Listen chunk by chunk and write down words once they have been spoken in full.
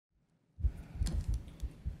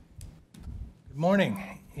Good morning.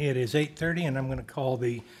 It is 8:30, and I'm going to call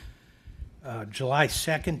the July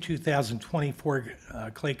 2nd, 2024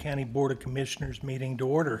 Clay County Board of Commissioners meeting to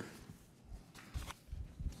order.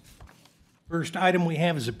 First item we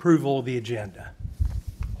have is approval of the agenda.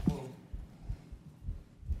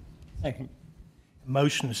 Second.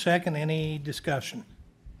 Motion is second. Any discussion?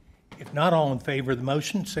 If not, all in favor of the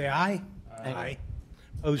motion, say aye. Aye.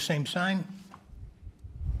 Opposed, same sign.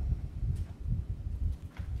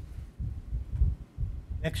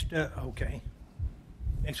 Next, okay.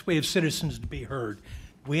 Next, we have citizens to be heard.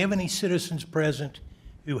 Do we have any citizens present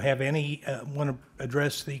who have any, want to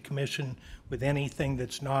address the commission with anything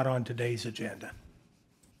that's not on today's agenda?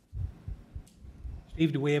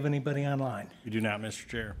 Steve, do we have anybody online? We do not, Mr.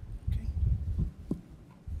 Chair. Okay.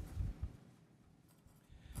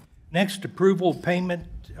 Next, approval of payment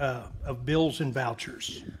of bills and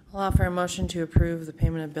vouchers. I'll offer a motion to approve the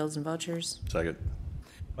payment of bills and vouchers. Second.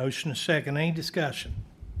 Motion is second. Any discussion?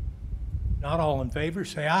 Not all in favor,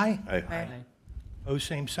 say aye. Aye. Opposed,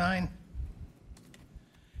 same sign.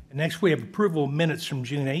 And next, we have approval of minutes from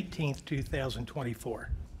June 18th, 2024.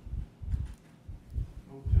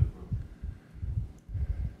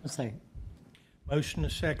 Second. Motion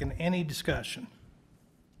is second. Any discussion?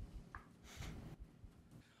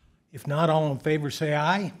 If not, all in favor, say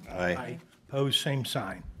aye. Aye. Opposed, same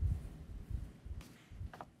sign.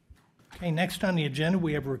 Okay, next on the agenda,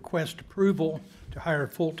 we have a request approval to hire a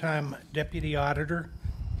full-time deputy auditor.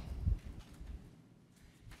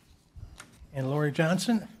 And Lori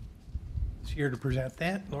Johnson is here to present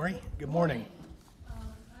that. Lori, good morning. I'm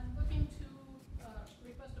looking to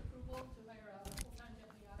request approval to hire a full-time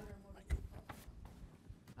deputy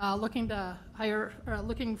auditor.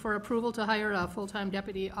 Looking for approval to hire a full-time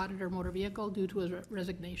deputy auditor motor vehicle due to his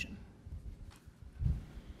resignation.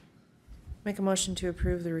 Make a motion to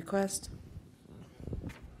approve the request.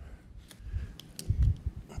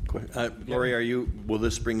 Lori, will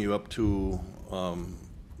this bring you up to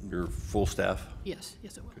your full staff? Yes,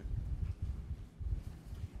 it will.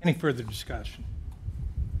 Any further discussion?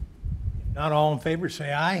 If not, all in favor,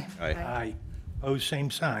 say aye. Aye. Aye. Opposed,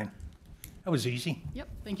 same sign. That was easy. Yep,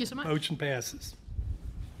 thank you so much. Motion passes.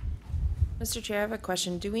 Mr. Chair, I have a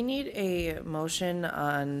question. Do we need a motion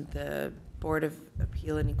on the Board of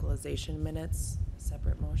Appeal and Equalization minutes? A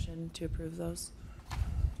separate motion to approve those?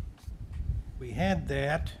 We had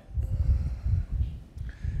that.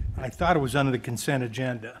 I thought it was under the consent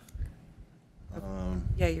agenda.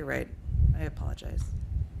 Yeah, you're right. I apologize.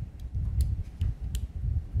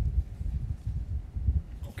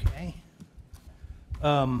 Okay.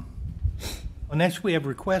 Well, next, we have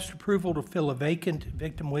request approval to fill a vacant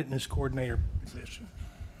victim witness coordinator position.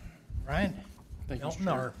 Brian? Thank you, Melton, Mr.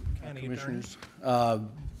 Chair. our county attorney. Commissioners.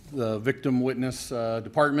 The victim witness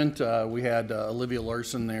department, we had Olivia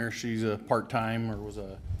Larson there. She's a part-time, or was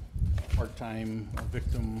a part-time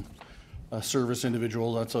victim service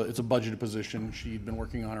individual. It's a budgeted position. She'd been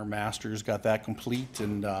working on her master's, got that complete,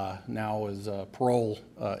 and now is a parole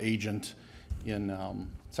agent in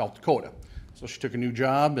South Dakota. So she took a new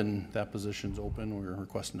job, and that position's open. We're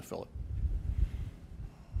requesting to fill it.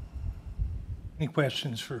 Any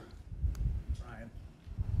questions for Brian?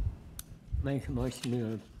 Make a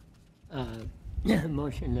motion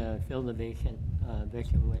to fill the vacant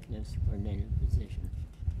victim witness coordinator position.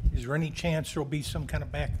 Is there any chance there'll be some kind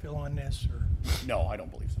of backfill on this, or? No, I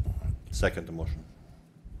don't believe so. Second the motion.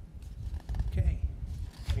 Okay.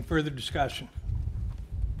 Any further discussion?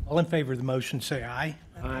 All in favor of the motion, say aye.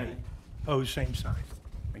 Aye. Opposed, same sign.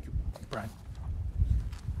 Thank you. Brian?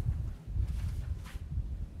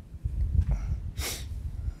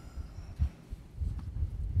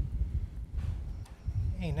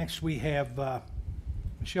 Okay, next we have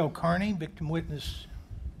Michelle Carney, victim witness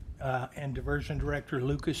and diversion director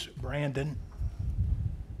Lucas Brandon.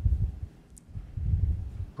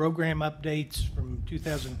 Program updates from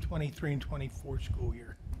 2023 and 24 school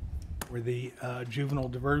year for the juvenile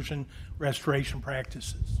diversion restoration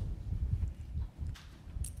practices.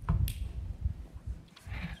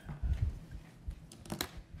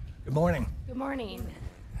 Good morning. Good morning.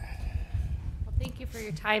 Well, thank you for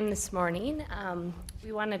your time this morning.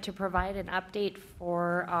 We wanted to provide an update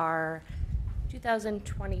for our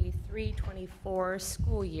 2023-24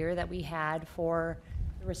 school year that we had for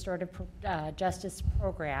the restorative justice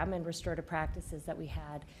program and restorative practices that we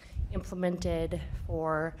had implemented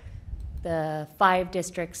for the 5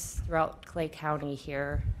 districts throughout Clay County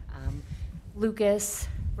here. Lucas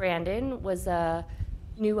Brandon was a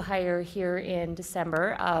new hire here in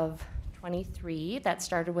December of 23 that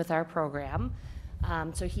started with our program.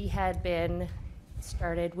 So he had been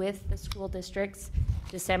started with the school districts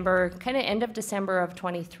December, kind of end of December of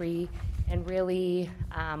 23, and really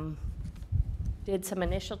did some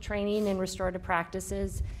initial training in restorative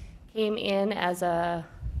practices, came in as a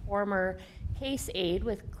former case aide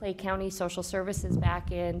with Clay County Social Services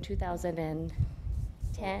back in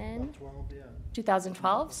 2010?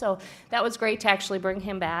 2012. So that was great to actually bring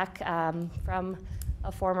him back from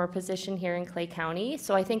a former position here in Clay County.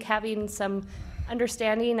 So I think having some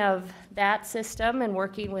understanding of that system and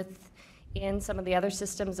working in some of the other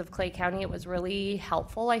systems of Clay County, it was really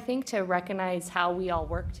helpful, I think, to recognize how we all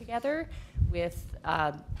work together with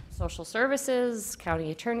social services,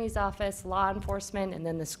 county attorney's office, law enforcement, and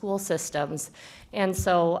then the school systems. And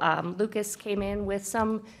so Lucas came in with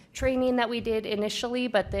some training that we did initially,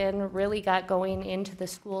 but then really got going into the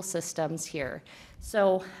school systems here.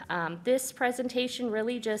 So this presentation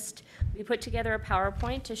really just, we put together a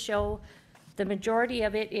PowerPoint to show the majority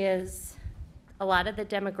of it is a lot of the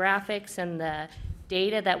demographics and the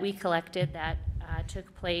data that we collected that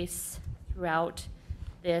took place throughout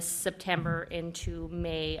this September into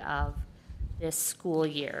May of this school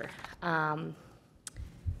year. The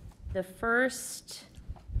first,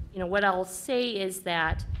 what I'll say is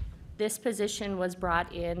that this position was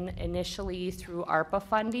brought in initially through ARPA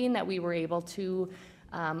funding that we were able to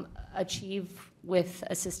achieve with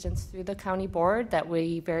assistance through the county board, that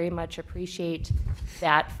we very much appreciate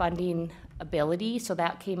that funding ability. So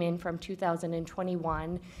that came in from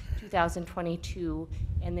 2021, 2022,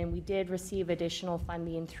 and then we did receive additional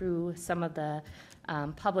funding through some of the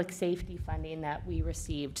public safety funding that we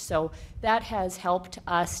received. So that has helped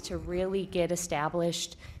us to really get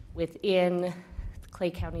established within Clay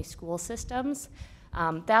County school systems.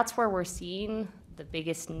 That's where we're seeing the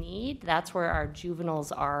biggest need. That's where our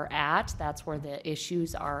juveniles are at. That's where the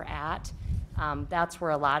issues are at. That's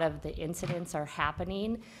where a lot of the incidents are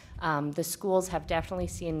happening. The schools have definitely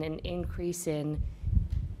seen an increase in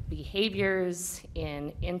behaviors,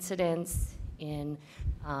 in incidents, in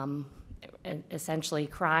essentially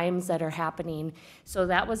crimes that are happening. So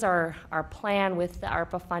that was our plan with the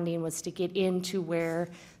ARPA funding, was to get into where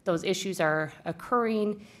those issues are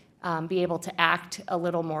occurring, be able to act a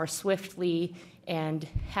little more swiftly and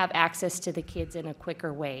have access to the kids in a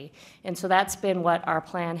quicker way. And so that's been what our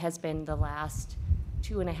plan has been the last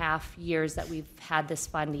 2.5 years that we've had this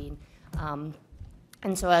funding.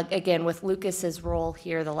 And so again, with Lucas's role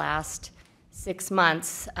here the last 6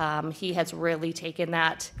 months, he has really taken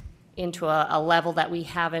that into a level that we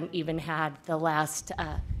haven't even had the last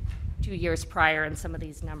 2 years prior, and some of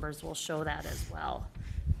these numbers will show that as well.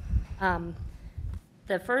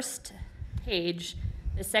 The first page,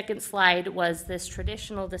 the second slide, was this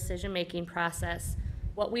traditional decision-making process.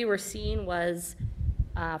 What we were seeing was,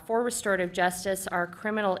 for restorative justice, our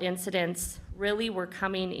criminal incidents really were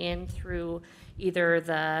coming in through either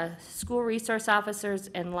the school resource officers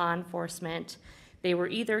and law enforcement. They were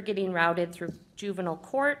either getting routed through juvenile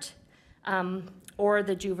court or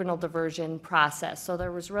the juvenile diversion process. So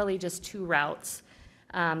there was really just two routes.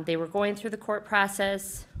 They were going through the court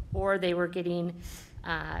process, or they were getting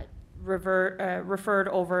referred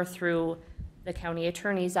over through the county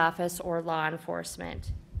attorney's office or law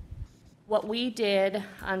enforcement. What we did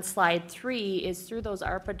on slide 3 is, through those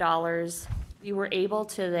ARPA dollars, we were able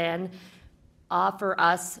to then offer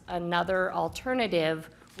us another alternative,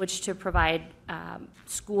 which to provide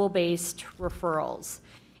school-based referrals.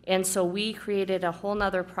 And so we created a whole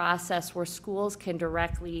nother process where schools can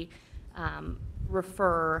directly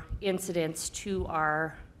refer incidents to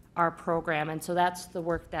our program. And so that's the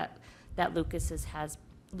work that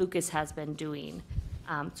Lucas has been doing.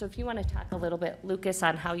 So if you want to talk a little bit, Lucas,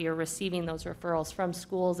 on how you're receiving those referrals from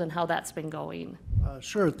schools and how that's been going.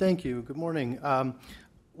 Sure, thank you. Good morning.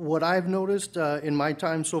 What I've noticed in my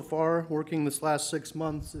time so far working this last 6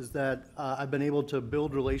 months is that I've been able to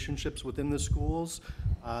build relationships within the schools.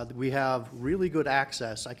 We have really good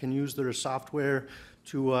access. I can use their software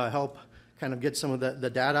to help kind of get some of the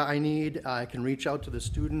data I need. I can reach out to the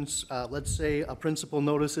students. Let's say a principal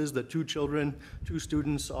notices that two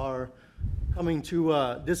students are coming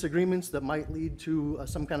to disagreements that might lead to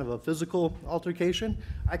some kind of a physical altercation.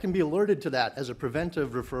 I can be alerted to that as a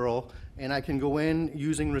preventive referral, and I can go in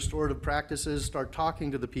using restorative practices, start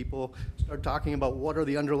talking to the people, start talking about what are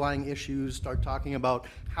the underlying issues, start talking about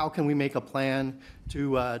how can we make a plan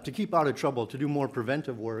to keep out of trouble, to do more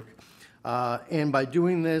preventive work. And by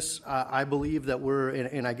doing this, I believe that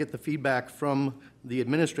and I get the feedback from the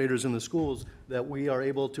administrators in the schools, that we are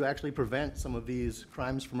able to actually prevent some of these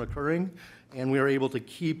crimes from occurring, and we are able to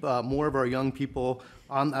keep more of our young people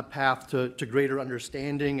on that path to greater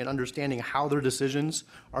understanding and understanding how their decisions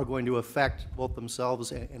are going to affect both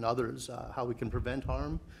themselves and others, how we can prevent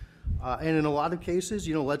harm. And in a lot of cases,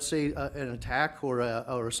 let's say an attack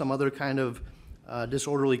or some other kind of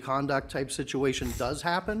disorderly conduct type situation does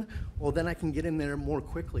happen, well, then I can get in there more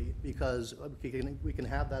quickly because we can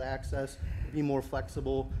have that access, be more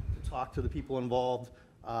flexible, to talk to the people involved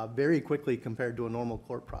very quickly compared to a normal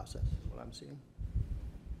court process, is what I'm seeing.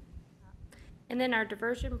 And then our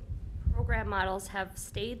diversion program models have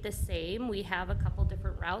stayed the same. We have a couple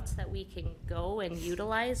different routes that we can go and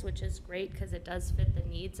utilize, which is great because it does fit the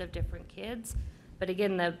needs of different kids. But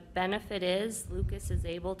again, the benefit is Lucas is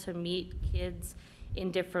able to meet kids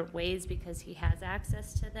in different ways because he has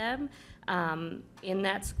access to them in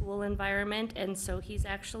that school environment. And so he's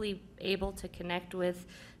actually able to connect with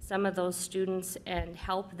some of those students and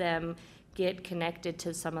help them get connected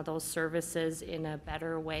to some of those services in a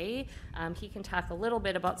better way. He can talk a little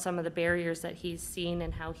bit about some of the barriers that he's seen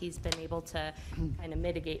and how he's been able to kind of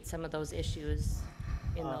mitigate some of those issues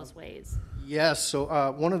in those ways. Yes,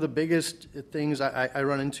 so one of the biggest things I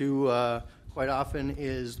run into quite often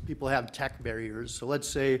is people have tech barriers. So let's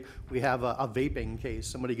say we have a vaping case.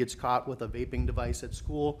 Somebody gets caught with a vaping device at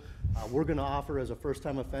school. We're going to offer, as a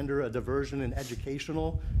first-time offender, a diversion and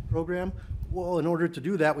educational program. Well, in order to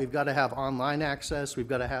do that, we've got to have online access. We've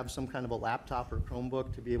got to have some kind of a laptop or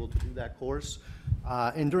Chromebook to be able to do that course.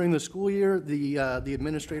 And during the school year, the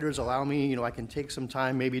administrators allow me, I can take some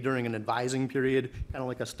time, maybe during an advising period, kind of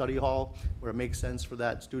like a study hall, where it makes sense for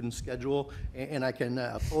that student's schedule, and I can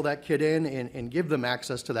pull that kid in and give them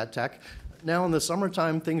access to that tech. Now in the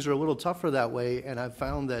summertime, things are a little tougher that way, and I've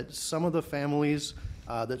found that some of the families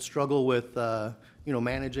that struggle with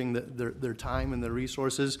managing their time and their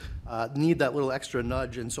resources need that little extra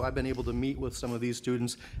nudge. And so I've been able to meet with some of these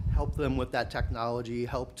students, help them with that technology,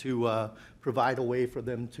 help to provide a way for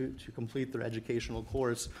them to complete their educational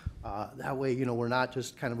course. That way, we're not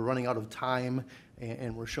just kind of running out of time,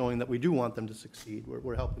 and we're showing that we do want them to succeed.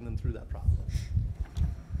 We're helping them through that process.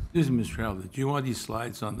 Excuse me, Mr. Travel, do you want these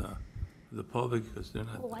slides on the public, because they're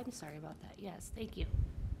not? Oh, I'm sorry about that. Yes, thank you.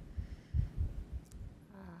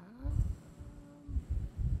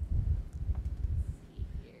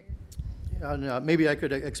 Maybe I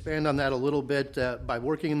could expand on that a little bit. By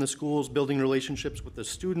working in the schools, building relationships with the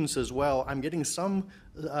students as well, I'm getting some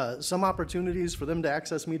opportunities for them to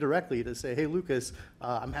access me directly to say, hey, Lucas,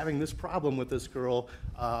 I'm having this problem with this girl.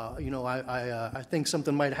 I think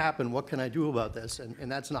something might happen. What can I do about this?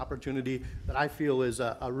 And that's an opportunity that I feel is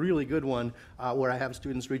a really good one, where I have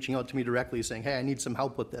students reaching out to me directly saying, hey, I need some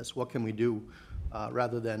help with this. What can we do?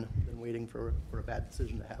 Rather than waiting for a bad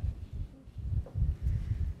decision to happen.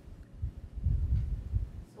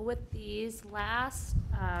 With these the last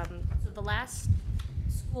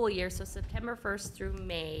school year, so September 1st through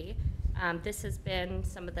May, this has been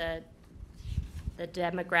some of the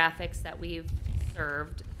demographics that we've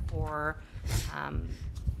served for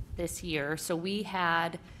this year. So we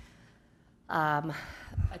had a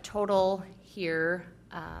total here.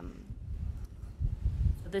 So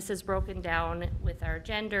this is broken down with our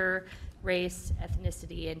gender, race,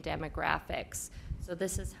 ethnicity, and demographics. So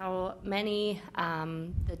this is how many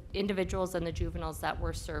the individuals and the juveniles that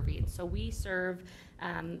we're serving. So we serve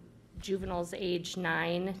juveniles age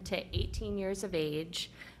 9 to 18 years of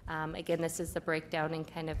age. Again, this is the breakdown in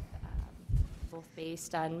kind of both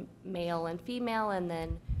based on male and female, and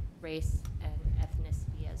then race and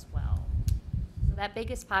ethnicity as well. So that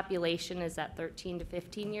biggest population is at 13 to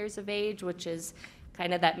 15 years of age, which is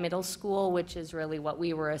kind of that middle school, which is really what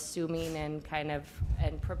we were assuming and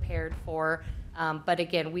prepared for. But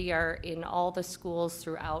again, we are in all the schools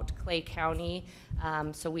throughout Clay County.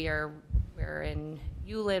 So we're in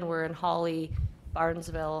Ulen, we're in Hawley,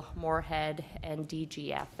 Barnesville, Moorhead, and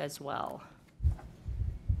DGF as well.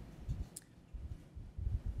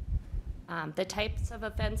 The types of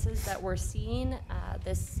offenses that we're seeing,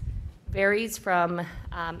 this varies from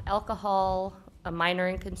alcohol, a minor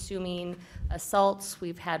in consuming, assaults.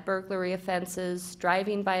 We've had burglary offenses,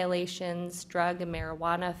 driving violations, drug and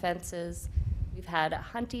marijuana offenses. We've had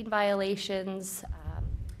hunting violations.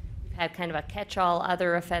 We've had kind of a catch-all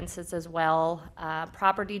other offenses as well.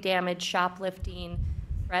 Property damage, shoplifting,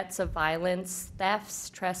 threats of violence, thefts,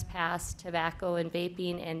 trespass, tobacco and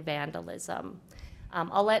vaping, and vandalism.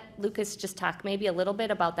 I'll let Lucas just talk maybe a little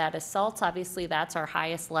bit about that assaults. Obviously, that's our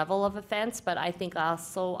highest level of offense, but I think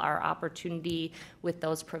also our opportunity with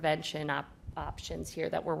those prevention options here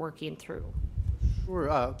that we're working through.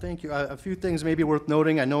 Sure, thank you. A few things maybe worth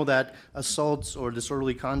noting. I know that assaults or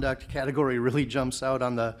disorderly conduct category really jumps out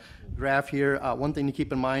on the graph here. One thing to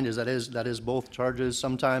keep in mind is that is both charges.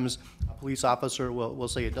 Sometimes a police officer will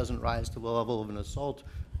say it doesn't rise to the level of an assault.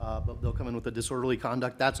 but they'll come in with a disorderly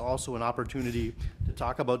conduct. That's also an opportunity to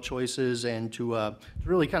talk about choices and to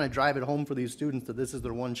really kind of drive it home for these students that this is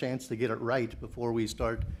their one chance to get it right before we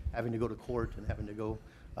start having to go to court and having to go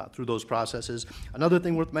through those processes. Another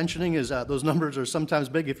thing worth mentioning is those numbers are sometimes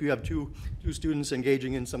big. If you have two students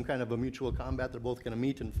engaging in some kind of a mutual combat, they're both going to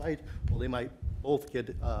meet and fight. Well, they might both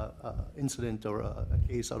get an incident or a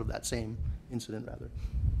case out of that same incident, rather.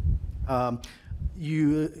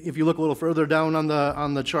 If you look a little further down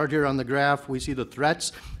on the chart here on the graph, we see the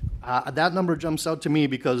threats. That number jumps out to me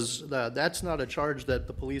because that's not a charge that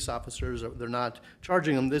the police officers, they're not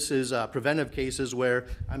charging them. This is preventive cases where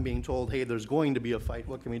I'm being told, hey, there's going to be a fight.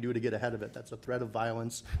 What can we do to get ahead of it? That's a threat of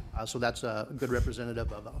violence. So that's a good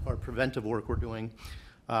representative of our preventive work we're doing.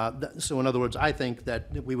 So in other words, I think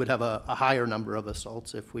that we would have a higher number of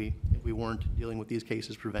assaults if we weren't dealing with these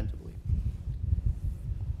cases preventively.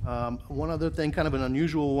 One other thing, kind of an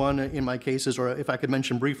unusual one in my cases, or if I could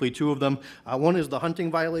mention briefly two of them. One is the hunting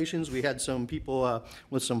violations. We had some people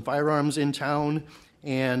with some firearms in town,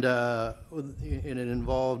 and it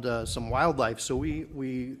involved some wildlife. So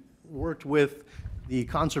we worked with the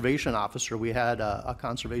conservation officer. We had a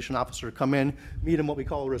conservation officer come in, meet in what we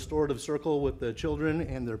call a restorative circle with the children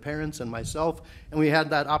and their parents and myself, and we had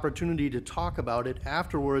that opportunity to talk about it.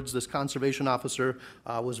 Afterwards, this conservation officer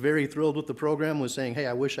was very thrilled with the program, was saying, hey,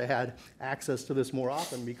 I wish I had access to this more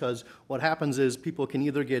often, because what happens is people can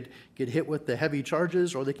either get hit with the heavy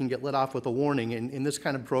charges or they can get let off with a warning, and this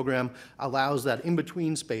kind of program allows that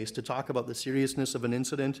in-between space to talk about the seriousness of an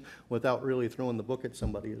incident without really throwing the book at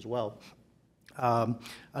somebody as well.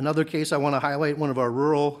 Another case I want to highlight, one of our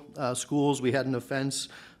rural schools, we had an offense.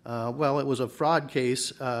 Well, it was a fraud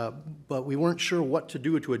case, but we weren't sure what to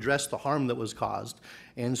do to address the harm that was caused.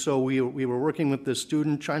 And so we were working with this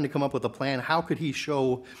student, trying to come up with a plan. How could he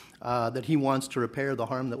show that he wants to repair the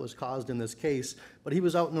harm that was caused in this case? But he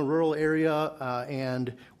was out in a rural area,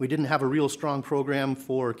 and we didn't have a real strong program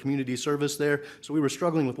for community service there, so we were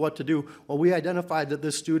struggling with what to do. Well, we identified that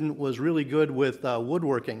this student was really good with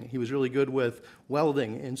woodworking. He was really good with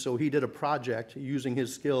welding, and so he did a project using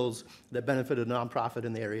his skills that benefited a nonprofit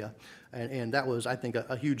in the area. And that was, I think,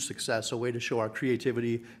 a huge success, a way to show our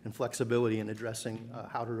creativity and flexibility in addressing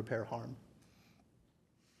how to repair harm.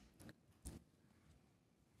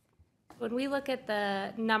 When we look at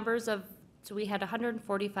the numbers of, so we had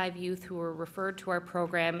 145 youth who were referred to our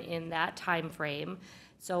program in that time frame.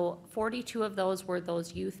 So 42 of those were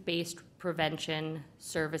those youth-based prevention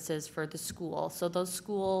services for the school. So those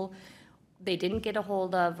they didn't get a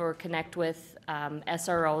hold of or connect with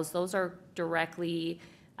SROs. Those are directly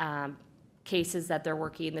cases that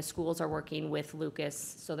the schools are working with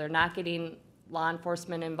Lucas. So they're not getting law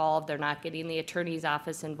enforcement involved, they're not getting the attorney's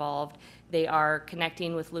office involved. They are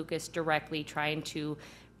connecting with Lucas directly, trying to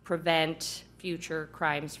prevent future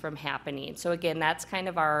crimes from happening. So again, that's kind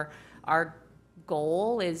of our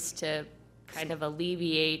goal, is to kind of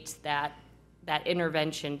alleviate that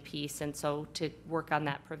intervention piece, and so to work on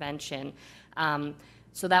that prevention.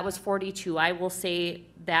 So that was 42. I will say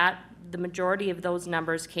that the majority of those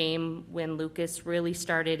numbers came when Lucas really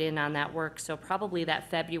started in on that work, so probably that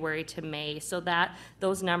February to May. So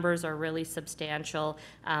those numbers are really substantial.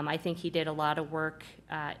 I think he did a lot of work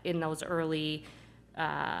in those early,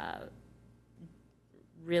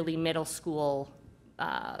 really middle school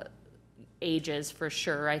ages for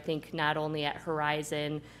sure. I think not only at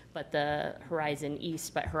Horizon, but the Horizon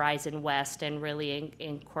East, but Horizon West, and really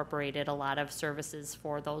incorporated a lot of services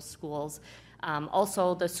for those schools.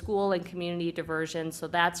 Also, the school and community diversion, so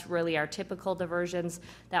that's really our typical diversions.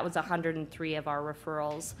 That was 103 of our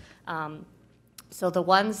referrals. So the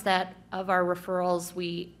ones that, of our referrals,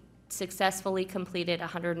 we successfully completed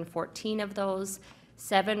 114 of those.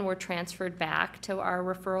 7 were transferred back to our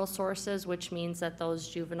referral sources, which means that those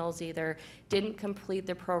juveniles either didn't complete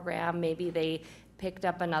the program, maybe they picked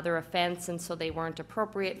up another offense and so they weren't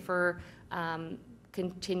appropriate for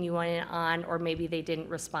continuing on, or maybe they didn't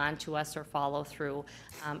respond to us or follow through.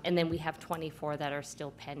 And then we have 24 that are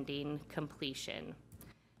still pending completion.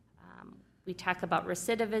 We talk about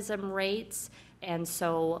recidivism rates, and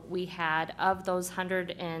so we had, of those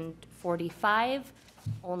 145,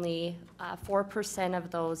 only 4% of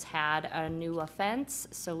those had a new offense,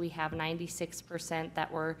 so we have 96%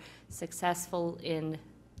 that were successful in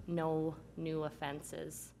no new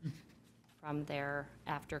offenses from there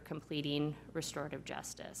after completing restorative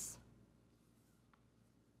justice.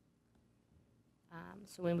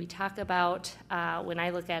 So when we talk about, when I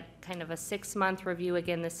look at kind of a 6-month review,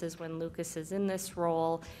 again, this is when Lucas is in this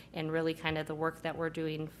role and really kind of the work that we're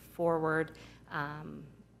doing forward.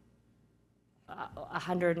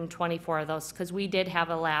 124 of those, because we did have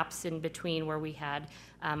a lapse in between where we had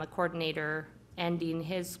a coordinator ending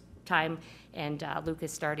his time and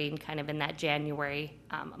Lucas starting kind of in that January.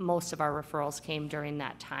 Most of our referrals came during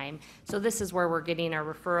that time. So this is where we're getting our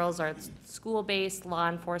referrals, our school-based, law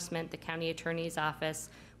enforcement, the county attorney's office.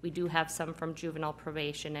 We do have some from juvenile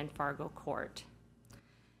probation and Fargo Court.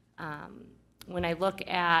 When I look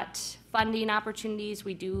at funding opportunities,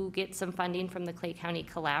 we do get some funding from the Clay County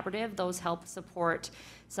Collaborative. Those help support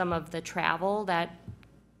some of the travel that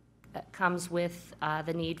comes with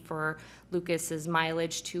the need for Lucas's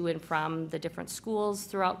mileage to and from the different schools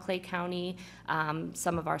throughout Clay County.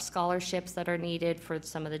 Some of our scholarships that are needed for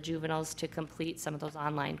some of the juveniles to complete some of those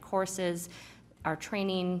online courses, our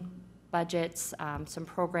training budgets, some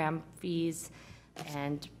program fees,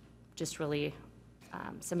 and just really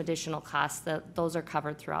some additional costs. Those are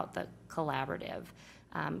covered throughout the collaborative.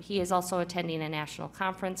 He is also attending a national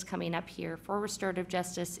conference coming up here for restorative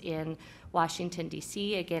justice in Washington,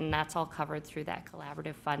 D.C. Again, that's all covered through that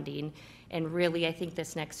collaborative funding. And really, I think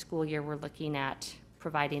this next school year, we're looking at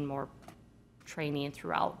providing more training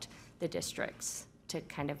throughout the districts to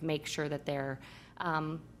kind of make sure that they're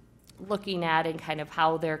looking at and kind of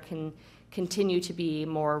how there can continue to be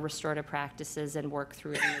more restorative practices and work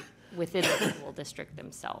through it within the school district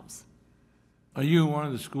themselves. Are you in one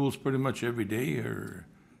of the schools pretty much every day, or?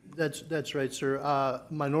 That's right, sir.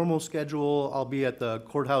 My normal schedule, I'll be at the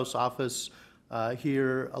courthouse office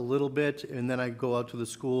here a little bit, and then I go out to the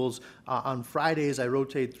schools. On Fridays, I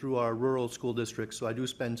rotate through our rural school districts, so I do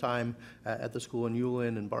spend time at the school in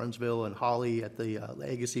Ulen and Barnesville and Holly, at the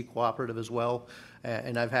Agassiz Cooperative as well.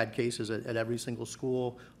 And I've had cases at every single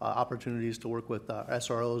school, opportunities to work with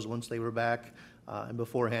SROs once they were back, and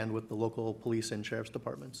beforehand with the local police and sheriff's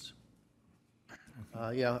departments.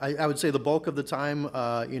 Yeah, I would say the bulk of the time,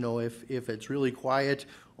 you know, if it's really quiet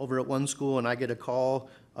over at one school and I get a call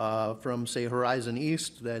from, say, Horizon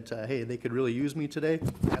East that, hey, they could really use me today,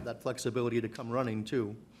 I have that flexibility to come running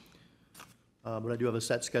too. But I do have a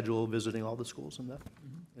set schedule visiting all the schools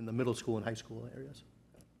in the middle school and high school areas.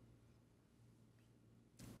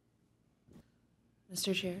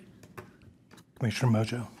 Mr. Chair? Commissioner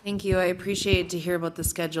Mojo. Thank you. I appreciate to hear about the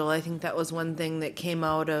schedule. I think that was one thing that came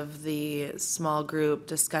out of the small group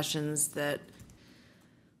discussions that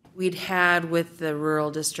we'd had with the rural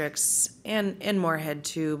districts and Moorhead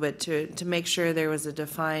too, but to make sure there was a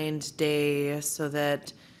defined day so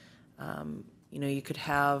that, you know, you could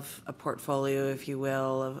have a portfolio, if you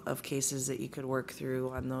will, of cases that you could work through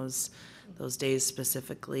on those days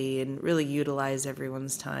specifically and really utilize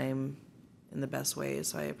everyone's time in the best way.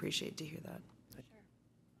 So I appreciate to hear that.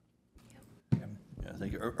 Yeah,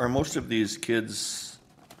 thank you. Are most of these kids,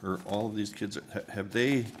 or all of these kids, have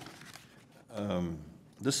they,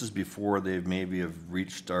 this is before they've maybe have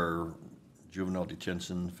reached our juvenile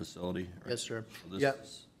detention facility? Yes, sir. So this Yeah.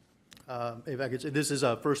 is- If I could say, this is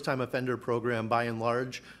a first-time offender program by and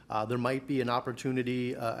large. There might be an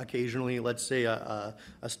opportunity occasionally, let's say a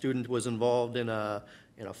student was involved in a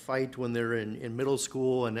fight when they're in middle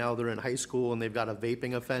school and now they're in high school and they've got a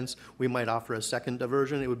vaping offense. We might offer a second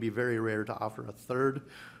diversion. It would be very rare to offer a third.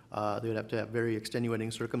 They would have to have very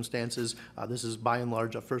extenuating circumstances. This is by and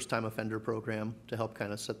large a first-time offender program to help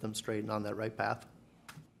kind of set them straight and on that right path.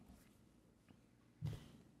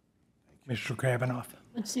 Mr. Kravinoff.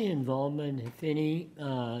 What's the involvement, if any,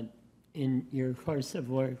 in your course of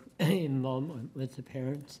work, involvement with the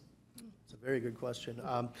parents? It's a very good question.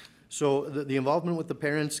 So the involvement with the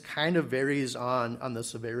parents kind of varies on the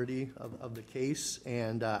severity of the case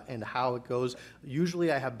and how it goes.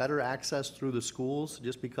 Usually I have better access through the schools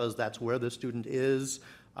just because that's where the student is.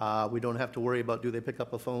 We don't have to worry about do they pick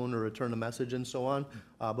up a phone or return a message and so on.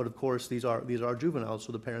 But of course, these are juveniles,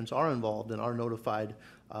 so the parents are involved and are notified,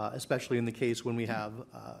 especially in the case when we have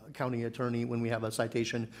a county attorney, when we have a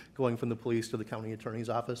citation going from the police to the county attorney's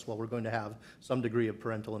office. Well, we're going to have some degree of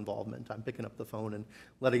parental involvement. I'm picking up the phone and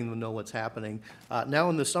letting them know what's happening. Now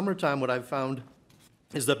in the summertime, what I've found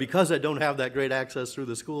is that because I don't have that great access through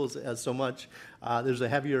the schools as so much, there's a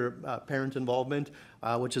heavier parent involvement,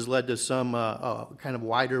 which has led to some kind of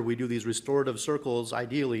wider, we do these restorative circles,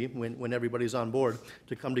 ideally, when everybody's on board,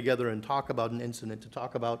 to come together and talk about an incident, to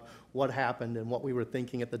talk about what happened and what we were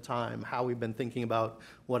thinking at the time, how we've been thinking about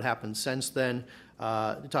what happened since then,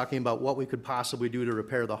 talking about what we could possibly do to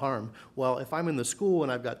repair the harm. Well, if I'm in the school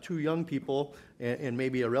and I've got two young people and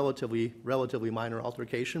maybe a relatively minor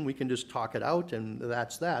altercation, we can just talk it out and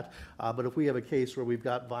that's that. But if we have a case where we've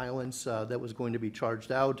got violence that was going to be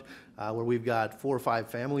charged out, where we've got 4 or 5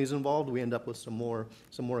 families involved, we end up with some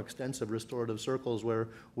more extensive restorative circles where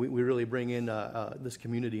we really bring in this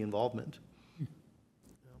community involvement.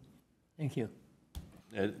 Thank you.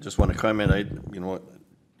 I just want to comment,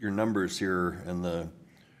 your numbers here and the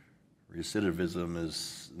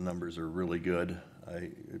recidivism numbers are really good.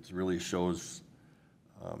 It really shows,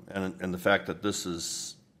 and the fact that this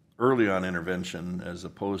is early on intervention as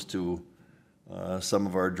opposed to some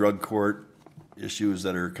of our drug court issues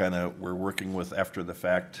that are we're working with after the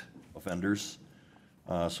fact offenders.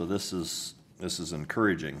 So this is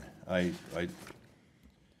encouraging.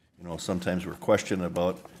 Sometimes we're questioning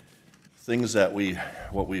about things that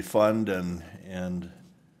what we fund and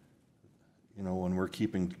when we're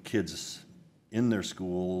keeping kids in their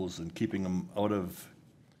schools and keeping them out of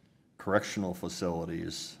correctional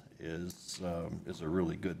facilities is a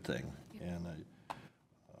really good thing. And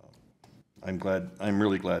I'm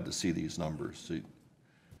really glad to see these numbers.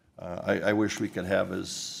 I wish we could have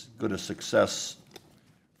as good a success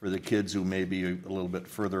for the kids who may be a little bit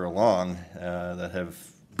further along that have,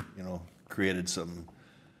 created some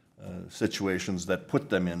situations that put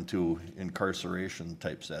them into incarceration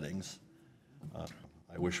type settings.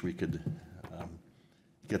 I wish we could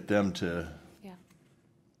get them to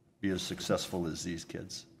be as successful as these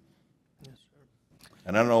kids.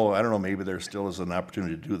 And I don't know, maybe there still is an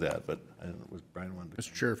opportunity to do that, but I don't know, was Brian wanted to.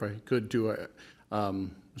 Mr. Chair, if I could do Mr.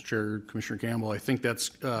 Chair, Commissioner Campbell, I think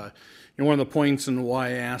that's one of the points and why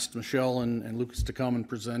I asked Michelle and Lucas to come and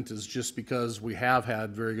present is just because we have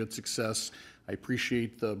had very good success. I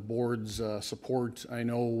appreciate the board's support. I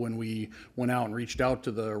know when we went out and reached out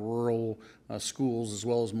to the rural schools as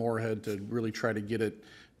well as Moorhead to really try to get it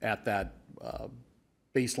at that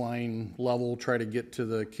baseline level, try to get to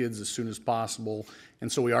the kids as soon as possible.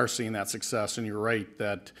 And so we are seeing that success, and you're right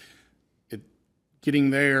that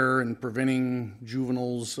getting there and preventing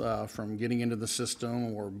juveniles from getting into the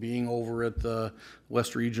system or being over at the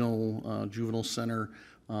West Regional Juvenile Center,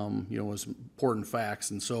 is important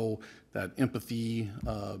facts. And so that empathy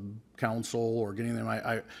council or getting them,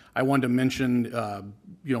 I wanted to mention,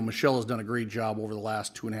 Michelle has done a great job over the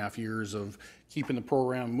last 2.5 years of keeping the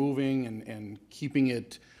program moving and keeping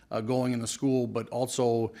it going in the school, but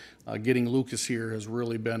also getting Lucas here has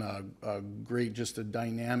really been a great, just a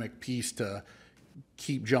dynamic piece to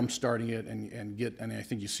keep jump starting it and I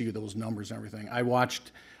think you see those numbers and everything. I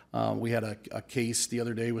watched, we had a case the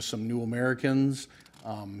other day with some new Americans,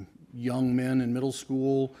 young men in middle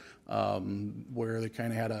school, where they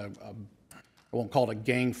kind of had I won't call it a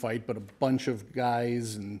gang fight, but a bunch of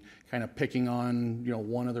guys and kind of picking on,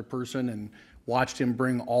 one other person, and watched him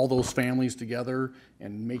bring all those families together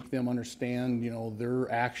and make them understand,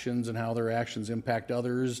 their actions and how their actions impact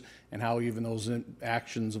others and how even those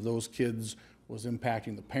actions of those kids was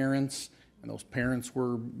impacting the parents, and those parents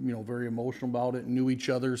were, very emotional about it, knew each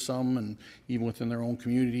other some, and even within their own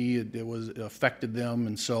community, it affected them.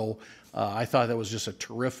 And so I thought that was just a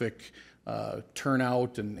terrific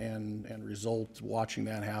turnout and result watching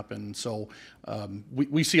that happen. So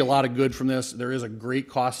we see a lot of good from this. There is a great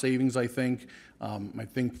cost savings, I think. I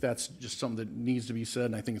think that's just something that needs to be said,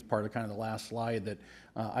 and I think it's part of kind of the last slide that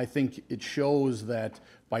I think it shows that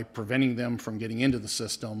by preventing them from getting into the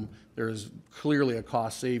system, there is clearly a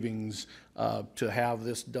cost savings to have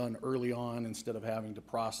this done early on instead of having to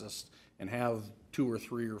process and have 2 or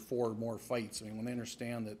 3 or 4 more fights. I mean, when they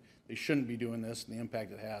understand that they shouldn't be doing this and the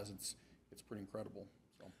impact it has, it's pretty incredible.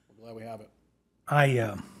 So we're glad we have it.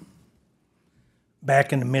 I,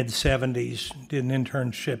 back in the mid-'70s, did an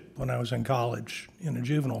internship when I was in college in a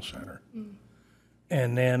juvenile center.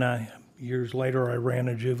 And then years later, I ran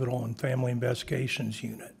a juvenile and family investigations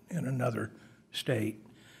unit in another state.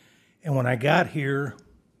 And when I got here,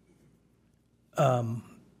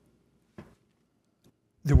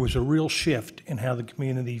 there was a real shift in how the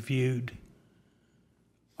community viewed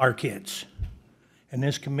our kids. And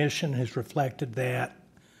this commission has reflected that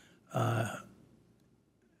to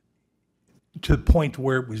the point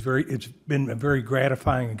where it's been a very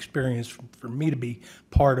gratifying experience for me to be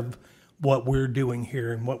part of what we're doing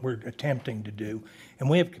here and what we're attempting to do. And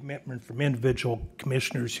we have commitment from individual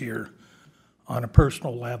commissioners here on a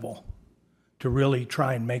personal level to really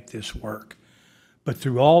try and make this work. But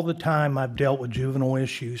through all the time I've dealt with juvenile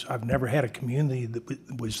issues, I've never had a community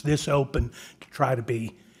that was this open to try to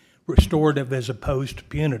be restorative as opposed to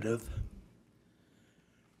punitive.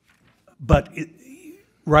 But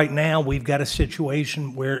right now we've got a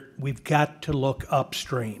situation where we've got to look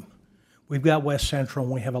upstream. We've got West Central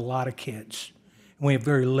and we have a lot of kids. And we have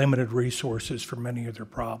very limited resources for many of their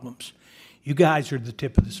problems. You guys are the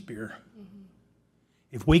tip of the spear. Mm-hmm.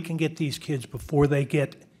 If we can get these kids before they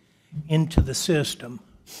get into the system,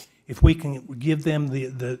 if we can give them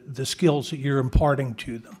the skills that you're imparting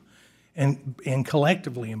to them and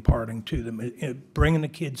collectively imparting to them, bringing the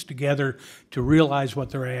kids together to realize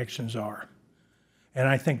what their actions are. And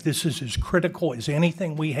I think this is as critical as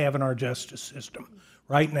anything we have in our justice system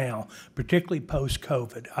right now, particularly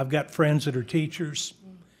post-COVID. I've got friends that are teachers,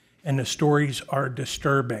 and the stories are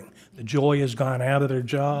disturbing. The joy has gone out of their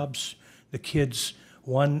jobs. The kids,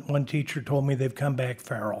 one teacher told me they've come back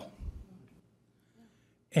feral.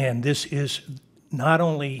 And this is not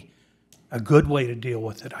only a good way to deal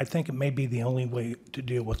with it, I think it may be the only way to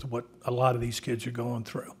deal with what a lot of these kids are going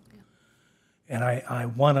through. And I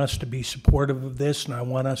want us to be supportive of this, and I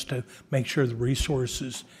want us to make sure the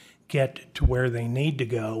resources get to where they need to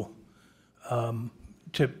go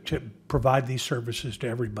to provide these services to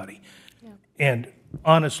everybody. Yeah. And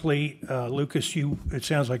honestly, Lucas, it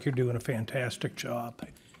sounds like you're doing a fantastic job.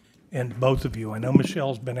 And both of you, I know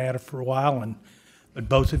Michelle's been at it for a while, but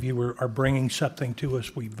both of you are bringing something to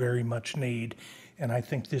us we very much need. And I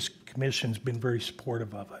think this commission's been very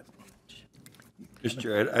supportive of it. Mr.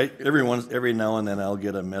 Chair, every now and then I'll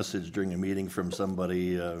get a message during a meeting from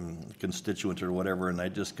somebody, constituent or whatever, and I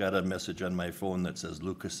just got a message on my phone that says,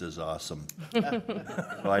 Lucas is awesome. So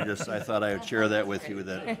I thought I would share that with you,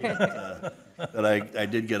 that I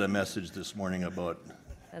did get a message this morning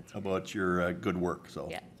about your good work, so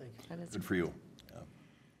Yeah, good for you.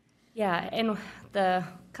 Yeah, and the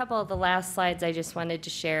couple of the last slides I just wanted to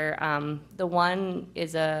share, the one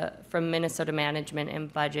is from Minnesota Management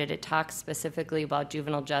and Budget. It talks specifically about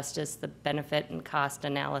juvenile justice, the benefit and cost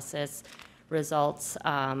analysis results.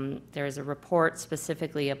 There's a report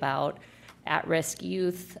specifically about at-risk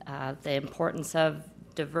youth, the importance of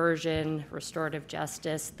diversion, restorative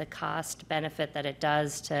justice, the cost benefit that it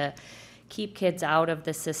does to keep kids out of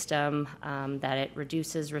the system, that it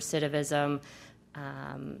reduces recidivism,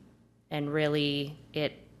 and really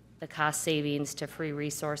the cost savings to free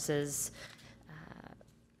resources,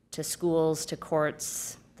 to schools, to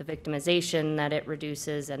courts, the victimization that it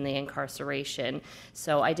reduces, and the incarceration.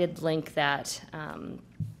 So I did link that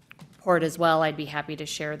report as well. I'd be happy to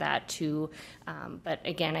share that too. But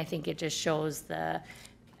again, I think it just shows the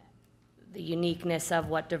uniqueness of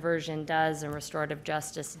what diversion does and restorative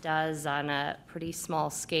justice does on a pretty small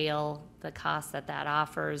scale, the cost that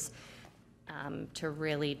offers. To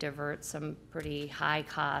really divert some pretty high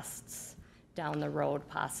costs down the road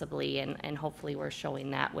possibly, and hopefully we're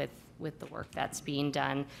showing that with the work that's being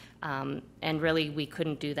done. And really, we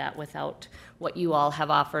couldn't do that without what you all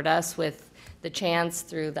have offered us with the chance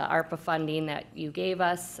through the ARPA funding that you gave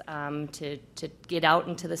us to get out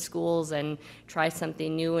into the schools and try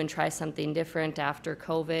something new and try something different after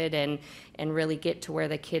COVID, and really get to where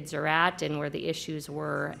the kids are at and where the issues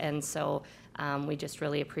were. And so we just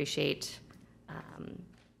really appreciate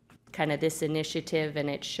kind of this initiative, and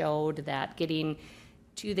it showed that getting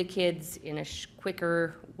to the kids in a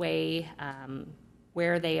quicker way,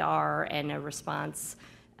 where they are, and a response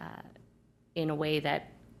in a way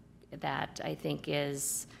that I think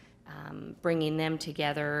is bringing them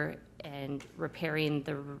together and repairing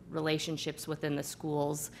the relationships within the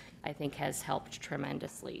schools, I think has helped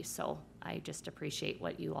tremendously. So I just appreciate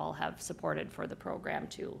what you all have supported for the program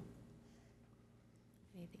too.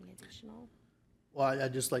 Anything additional? Well,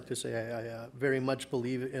 I'd just like to say I very much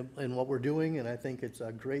believe in what we're doing, and I think it's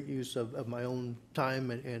a great use of my own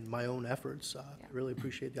time and my own efforts. I really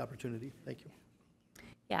appreciate the opportunity. Thank you.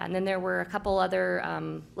 Yeah, and then there were a couple other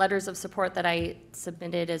letters of support that I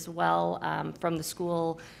submitted as well from the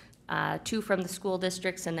school, 2 from the school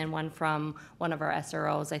districts, and then 1 from one of our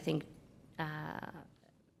SROs. I think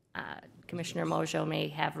Commissioner Mojo may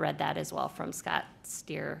have read that as well, from Scott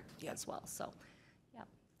Steer as well. So, yeah,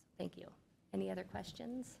 thank you. Any other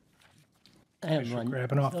questions? I have one.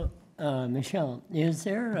 Grabbing off. So, Michelle, is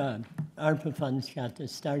there, ARPA funds got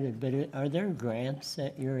this started, but are there grants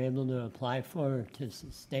that you're able to apply for to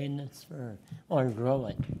sustain this or grow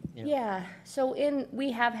it? You know? Yeah, so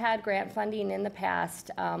we have had grant funding in the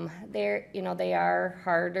past. They are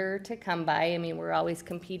harder to come by. I mean, we're always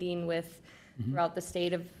competing with throughout the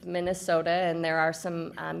state of Minnesota, and there are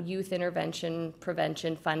some youth intervention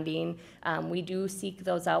prevention funding. We do seek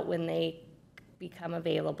those out when they become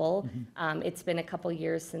available. It's been a couple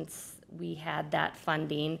years since we had that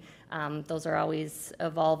funding. Those are always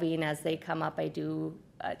evolving as they come up. I do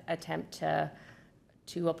attempt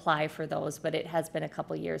to apply for those, but it has been a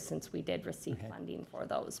couple years since we did receive funding for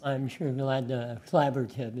those. I'm sure glad the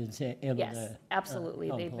collaborative is able to. Yes, absolutely.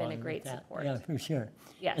 help They've been a along great with that. support. Yeah, for sure.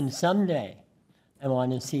 Yes. And someday, I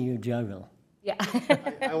want to see you juggle. Yeah.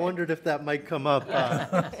 I wondered if that might come up.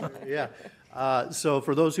 Yeah. So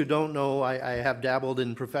for those who don't know, I have dabbled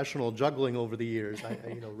in professional juggling over the years.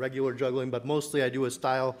 Regular juggling, but mostly I do a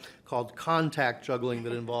style called contact juggling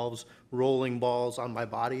that involves rolling balls on my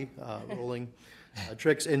body, rolling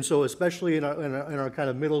tricks. And so especially in our kind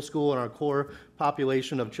of middle school and our core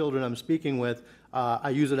population of children I'm speaking with, I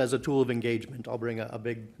use it as a tool of engagement. I'll bring a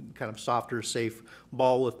big kind of softer, safe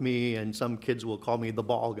ball with me, and some kids will call me the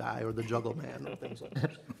ball guy or the juggle man or things like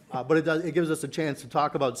that. But it gives us a chance to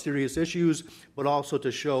talk about serious issues, but also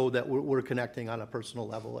to show that we're connecting on a personal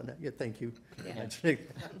level. And thank you.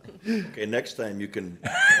 Okay, next time you can,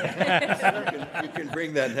 you can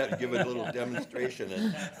bring that and give a little demonstration.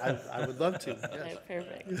 And I would love to, yes.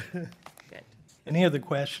 Perfect. Good. Any other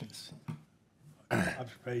questions?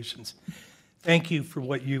 Observations? Thank you for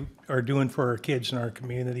what you are doing for our kids in our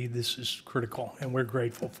community. This is critical, and we're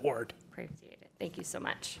grateful for it. Appreciate it. Thank you so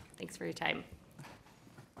much. Thanks for your time.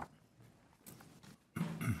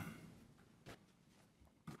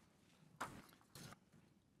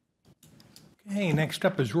 Okay, next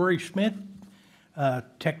up is Rory Schmidt,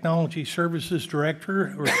 Technology Services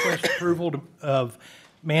Director. Request approval of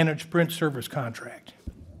managed print service contract.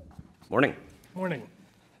 Morning. Morning.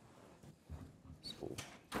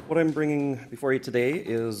 What I'm bringing before you today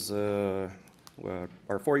is our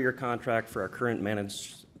 4-year contract for our current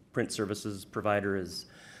managed print services provider is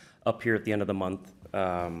up here at the end of the month. So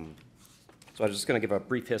I'm just going to give a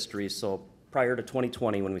brief history. So prior to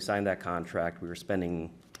 2020, when we signed that contract, we were spending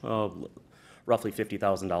roughly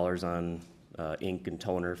 $50,000 on ink and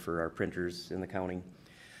toner for our printers in the county.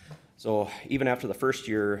 So even after the first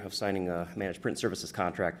year of signing a managed print services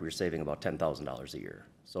contract, we were saving about $10,000 a year.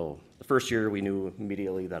 So the first year we knew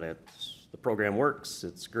immediately that the program works,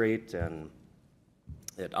 it's great, and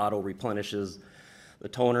it auto replenishes the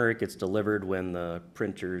toner. It gets delivered when the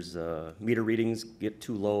printer's meter readings get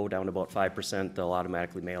too low, down to about 5%, they'll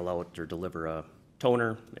automatically mail out or deliver a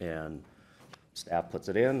toner, and staff puts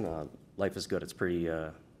it in. Life is good. It's pretty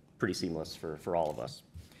seamless for all of us.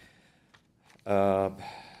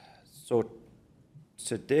 So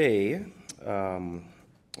today, I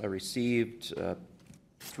received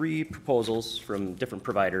 3 proposals from different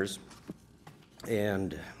providers,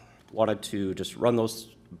 and wanted to just run those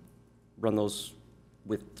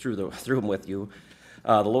through them with you.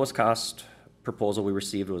 The lowest cost proposal we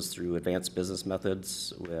received was through Advanced Business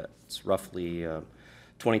Methods. It's roughly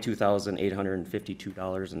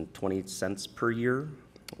 $22,852.20 per year,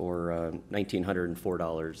 or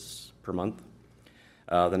 $1,904 per month.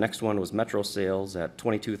 The next one was Metro Sales at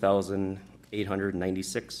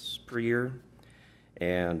 $22,896 per year,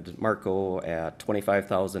 and Marco at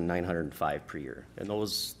 $25,905 per year. And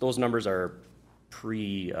those numbers are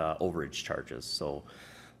pre-overage charges. So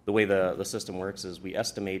the way the system works is we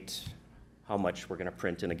estimate how much we're going to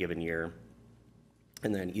print in a given year,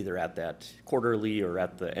 and then either at that quarterly or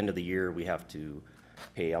at the end of the year, we have to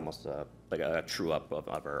pay almost like a true-up of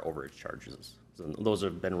our overage charges. So those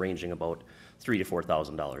have been ranging about $3,000 to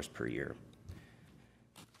 $4,000 per year.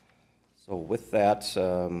 So with that,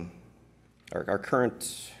 our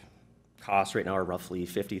current costs right now are roughly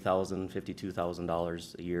 $50,000,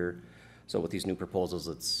 $52,000 a year. So with these new proposals,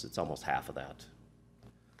 it's almost half of that.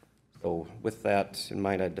 So with that in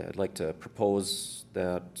mind, I'd like to propose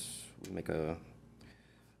that we make a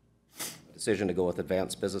decision to go with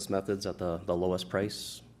Advanced Business Methods at the lowest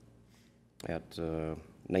price at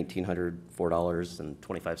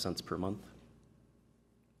 $1,904.25 per month.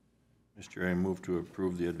 Mr. Chair, I move to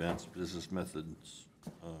approve the Advanced Business Methods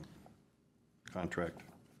contract.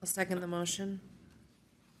 I'll second the motion.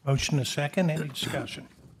 Motion is second. Any discussion?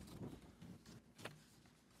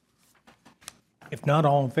 If not,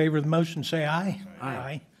 all in favor of the motion, say aye.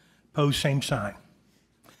 Aye. Pose same sign.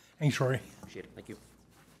 Thanks, Rory. Appreciate it. Thank you.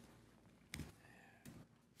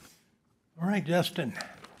 All right, Justin.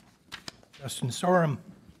 Justin Sorum,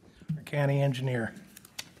 our county engineer.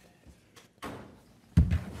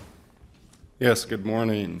 Yes, good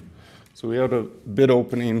morning. So we had a bid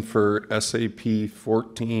opening for SAP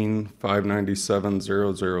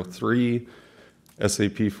 14-597-003,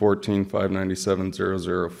 SAP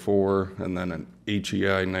 14-597-004, and then an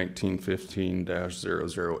HEI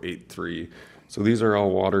 1915-0083. So these are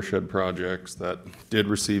all watershed projects that did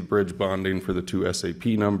receive bridge bonding for the 2 SAP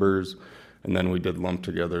numbers, and then we did lump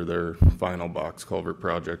together their final box culvert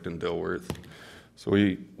project in Dilworth. So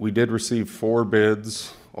we did receive 4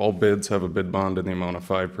 bids. All bids have a bid bond in the amount of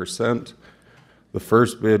 5%. The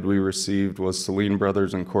first bid we received was Celine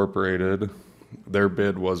Brothers Incorporated. Their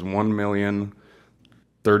bid was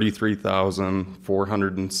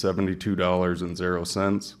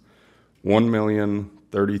 $1,033,472.00.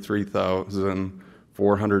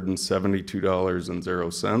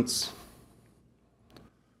 $1,033,472.00.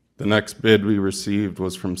 The next bid we received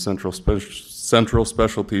was from Central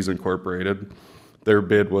Specialties Incorporated. Their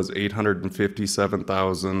bid was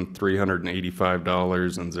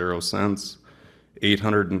 $857,385.00.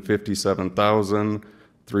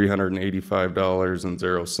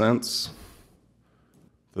 $857,385.00.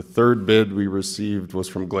 The third bid we received was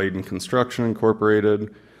from Gladen Construction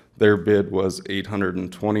Incorporated. Their bid was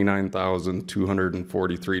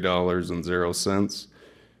 $829,243.00.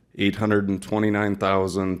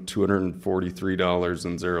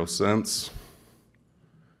 $829,243.00.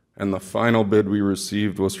 And the final bid we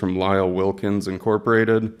received was from Lyle Wilkins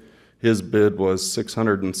Incorporated. His bid was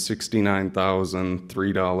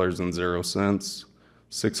 $669,003.00.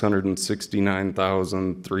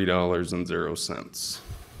 $669,003.00.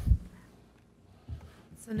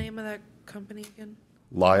 What's the name of that company again?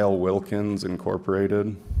 Lyle Wilkins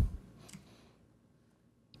Incorporated,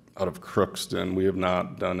 out of Crookston. We have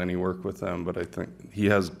not done any work with them, but I think he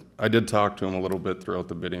has, I did talk to him a little bit throughout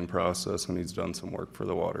the bidding process, and he's done some work for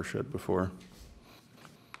the watershed before.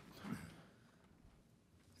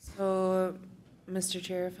 So, Mr.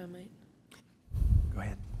 Chair, if I might. Go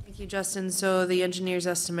ahead. Thank you, Justin. So the engineer's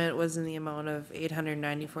estimate was in the amount of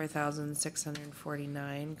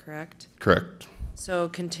 $894,649, correct? Correct. So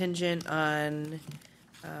contingent on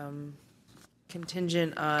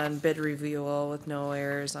bid review with no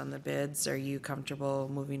errors on the bids, are you comfortable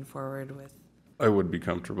moving forward with I would be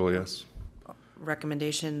comfortable, yes.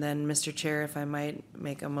 recommendation? Then, Mr. Chair, if I might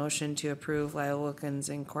make a motion to approve Lyle Wilkins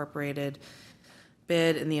Incorporated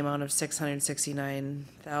bid in the amount of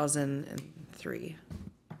 $669,003,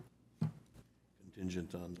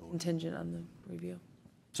 contingent on the review.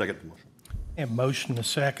 Second the motion. Have a motion, a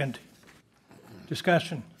second.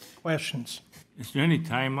 Discussion, questions? Is there any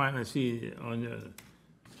timeline I see on the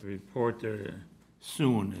report there,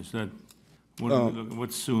 soon? Is that,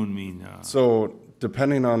 what's soon mean? So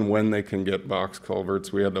depending on when they can get box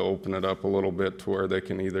culverts, we had to open it up a little bit to where they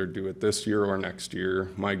can either do it this year or next year.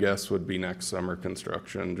 My guess would be next summer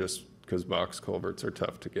construction, just because box culverts are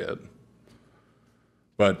tough to get.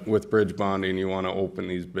 But with bridge bonding, you want to open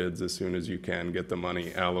these bids as soon as you can, get the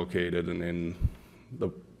money allocated and in the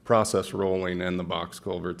process rolling and the box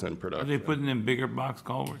culverts in Are production. they putting in bigger box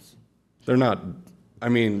culverts? They're not, I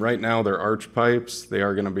mean, right now they're arch pipes. They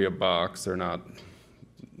are going to be a box. They're not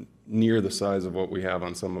near the size of what we have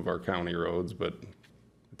on some of our county roads, but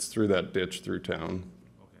it's through that ditch through town.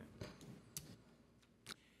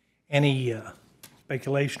 Any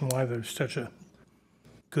speculation why there's such a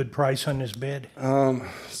good price on this bid?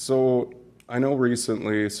 So I know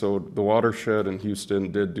recently, so the watershed in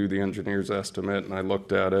Houston did do the engineer's estimate, and I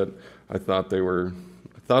looked at it. I thought it was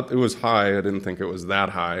high. I didn't think it was that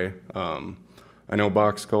high. I know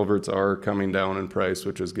box culverts are coming down in price,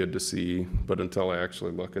 which is good to see, but until I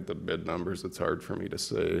actually look at the bid numbers, it's hard for me to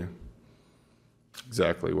say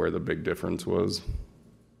exactly where the big difference was.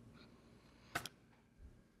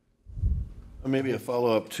 Maybe a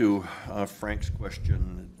follow-up to Frank's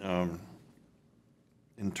question.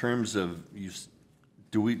 In terms of, is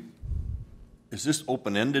this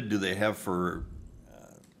open-ended? Do they have for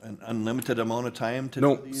an unlimited amount of time to do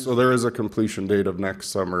No, these? so there is a completion date of next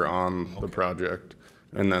summer on the project.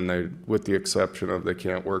 And then they, with the exception of they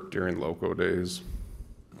can't work during loco days,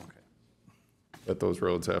 Okay, that those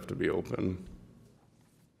roads have to be open.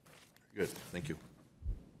 good, thank you.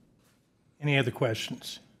 Any other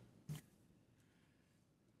questions?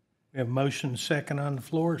 We have a motion second on the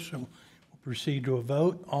floor, so we'll proceed to a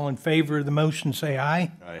vote. All in favor of the motion, say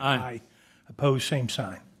aye. Aye. Aye. Opposed, same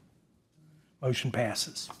sign. Motion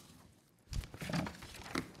passes.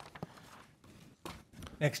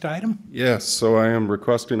 Next item? Yes, so I am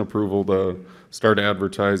requesting approval to start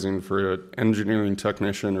advertising for an engineering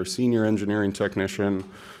technician or senior engineering technician.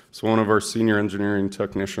 So one of our senior engineering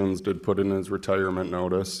technicians did put in his retirement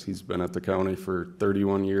notice. He's been at the county for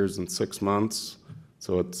 31 years and 6 months.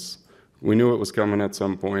 So we knew it was coming at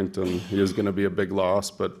some point, and he is going to be a big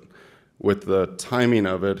loss, but with the timing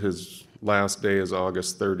of it, his last day is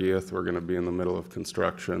August 30th. We're going to be in the middle of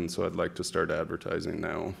construction, so I'd like to start advertising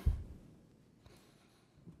now.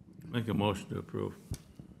 Make a motion to approve.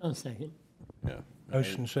 I'll second. Yeah.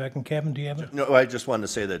 Motion second. Kevin, do you have it? No, I just wanted to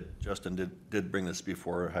say that Justin did bring this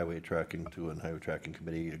before Highway Tracking too, and Highway Tracking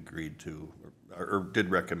Committee agreed to, or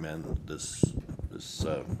did recommend this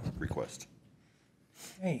request.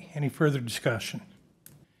 Okay, any further discussion?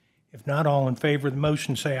 If not, all in favor of the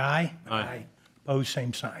motion, say aye. Aye. Opposed,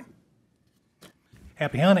 same sign.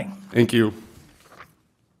 Happy hunting. Thank you.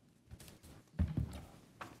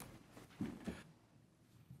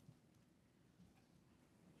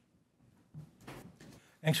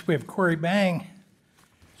 Next, we have Corey Bang,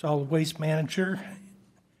 Solid Waste Manager.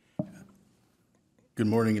 Good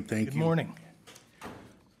morning and thank you. Good morning.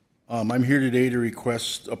 I'm here today to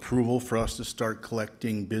request approval for us to start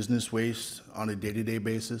collecting business waste on a day-to-day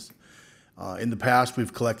basis. In the past,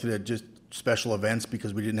 we've collected at just special events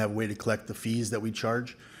because we didn't have a way to collect the fees that we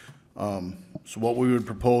charge. So what we would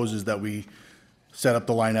propose is that we set up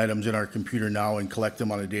the line items in our computer now and collect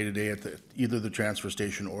them on a day-to-day at either the transfer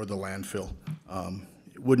station or the landfill.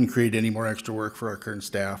 It wouldn't create any more extra work for our current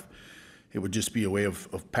staff. It would just be a way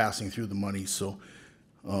of passing through the money. So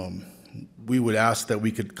we would ask that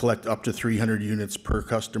we could collect up to 300 units per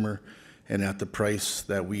customer and at the price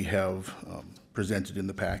that we have presented in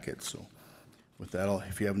the packet. So with that,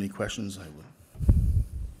 if you have any questions, I would.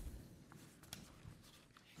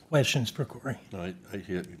 Questions for Corey? No, I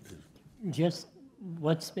hear, Just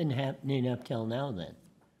what's been happening up till now then?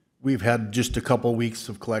 We've had just a couple weeks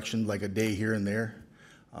of collection, like a day here and there.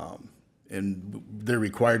 And they're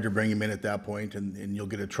required to bring them in at that point, and you'll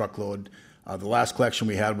get a truckload. The last collection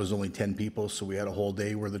we had was only 10 people, so we had a whole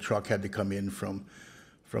day where the truck had to come in from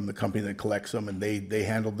the company that collects them, and they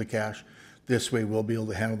handled the cash. This way, we'll be able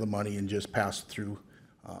to handle the money and just pass it through.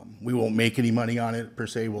 We won't make any money on it per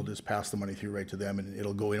se. We'll just pass the money through right to them, and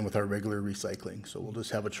it'll go in with our regular recycling. So we'll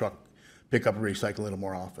just have a truck pick up and recycle a little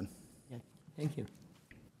more often. Yeah, thank you.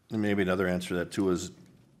 and maybe another answer to that too is,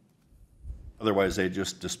 otherwise they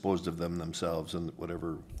just disposed of them themselves in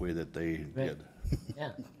whatever way that they Right. did.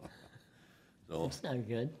 Yeah, So, that's not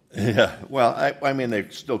good. yeah, well, I mean, they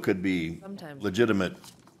still could be Sometimes. legitimate,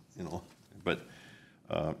 but,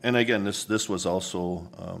 and again, this was also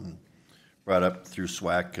brought up through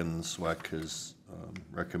SWAC, and SWAC has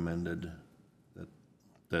recommended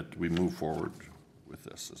that we move forward with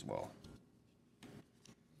this as well.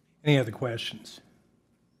 Any other questions?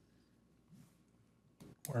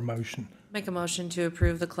 Or a motion? Make a motion to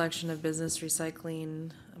approve the collection of business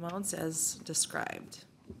recycling amounts as described.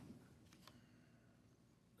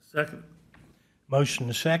 Second. Motion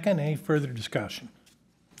and a second. Any further discussion?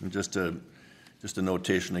 And just a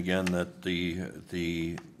notation again that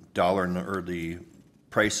the dollar or the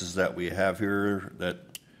prices that we have here that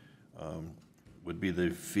would be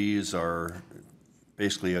the fees are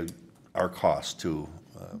basically our cost to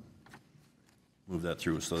move that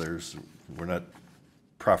through. So we're not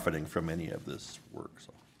profiting from any of this work,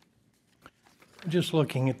 so. Just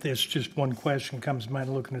looking at this, just one question comes to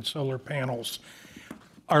mind, looking at solar panels.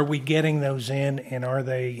 Are we getting those in, and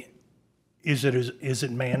is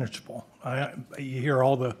it manageable? You hear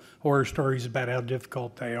all the horror stories about how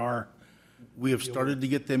difficult they are. We have started to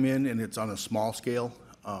get them in, and it's on a small scale.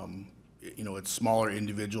 It's smaller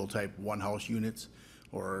individual type one-house units,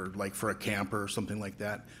 or like for a camper or something like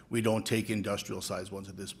that. We don't take industrial size ones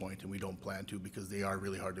at this point, and we don't plan to because they are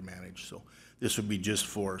really hard to manage. So this would be just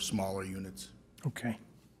for smaller units. Okay.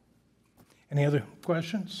 Any other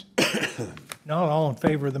questions? Not all in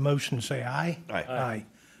favor of the motion, say aye. Aye. Aye.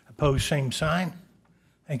 Opposed, same sign.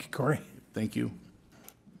 Thank you, Corey. Thank you.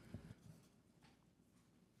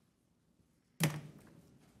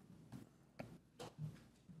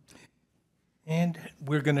 And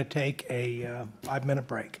we're going to take a 5-minute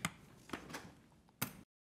break.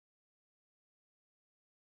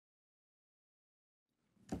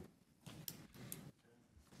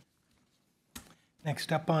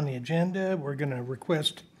 Next up on the agenda, we're going to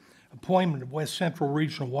request appointment of West Central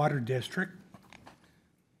Regional Water District.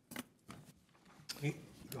 Go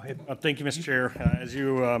ahead. Thank you, Mr. Chair. As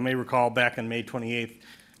you may recall, back on May 28th,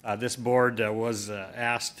 this board was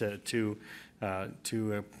asked to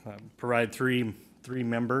provide three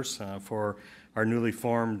members for our newly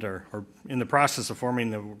formed, or in the process of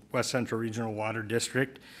forming, the West Central Regional Water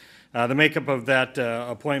District. The makeup of that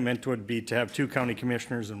appointment would be to have 2 county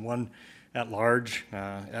commissioners and 1 at-large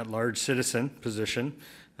citizen position.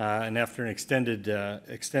 And after an extended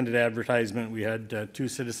advertisement, we had 2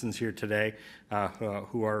 citizens here today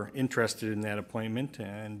who are interested in that appointment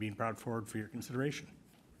and being brought forward for your consideration.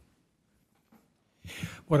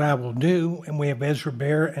 What I will do, and we have Ezra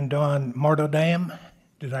Bear and Don Martodam.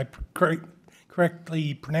 Did I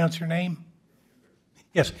correctly pronounce your name?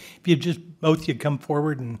 Yes. If you just, both of you come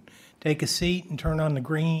forward and take a seat and turn on the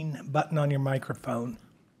green button on your microphone.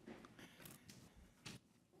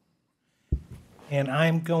 And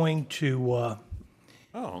I'm going to,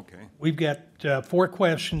 we've got 4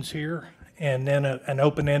 questions here and then an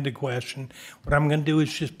open-ended question. What I'm going to do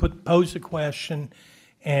is just pose a question,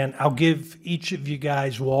 and I'll give each of you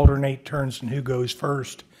guys, we'll alternate turns and who goes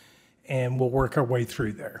first, and we'll work our way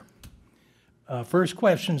through there. First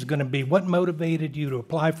question is going to be, what motivated you to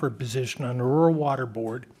apply for a position on the Rural Water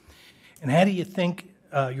Board, and how do you think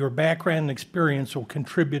your background and experience will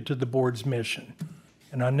contribute to the board's mission?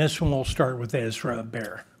 And on this one, we'll start with Ezra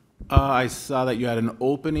Bear. I saw that you had an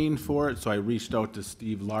opening for it, so I reached out to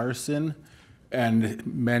Steve Larson and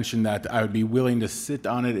mentioned that I would be willing to sit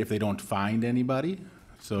on it if they don't find anybody.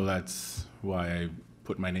 So that's why I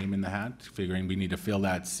put my name in the hat, figuring we need to fill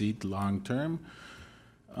that seat long-term.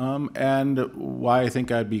 And why I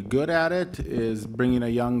think I'd be good at it is bringing a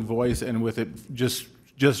young voice, and with it just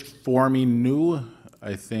forming new,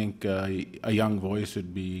 I think a young voice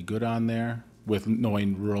would be good on there, with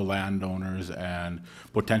knowing rural landowners and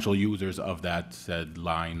potential users of that said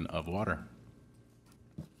line of water.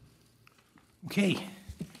 Okay.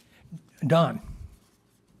 Don?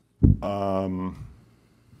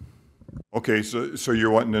 Okay, so you're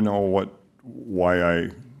wanting to know why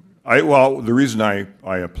well, the reason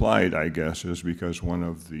I applied, I guess, is because one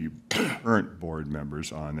of the current board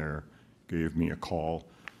members on there gave me a call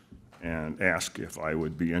and asked if I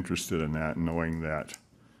would be interested in that, knowing that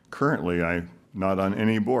currently I'm not on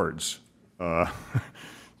any boards.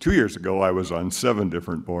 2 years ago, I was on 7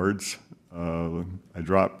 different boards. I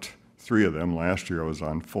dropped 3 of them. Last year, I was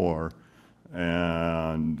on 4.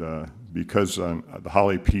 And because on the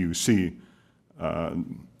Holly PUC,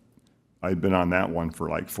 I'd been on that one for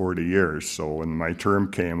like 40 years. So when my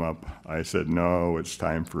term came up, I said, no, it's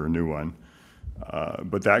time for a new one.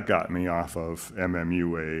 But that got me off of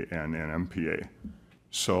MMUA and NMPA.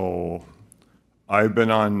 So I've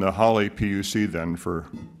been on the Holly PUC then for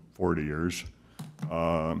 40 years.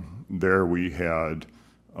 There we had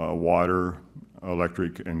water,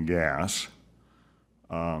 electric, and gas.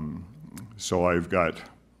 So I've got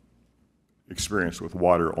experience with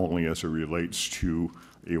water only as it relates to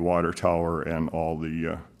a water tower and all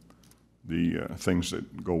the things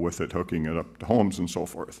that go with it, hooking it up to homes and so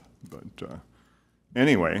forth. But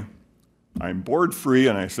anyway, I'm board free,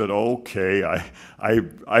 and I said, okay,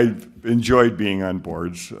 I enjoyed being on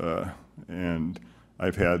boards, and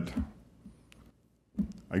I've had,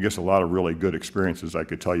 I guess, a lot of really good experiences. I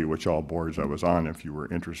could tell you which all boards I was on if you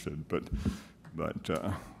were interested, but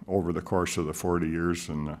over the course of the 40 years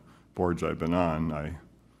and the boards I've been on, I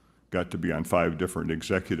got to be on 5 different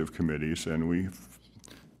executive committees, and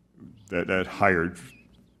that hired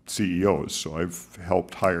CEOs. So I've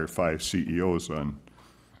helped hire 5 CEOs on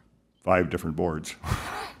 5 different boards.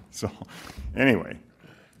 So anyway.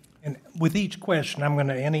 And with each question, I'm going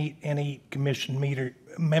to, any commission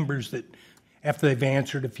members that, after they've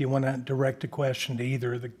answered, if you want to direct a question to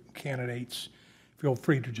either of the candidates, feel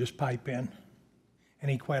free to just pipe in.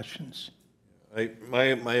 Any questions?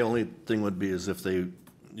 My only thing would be is if they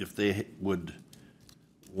would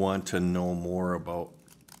want to know more about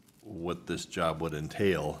what this job would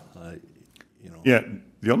entail, Yeah,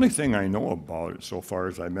 the only thing I know about it so far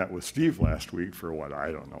is I met with Steve last week for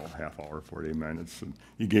I don't know, half hour, 40 minutes, and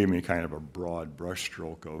he gave me kind of a broad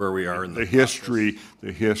brushstroke of where we are in the history,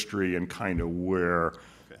 and kind of where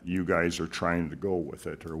you guys are trying to go with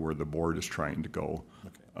it, or where the board is trying to go.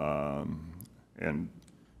 Okay. And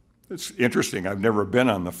it's interesting. I've never been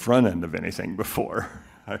on the front end of anything before.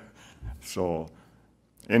 So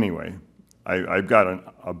anyway, I've got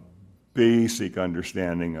a basic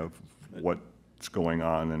understanding of what's going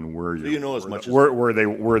on and where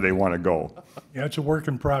where they want to go. Yeah, it's a work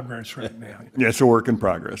in progress right now. Yeah, it's a work in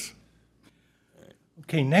progress.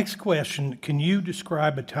 Okay, next question. Can you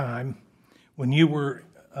describe a time when you were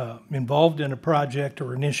involved in a project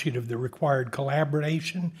or initiative that required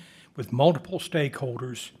collaboration with multiple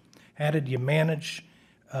stakeholders? How did you manage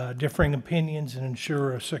differing opinions and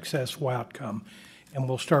ensure a successful outcome? And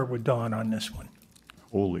we'll start with Don on this one.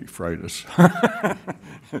 Holy fritus.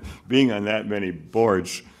 Being on that many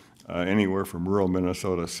boards, anywhere from rural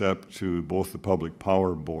Minnesota SEP to both the public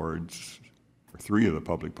power boards, or 3 of the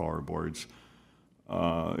public power boards,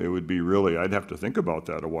 it would be really, I'd have to think about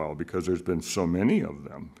that a while, because there's been so many of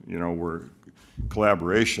them. Where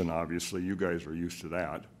collaboration, obviously, you guys are used to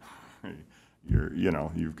that.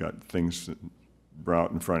 You've got things that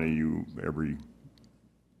brought in front of you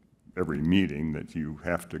every meeting that you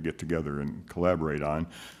have to get together and collaborate on.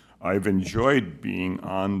 I've enjoyed being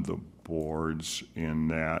on the boards in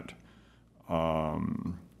that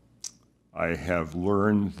I have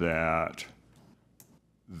learned that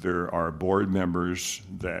there are board members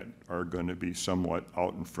that are going to be somewhat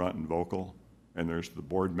out in front and vocal, and there's the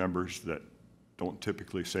board members that don't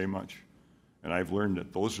typically say much. And I've learned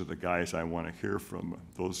that those are the guys I want to hear from,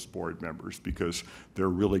 those board members, because they're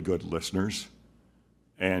really good listeners.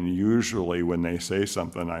 And usually when they say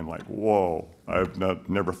something, I'm like, whoa, I've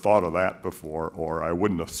never thought of that before, or I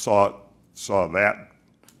wouldn't have saw that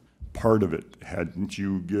part of it hadn't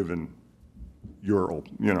you given your,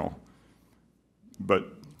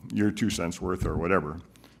 but your 2 cents worth or whatever.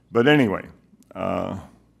 But anyway, I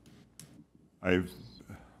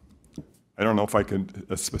don't know if I could,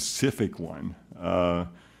 a specific one.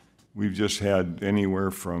 We've just had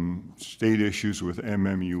anywhere from state issues with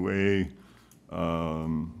MMUA,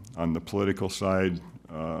 On the political side,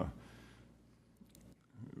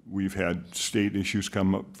 we've had state issues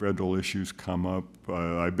come up, federal issues come up.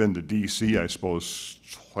 I've been to DC, I suppose,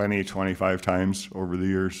 20, 25 times over the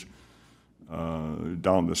years.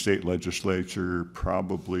 Down the state legislature,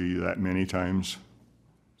 probably that many times.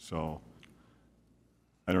 So,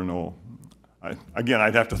 I don't know. Again,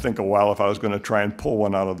 I'd have to think a while if I was going to try and pull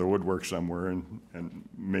one out of the woodwork somewhere and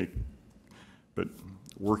make, but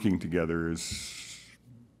working together is,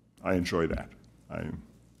 I enjoy that.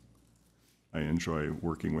 I enjoy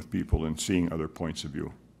working with people and seeing other points of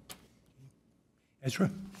view.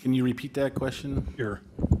 Ezra? Can you repeat that question? Sure.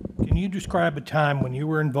 Can you describe a time when you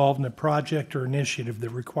were involved in a project or initiative that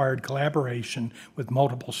required collaboration with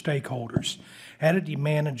multiple stakeholders? How did you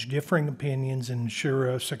manage differing opinions and ensure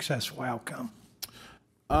a successful outcome?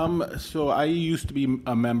 So I used to be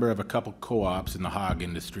a member of a couple co-ops in the hog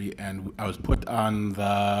industry, and I was put on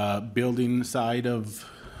the building side of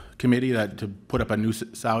committee to put up a new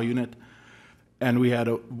sow unit. And we had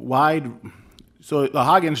a wide, so the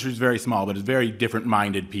hog industry is very small, but it's very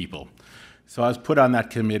different-minded people. So I was put on that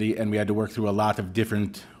committee, and we had to work through a lot of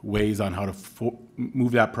different ways on how to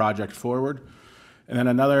move that project forward. And then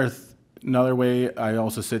another way, I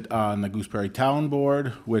also sit on the Gooseberry Town Board,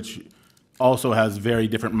 which also has very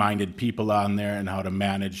different-minded people on there, and how to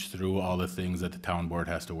manage through all the things that the town board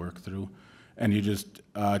has to work through. And you just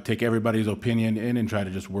take everybody's opinion in and try to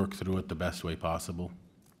just work through it the best way possible.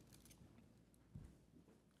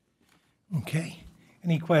 Okay.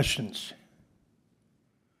 Any questions?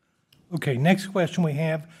 Okay, next question we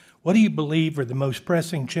have. What do you believe are the most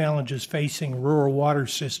pressing challenges facing rural water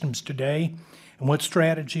systems today? And what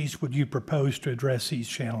strategies would you propose to address these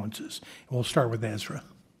challenges? And we'll start with Ezra.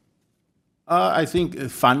 I think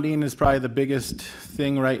funding is probably the biggest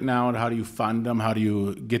thing right now. And how do you fund them? How do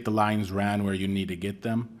you get the lines ran where you need to get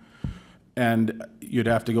them? And you'd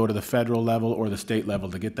have to go to the federal level or the state level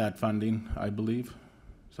to get that funding, I believe.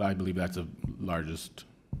 So I believe that's the largest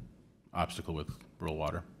obstacle with rural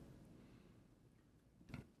water.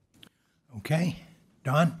 Okay.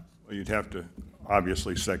 Don? Well, you'd have to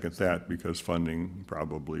obviously second that, because funding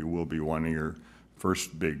probably will be one of your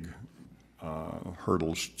first big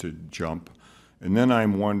hurdles to jump. And then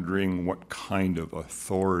I'm wondering what kind of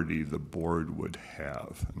authority the board would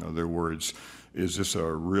have. In other words, is this a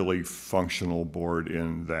really functional board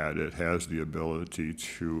in that it has the ability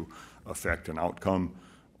to affect an outcome,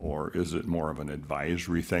 or is it more of an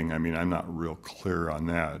advisory thing? I mean, I'm not real clear on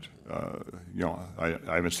that. You know,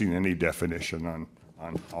 I haven't seen any definition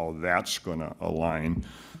on how that's going to align.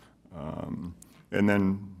 And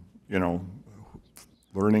then, you know,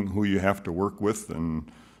 learning who you have to work with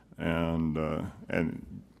and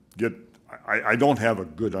get. I don't have a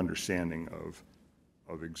good understanding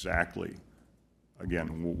of exactly, again,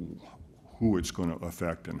 who it's going to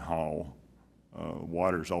affect and how.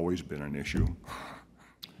 Water's always been an issue,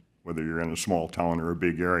 whether you're in a small town or a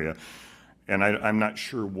big area. And I'm not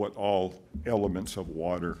sure what all elements of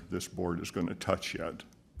water this board is going to touch yet.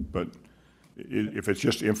 But if it's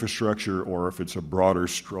just infrastructure, or if it's a broader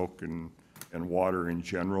stroke and water in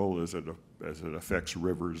general, as it affects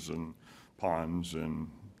rivers and ponds and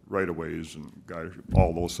right-of-ways and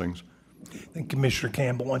all those things. I think Commissioner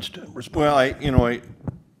Campbell wants to respond. Well,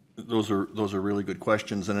 those are really good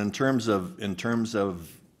questions. And in terms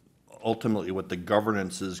of ultimately what the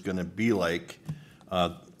governance is going to be like,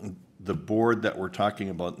 the board that we're talking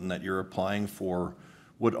about and that you're applying for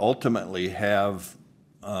would ultimately have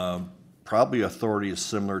probably authorities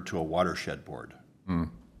similar to a watershed board.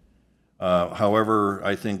 However,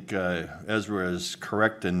 I think Ezra is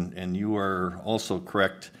correct, and you are also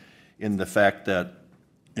correct in the fact that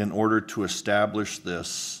in order to establish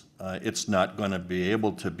this, it's not going to be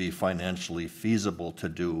able to be financially feasible to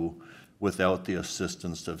do without the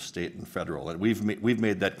assistance of state and federal. And we've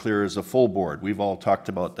made that clear as a full board. We've all talked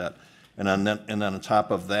about that. And on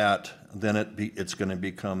top of that, then it's going to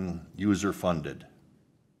become user funded.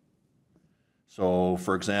 So,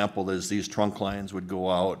 for example, as these trunk lines would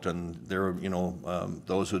go out, and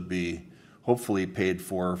those would be hopefully paid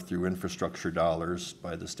for through infrastructure dollars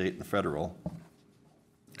by the state and federal.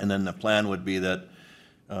 And then the plan would be that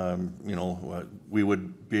we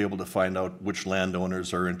would be able to find out which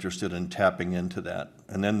landowners are interested in tapping into that.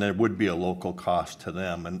 And then there would be a local cost to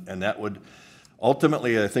them. And that would,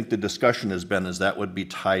 ultimately, I think the discussion has been, is that would be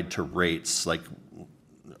tied to rates, like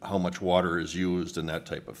how much water is used and that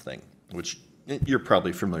type of thing, which you're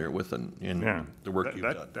probably familiar with in the work you've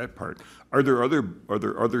done. That part. Are there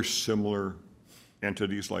other similar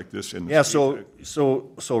entities like this in the Yeah, state?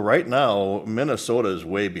 so right now, Minnesota is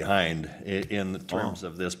way behind in terms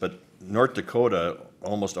of this, but North Dakota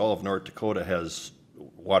almost all of North Dakota has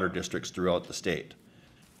water districts throughout the state.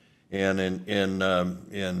 And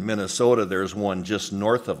in Minnesota, there's one just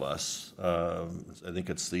north of us. I think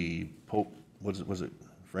it's the Pope, was it,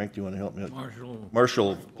 Frank, do you want to help me?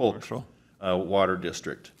 Marshall Polk Water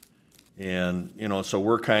District. And, you know, so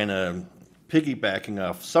we're kind of piggybacking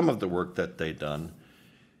off some of the work that they've done.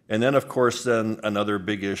 And then, of course, then another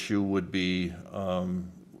big issue would be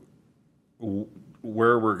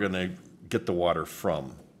where we're going to get the water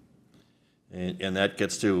from. And that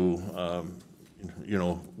gets to, you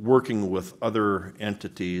know, working with other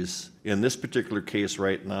entities. In this particular case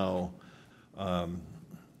right now,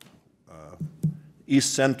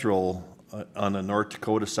 East Central on the North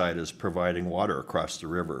Dakota side is providing water across the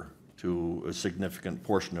river to a significant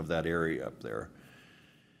portion of that area up there.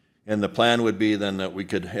 And the plan would be then that we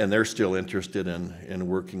could, and they're still interested in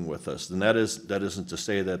working with us. And that isn't to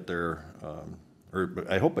say that they're, or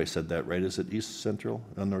I hope I said that right. Is it East Central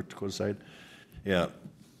on North Dakota side? Yeah.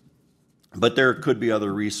 But there could be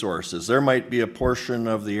other resources. There might be a portion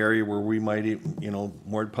of the area where we might, you know,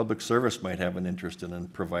 more public service might have an interest in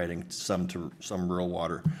providing some rural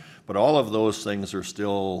water. But all of those things are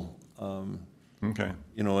still, Okay.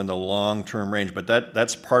 you know, in the long-term range. But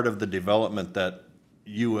that's part of the development that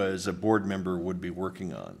you as a board member would be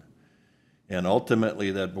working on. And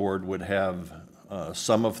ultimately, that board would have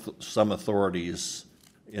some authorities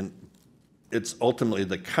in. It's ultimately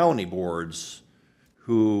the county boards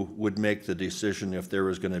who would make the decision if there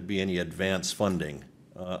was going to be any advance funding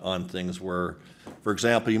on things where, for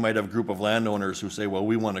example, you might have a group of landowners who say, well,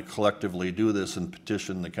 we want to collectively do this and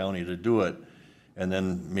petition the county to do it, and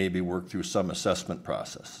then maybe work through some assessment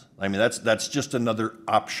process. I mean, that's just another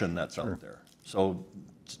option that's out there. So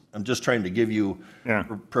I'm just trying to give you,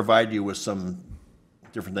 provide you with some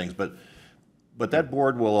different things. But that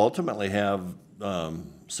board will ultimately have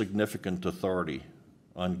significant authority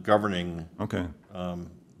on governing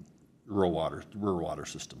rural water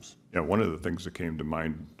systems. Yeah, one of the things that came to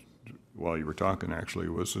mind while you were talking actually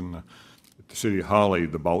was in the city of Holly,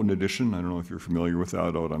 the Boughton Edition. I don't know if you're familiar with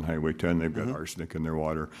that out on Highway 10. They've got arsenic in their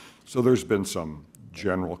water. So there's been some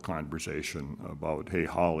general conversation about, hey,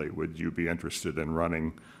 Holly, would you be interested in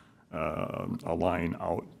running a line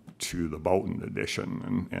out to the Boughton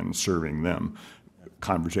Edition and serving them?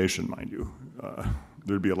 Conversation, mind you.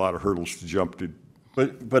 There'd be a lot of hurdles to jump to.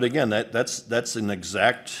 But again, that's an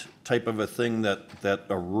exact type of a thing that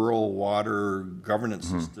a rural water governance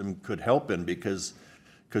system could help in because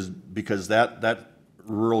that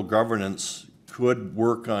rural governance could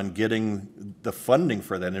work on getting the funding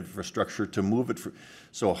for that infrastructure to move it.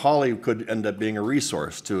 So Holly could end up being a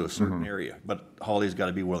resource to a certain area, but Holly's got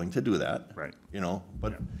to be willing to do that. Right. You know,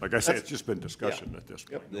 but like I say, it's just been discussion at this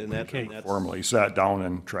point. And that's Formally sat down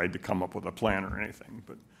and tried to come up with a plan or anything,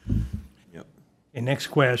 but. Okay, next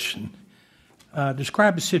question.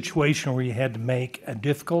 Describe a situation where you had to make a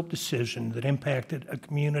difficult decision that impacted a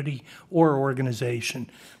community or organization.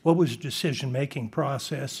 What was the decision-making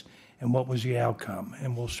process and what was the outcome?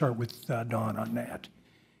 And we'll start with Don on that.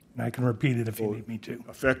 And I can repeat it if you need me to.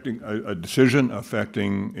 Affecting a decision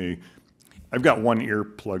affecting I've got one ear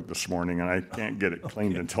plugged this morning and I can't get it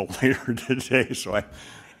cleaned until later today, so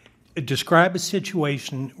Describe a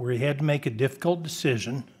situation where you had to make a difficult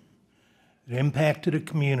decision that impacted a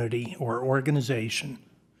community or organization.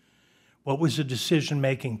 What was the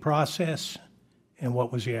decision-making process and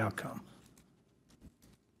what was the outcome?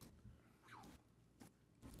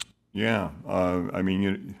 Yeah, I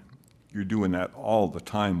mean, you're doing that all the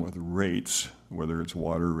time with rates, whether it's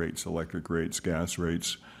water rates, electric rates, gas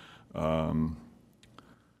rates, but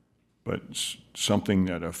something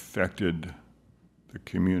that affected the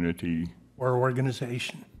community. Or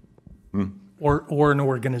organization. Or an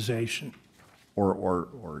organization. Or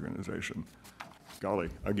organization. Golly,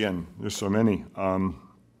 again, there's so many.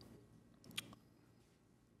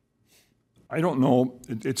 I don't know.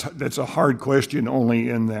 That's a hard question only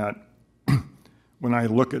in that when I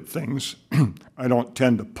look at things, I don't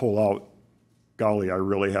tend to pull out, golly, I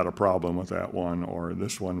really had a problem with that one, or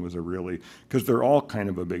this one was because they're all kind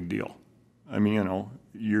of a big deal. I mean, you know,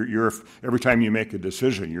 you're every time you make a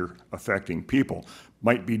decision, you're affecting people.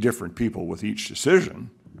 Might be different people with each decision,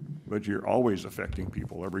 but you're always affecting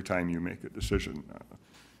people every time you make a decision.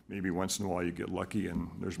 Maybe once in a while you get lucky and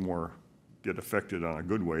there's more get affected on a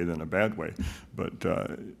good way than a bad way, but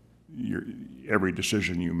every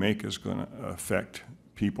decision you make is going to affect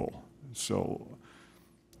people. So,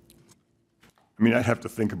 I mean, I'd have to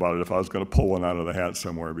think about it if I was going to pull one out of the hat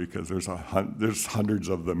somewhere because there's hundreds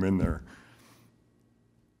of them in there.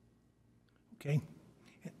 Okay.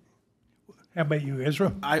 How about you,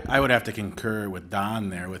 Ezra? I would have to concur with Don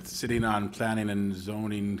there, with sitting on Planning and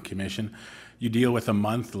Zoning Commission. You deal with them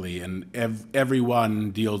monthly, and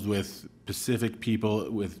everyone deals with specific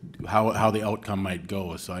people with how the outcome might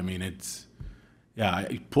go. So, I mean, it's, yeah,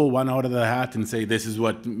 I pull one out of the hat and say, this is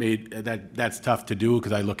what made, that's tough to do,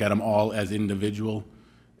 because I look at them all as individual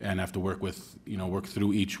and have to work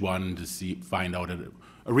through each one to find out a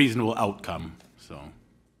reasonable outcome, so.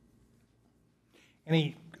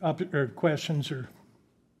 Any questions or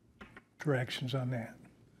corrections on that?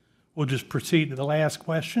 We'll just proceed to the last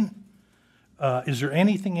question. Is there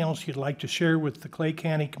anything else you'd like to share with the Clay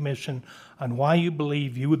County Commission on why you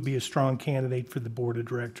believe you would be a strong candidate for the Board of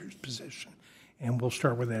Directors position? And we'll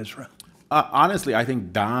start with Ezra. Honestly, I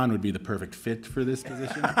think Don would be the perfect fit for this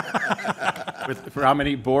position. For how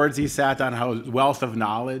many boards he sat on, how wealth of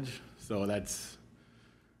knowledge. So that's,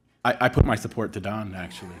 I put my support to Don,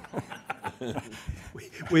 actually.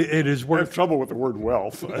 It is I worth have trouble with the word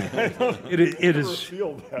wealth. it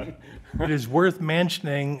is worth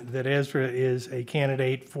mentioning that Ezra is a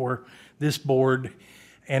candidate for this board,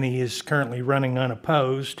 and he is currently running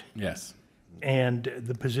unopposed. Yes. And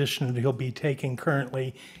the position that he'll be taking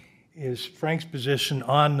currently is Frank's position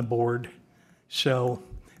on the board. So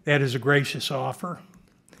that is a gracious offer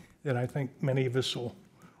that I think many of us will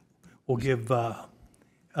give a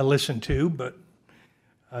listen to. But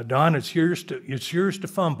Don, it's yours to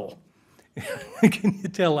fumble. Can you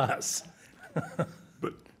tell us?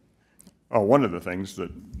 But one of the things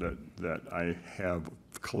that I have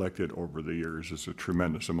collected over the years is a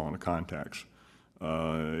tremendous amount of contacts,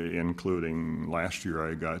 including last year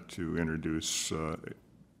I got to introduce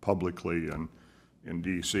publicly in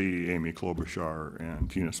D.C. Amy Klobuchar and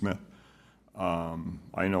Tina Smith.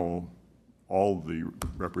 I know all the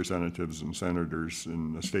representatives and senators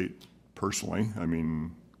in the state personally. I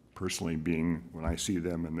mean, personally being when I see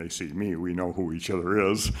them and they see me, we know who each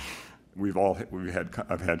other is.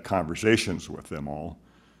 I've had conversations with them all.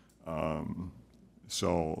 And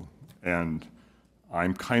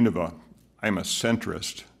I'm I'm a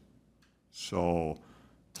centrist. So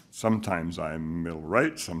sometimes I'm middle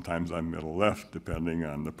right, sometimes I'm middle left, depending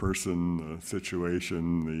on the person, the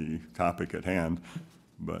situation, the topic at hand.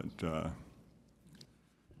 But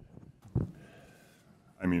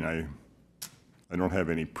I mean, I don't have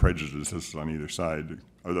any prejudices on either side,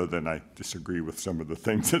 other than I disagree with some of the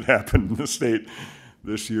things that happened in the state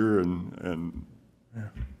this year, and yeah.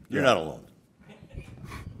 You're not alone.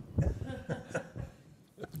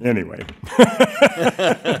 Anyway.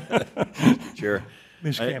 Chair.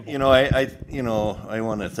 Ms. Campbell. I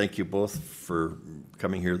want to thank you both for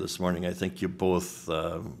coming here this morning. I think you both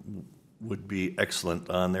would be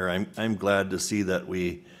excellent on there. I'm glad to see that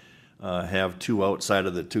we have two outside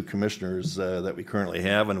of the two commissioners that we currently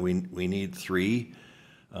have, and we need three.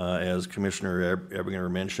 As Commissioner Ebinger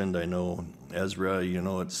mentioned, I know Ezra,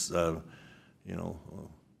 it's,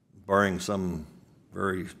 barring some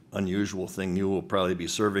very unusual thing, you will probably be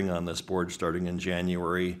serving on this board starting in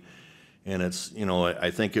January. And it's, I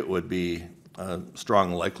think it would be a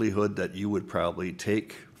strong likelihood that you would probably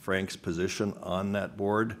take Frank's position on that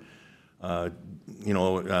board.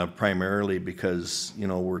 Primarily because,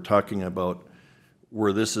 we're talking about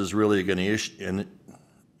where this is really going to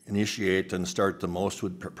initiate and start the most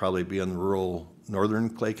would probably be in rural northern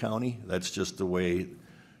Clay County. That's just the way,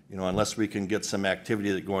 unless we can get some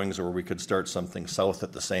activity that going where we could start something south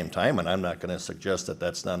at the same time, and I'm not going to suggest that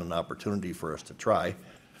that's not an opportunity for us to try.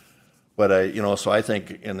 But so I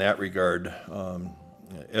think in that regard,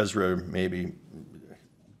 Ezra may be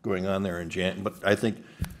going on there in Jan, but I think,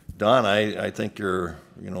 Don, I think I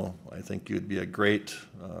think you'd be a great,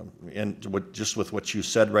 and just with what you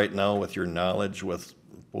said right now, with your knowledge with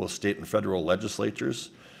both state and federal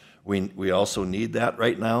legislatures, we also need that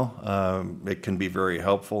right now. It can be very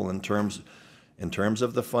helpful in terms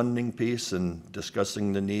of the funding piece and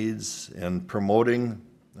discussing the needs and promoting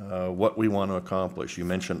what we want to accomplish. You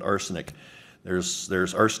mentioned arsenic.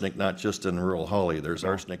 There's arsenic not just in rural Holly. There's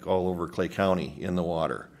arsenic all over Clay County in the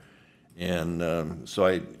water. And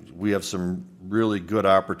so we have some really good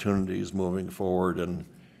opportunities moving forward. And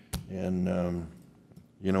on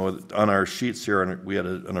our sheets here, we had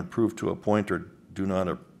an approved to appoint or do not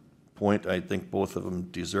appoint. I think both of them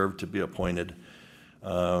deserve to be appointed.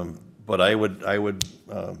 But I would,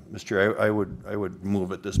 Mr. Chair, I would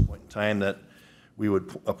move at this point in time that we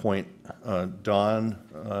would appoint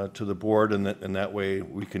Don to the board, and that way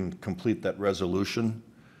we can complete that resolution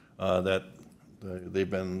that they've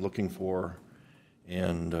been looking for.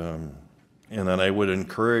 And then I would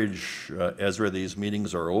encourage, Ezra, these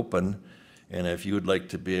meetings are open, and if you would like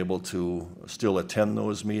to be able to still attend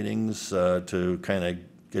those meetings to kind of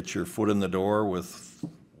get your foot in the door with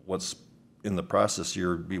what's in the process,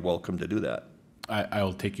 you'd be welcome to do that. I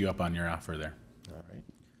will take you up on your offer there. All right.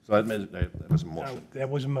 So that was a motion. That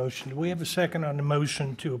was a motion. Do we have a second on the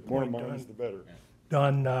motion to More appoint mines, the better.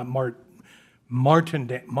 Don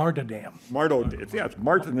Martindam? Marto, yeah, it's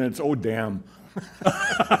Martin and it's oh damn.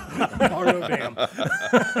 Martindam.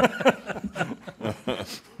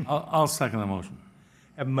 I'll second the motion.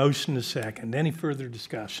 Have a motion to second. Any further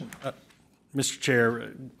discussion? Mr.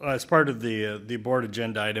 Chair, as part of the board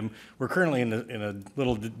agenda item, we're currently in a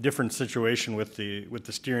little different situation with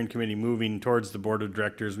the steering committee moving towards the board of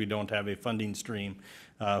directors. We don't have a funding stream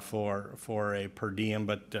for a per diem,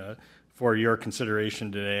 but for your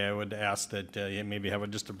consideration today, I would ask that you maybe have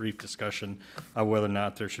just a brief discussion of whether or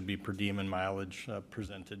not there should be per diem and mileage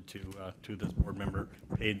presented to this board member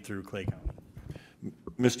paid through Clay County.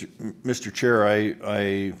 Mr. Chair,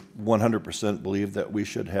 I 100% believe that we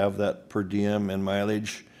should have that per diem and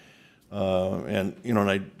mileage. And, you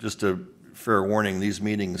know, just a fair warning, these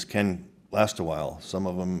meetings can last a while. Some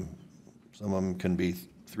of them can be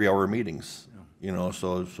 3-hour meetings, you know,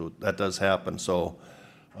 so that does happen. So,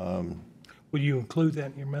 Will you include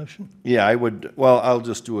that in your motion? yeah, I would, well, I'll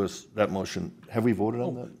just do that motion. Have we voted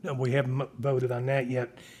on that? No, we haven't voted on that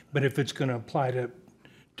yet, but if it's going to apply to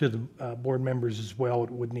the board members as well, it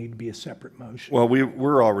would need to be a separate motion. Well,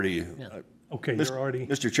 we're already. Okay, you're already.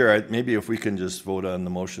 Mr. Chair, maybe if we can just vote on the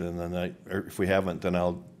motion and then or if we haven't, then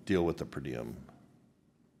I'll deal with the per diem.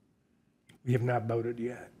 We have not voted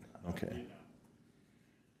yet. Okay.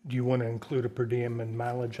 Do you want to include a per diem and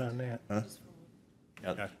mileage on that? Huh?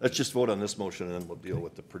 Yeah, let's just vote on this motion and then we'll deal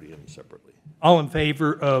with the per diem separately. All in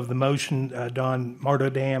favor of the motion, Don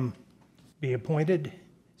Martindam be appointed,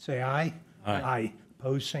 say aye. Aye. Aye.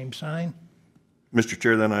 Opposed, same sign. Mr.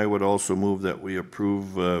 Chair, then I would also move that we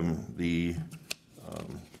approve the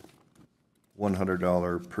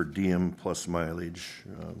 $100 per diem plus mileage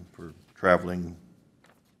for traveling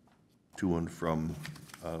to and from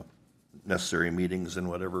necessary meetings and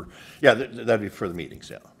whatever. Yeah, that'd be for the meetings,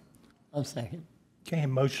 yeah. I'll second. Okay,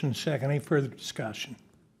 motion second. Any further discussion?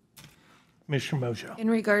 Commissioner Mojo. In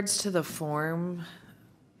regards to the form,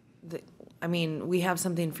 I mean, we have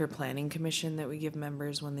something for planning commission that we give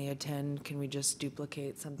members when they attend. Can we just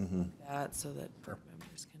duplicate something like that so that board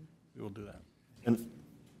members can? We will do that. And,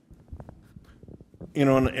 you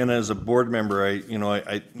know, and as a board member, I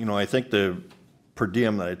think the per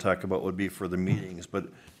diem that I talk about would be for the meetings, but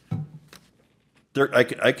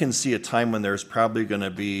I can see a time when there's probably going to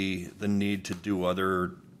be the need to do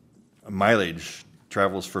other mileage,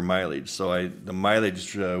 travels for mileage. So the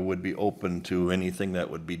mileage would be open to anything that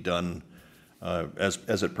would be done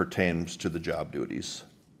as it pertains to the job duties.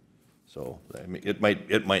 So, I mean, it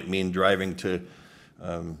might mean driving to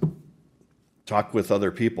talk with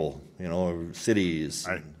other people, you know, or cities.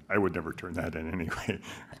 I would never turn that in anyway.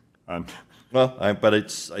 Well, but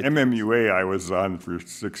it's... MMUA I was on for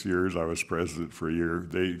 6 years. I was president for a year.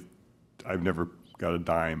 I've never got a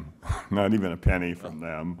dime, not even a penny from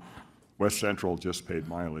them. West Central just paid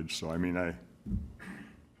mileage, so I mean,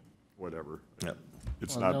 whatever. Yep.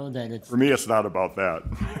 It's Well, not, for me, it's not about that.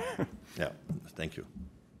 Yeah, thank you.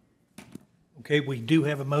 Okay, we do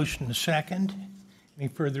have a motion to second. Any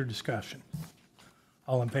further discussion?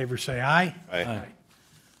 All in favor say aye. Aye.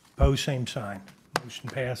 Opposed, same sign. Motion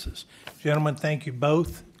passes. Gentlemen, thank you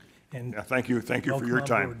both. And Yeah, thank you for your welcome on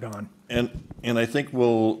time. board, Don. And I think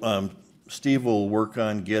Steve will work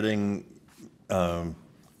on getting,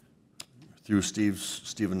 through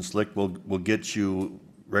Stephen Slick, we'll get you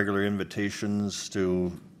regular invitations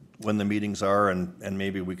to when the meetings are, and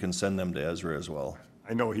maybe we can send them to Ezra as well.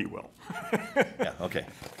 I know he will. Yeah, okay.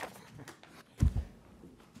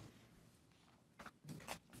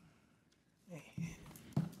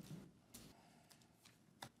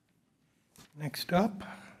 Next up,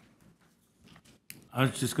 I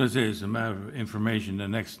was just going to say, as a matter of information, the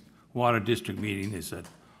next Water District meeting is at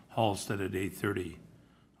Halsted at 8:30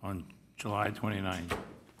 on July 29th.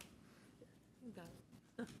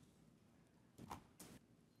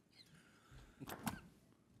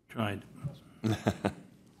 Tried.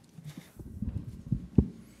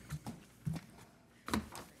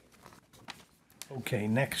 okay,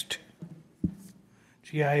 next.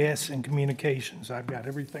 GIS and communications. I've got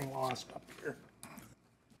everything lost up here.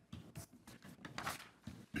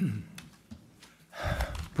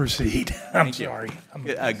 Proceed. I'm Thank you. sorry.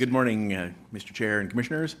 Good morning, Mr. Chair and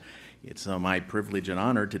Commissioners. It's my privilege and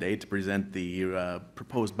honor today to present the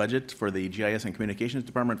proposed budget for the GIS and Communications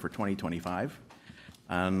Department for 2025.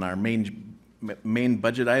 On our main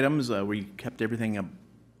budget items, we kept everything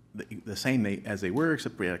the same as they were,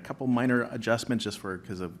 except we had a couple minor adjustments just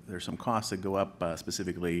because there's some costs that go up,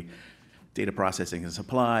 specifically data processing and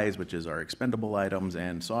supplies, which is our expendable items,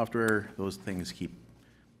 and software. Those things keep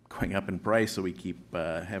going up in price, so we keep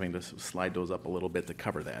having to slide those up a little bit to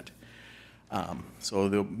cover that. So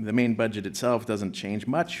the main budget itself doesn't change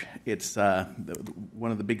much. It's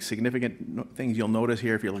one of the big significant things you'll notice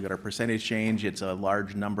here, if you look at our percentage change, it's a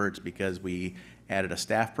large number. It's because we added a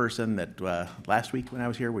staff person that last week when I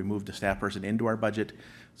was here, we moved a staff person into our budget.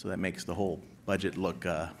 So that makes the whole budget look,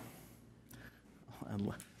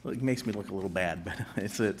 it makes me look a little bad, but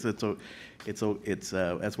that's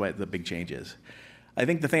why the big change is. I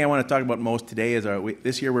think the thing I want to talk about most today is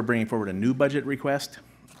this year we're bringing forward a new budget request.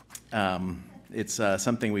 It's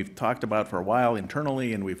something we've talked about for a while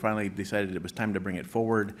internally, and we finally decided it was time to bring it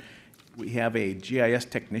forward. We have a GIS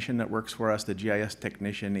technician that works for us. The GIS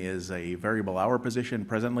technician is a variable hour position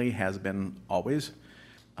presently, has been always.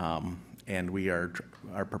 And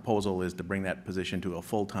our proposal is to bring that position to a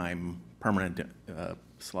full-time permanent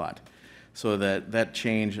slot. So that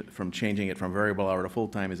change from changing it from variable hour to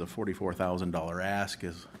full-time is a $44,000 ask,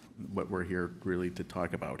 is what we're here really to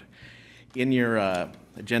talk about. In your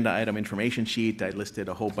agenda item information sheet, I listed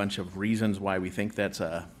a whole bunch of reasons why we think that's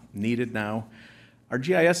needed now. Our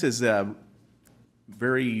GIS is a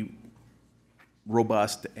very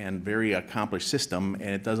robust and very accomplished system,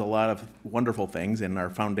 and it does a lot of wonderful things, and our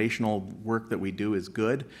foundational work that we do is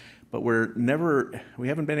good, but we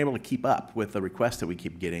haven't been able to keep up with the requests that we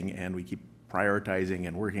keep getting, and we keep prioritizing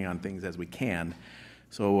and working on things as we can.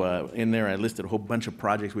 So in there, I listed a whole bunch of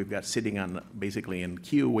projects we've got sitting on basically in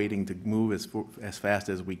queue, waiting to move as fast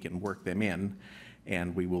as we can work them in,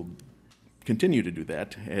 and we will continue to do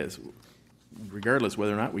that. Regardless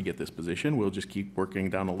whether or not we get this position, we'll just keep working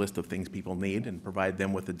down a list of things people need and provide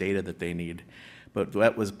them with the data that they need. But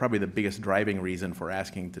that was probably the biggest driving reason for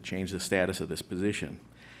asking to change the status of this position.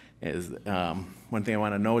 One thing I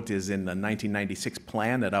want to note is in the 1996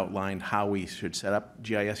 plan that outlined how we should set up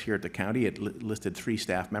GIS here at the county, it listed 3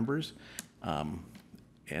 staff members.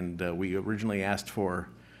 We originally asked for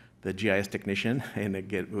the GIS technician, and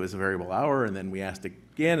it was a variable hour, and then we asked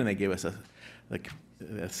again, and they gave us a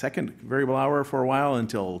second variable hour for a while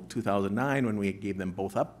until 2009, when we gave them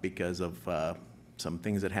both up because of some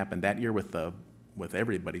things that happened that year with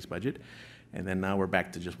everybody's budget. And then now we're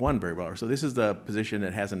back to just 1 variable hour. So this is the position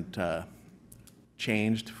that hasn't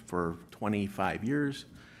changed for 25 years.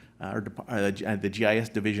 The GIS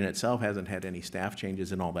division itself hasn't had any staff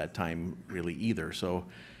changes in all that time really either. So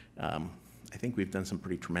I think we've done some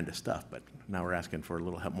pretty tremendous stuff, but now we're asking for a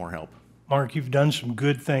little more help. Mark, you've done some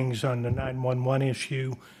good things on the 911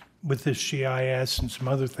 issue with this GIS and some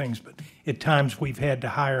other things, but at times we've had to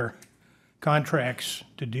hire contracts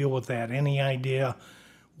to deal with that. Any idea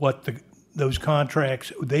what those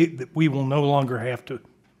contracts, we will no longer have to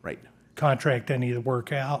contract any of the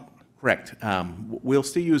work out? Correct. We'll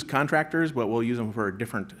still use contractors, but we'll use them for a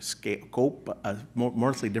different scope,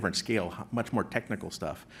 mostly different scale, much more technical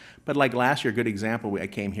stuff. But like last year, good example, I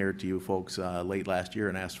came here to you folks late last year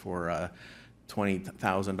and asked for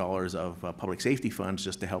 $20,000 of public safety funds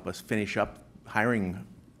just to help us finish up, hiring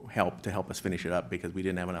help to help us finish it up because we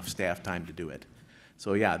didn't have enough staff time to do it.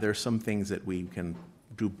 So yeah, there's some things that we can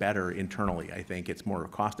do better internally. I think it's more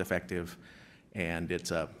cost effective, and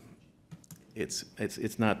I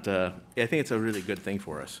think it's a really good thing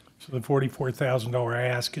for us. So the $44,000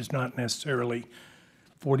 ask is not necessarily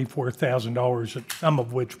 $44,000, some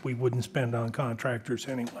of which we wouldn't spend on contractors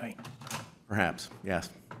anyway. Perhaps, yes.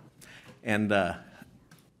 And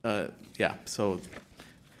yeah, so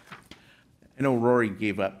I know Rory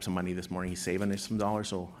gave up some money this morning. He's saving us some dollars,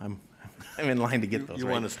 so I'm in line to get those. You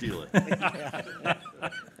right? want to steal it.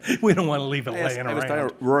 We don't want to leave it laying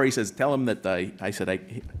around. Rory says, tell him that I said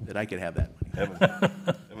that I could have that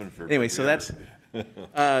money. Anyway, so that's one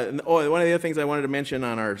of the other things I wanted to mention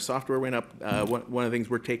on our software went up. One of the things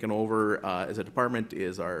we're taking over as a department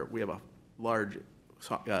is we have a large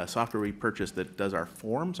software we purchased that does our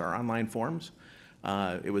forms, our online forms.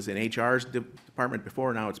 It was in HR's department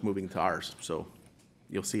before, now it's moving to ours. So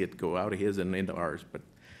you'll see it go out of his and into ours, but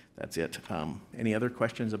that's it. Any other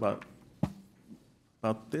questions about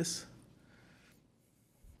this?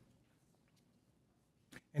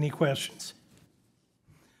 Any questions?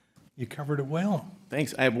 You covered it well.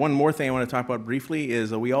 Thanks. I have one more thing I want to talk about briefly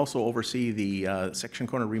is we also oversee the section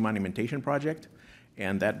corner remonumentation project,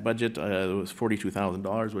 and that budget was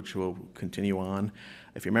 $42,000, which will continue on.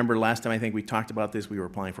 If you remember last time I think we talked about this, we were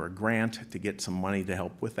applying for a grant to get some money to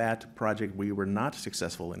help with that project. We were not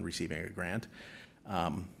successful in receiving a grant.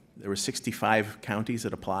 There were 65 counties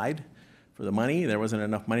that applied for the money. There wasn't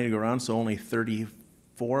enough money to go around, so only 35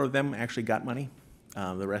 4 of them actually got money.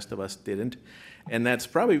 The rest of us didn't. And that's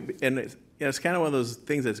probably, and it's kind of one of those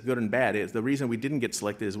things that's good and bad. Is the reason we didn't get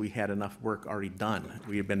selected is we had enough work already done.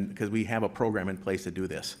 Because we have a program in place to do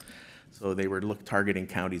this. So they were targeting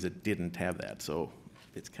counties that didn't have that. So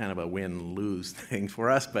it's kind of a win-lose thing for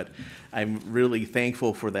us, but I'm really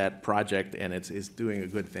thankful for that project, and it's doing a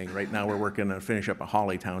good thing. Right now, we're working to finish up a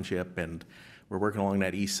Holly Township, and we're working along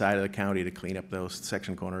that east side of the county to clean up those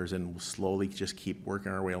section corners, and we'll slowly just keep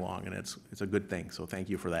working our way along, and it's a good thing, so thank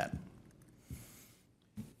you for that.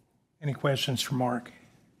 Any questions for Mark?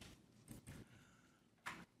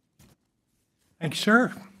 Thank you,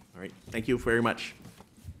 sir. All right, thank you very much.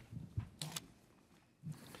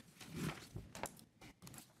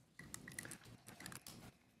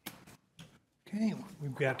 Okay,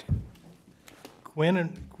 we've got Quinn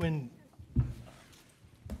and Quinn. I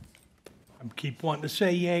keep wanting to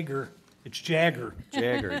say Jaeger. It's Jagger.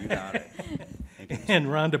 Jagger, you got it. And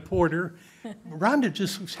Rhonda Porter. Rhonda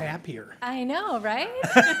just looks happier. I know, right?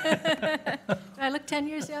 Do I look 10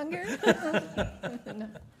 years younger?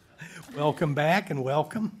 Welcome back and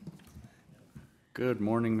welcome. Good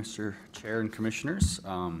morning, Mr. Chair and Commissioners.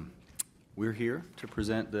 We're here to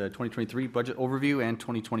present the 2023 budget overview and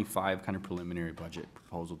 2025 kind of preliminary budget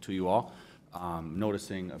proposal to you all.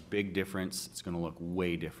 Noticing a big difference. It's going to look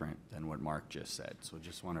way different than what Mark just said. So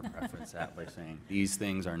just want to preface that by saying these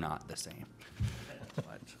things are not the same.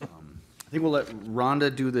 But I think we'll let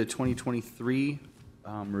Rhonda do the 2023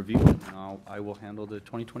 review, and I will handle the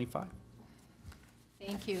 2025.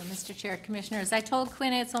 Thank you, Mr. Chair, Commissioners. I told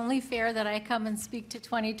Quinn it's only fair that I come and speak to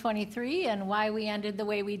 2023 and why we ended the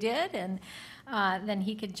way we did, and then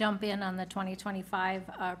he could jump in on the 2025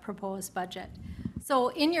 proposed budget. So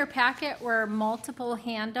in your packet were multiple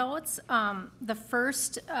handouts. The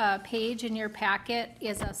first page in your packet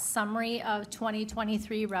is a summary of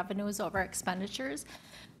 2023 revenues over expenditures.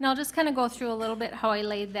 And I'll just kind of go through a little bit how I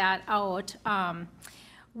laid that out.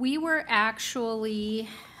 We were actually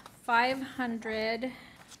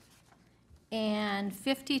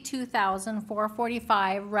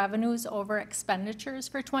 $552,445 revenues over expenditures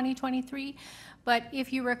for 2023. But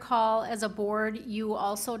if you recall, as a board, you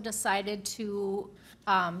also decided to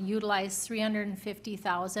utilize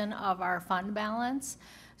 $350,000 of our fund balance.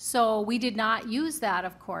 So we did not use that,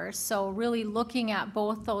 of course. So really looking at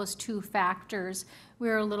both those two factors, we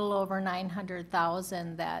were a little over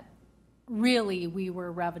 $900,000 that really we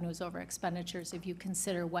were revenues over expenditures if you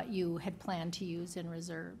consider what you had planned to use in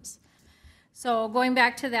reserves. So going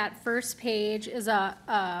back to that first page is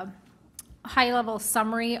a high-level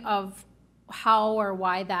summary of how or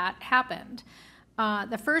why that happened.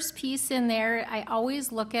 The first piece in there, I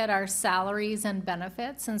always look at our salaries and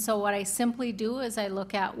benefits. And so what I simply do is I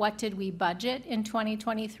look at what did we budget in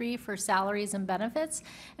 2023 for salaries and benefits,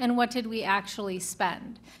 and what did we actually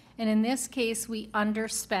spend. And in this case, we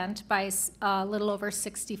underspent by a little over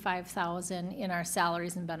 $65,000 in our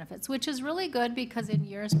salaries and benefits, which is really good because in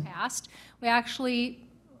years past, we actually,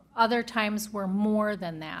 other times were more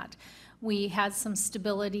than that. We had some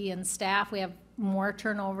stability in staff. We have more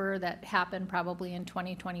turnover that happened probably in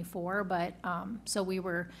 2024, but so we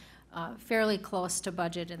were fairly close to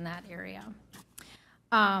budget in that area.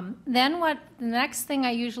 Then the next thing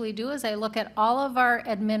I usually do is I look at all of our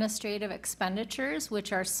administrative expenditures,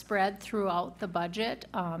 which are spread throughout the budget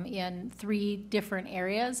in 3 different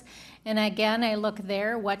areas. And again, I look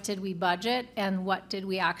there, what did we budget and what did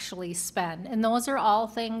we actually spend? And those are all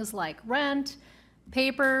things like rent,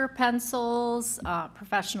 paper, pencils,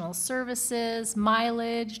 professional services,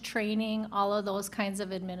 mileage, training, all of those kinds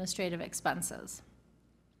of administrative expenses.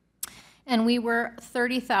 And we were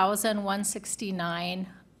 $30,169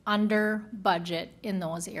 under budget in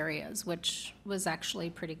those areas, which was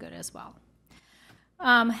actually pretty good as well.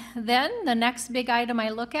 Then the next big item I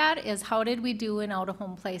look at is how did we do in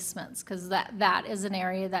out-of-home placements, because that is an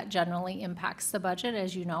area that generally impacts the budget,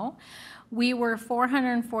 as you know. We were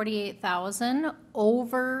 $448,000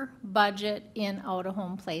 over budget in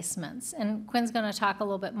out-of-home placements. And Quinn's going to talk a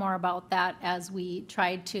little bit more about that as we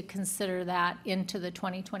tried to consider that into the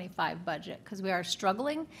 2025 budget, because we are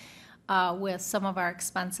struggling with some of our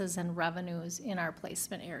expenses and revenues in our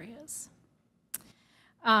placement areas.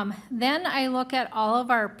 Then I look at all of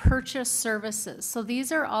our purchase services. So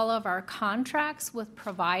these are all of our contracts with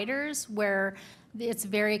providers where it's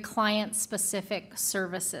very client-specific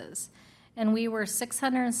services. And we were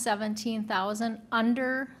 $617,000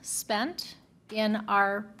 underspent in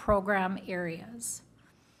our program areas.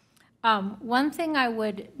 One thing I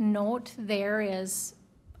would note there is,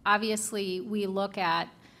 obviously, we look at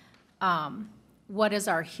what is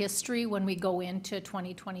our history when we go into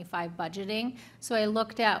 2025 budgeting. So I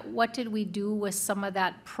looked at what did we do with some of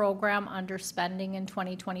that program underspending in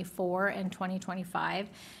 2024 and 2025.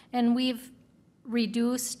 And we've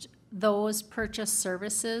reduced those purchase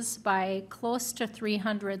services by close to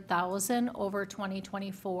 300,000 over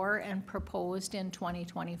 2024 and proposed in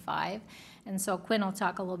 2025. And so Quinn will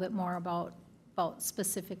talk a little bit more about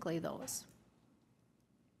specifically those.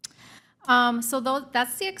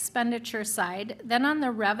 That's the expenditure side. Then on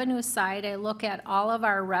the revenue side, I look at all of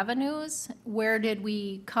our revenues. Where did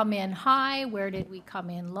we come in high? Where did we come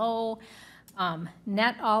in low?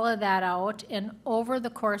 Net all of that out, and over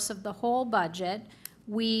the course of the whole budget,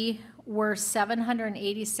 we were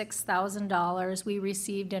 $786,000 we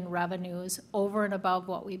received in revenues over and above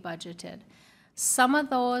what we budgeted. Some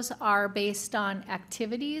of those are based on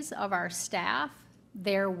activities of our staff,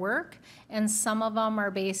 their work, and some of them are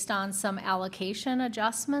based on some allocation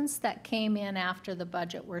adjustments that came in after the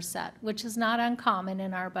budget were set, which is not uncommon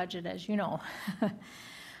in our budget, as you know.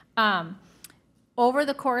 Over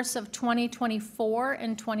the course of 2024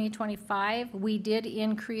 and 2025, we did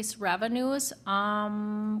increase revenues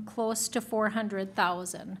close to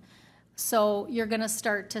 400,000. So you're going to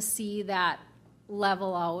start to see that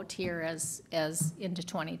level out here as into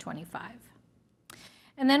 2025.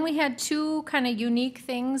 And then we had two kind of unique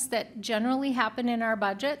things that generally happen in our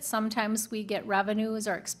budget. Sometimes we get revenues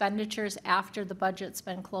or expenditures after the budget's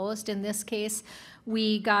been closed. In this case,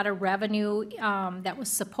 we got a revenue that was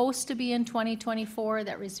supposed to be in 2024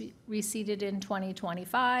 that receded in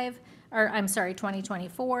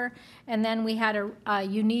 2024. And then we had a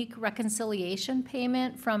unique reconciliation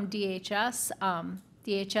payment from DHS.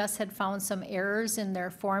 DHS had found some errors in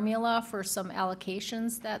their formula for some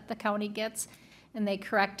allocations that the county gets, and they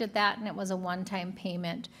corrected that, and it was a one-time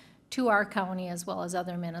payment to our county as well as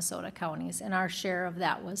other Minnesota counties, and our share of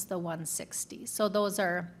that was the $160,000. So those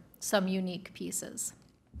are some unique pieces.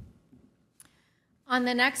 On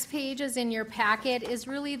the next pages in your packet is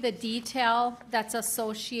really the detail that's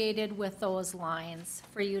associated with those lines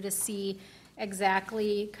for you to see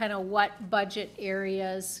exactly kind of what budget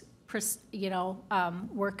areas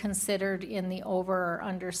were considered in the over or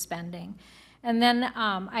under spending. And then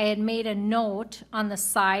I had made a note on the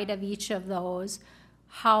side of each of those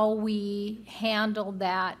how we handled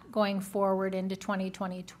that going forward into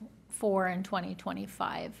 2024 and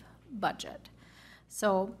 2025 budget.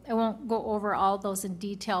 So I won't go over all those in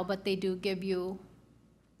detail, but they do give you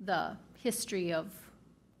the history of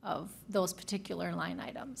those particular line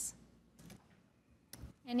items.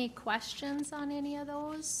 Any questions on any of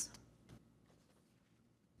those?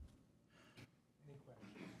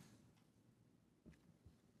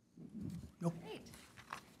 Nope. Great.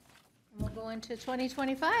 And we'll go into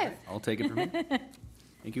 2025. I'll take it from here.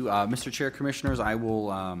 Thank you. Mr. Chair, Commissioners, I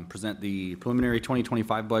will present the preliminary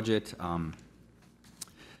 2025 budget.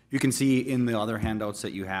 You can see in the other handouts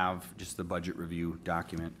that you have, just the budget review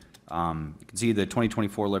document. You can see the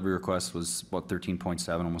 2024 levy request was about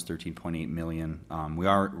 13.7, almost 13.8 million. We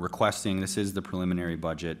are requesting, this is the preliminary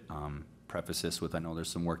budget, preface this with, I know there's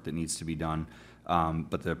some work that needs to be done,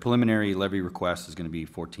 but the preliminary levy request is going to be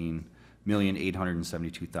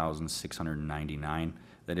 $14,872,699.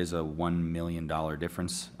 That is a $1 million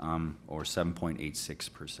difference, or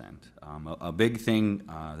 7.86%. A big thing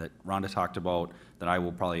that Rhonda talked about that I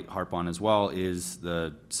will probably harp on as well is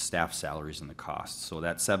the staff salaries and the costs. So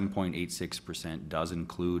that 7.86% does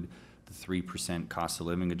include the 3% cost of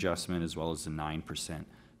living adjustment as well as the 9%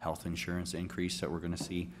 health insurance increase that we're going to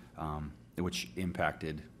see, which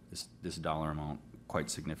impacted this dollar amount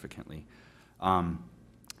quite significantly.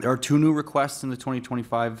 There are two new requests in the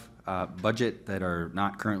 2025 budget that are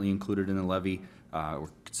not currently included in the levy. We're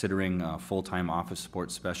considering a full-time office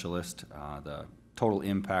support specialist. The total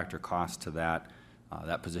impact or cost to that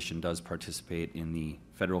position does participate in the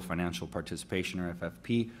Federal Financial Participation, or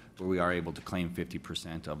FFP, where we are able to claim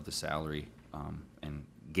 50% of the salary and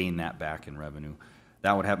gain that back in revenue.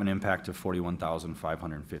 That would have an impact of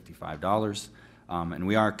 $41,555. And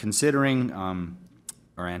we are considering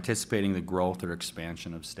or anticipating the growth or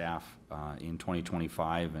expansion of staff in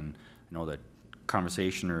 2025, and I know that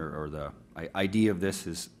conversation or the idea of this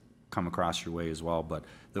has come across your way as well, but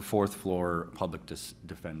the fourth floor public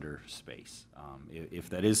defender space. If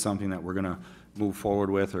that is something that we're going to move forward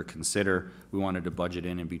with or consider, we wanted to budget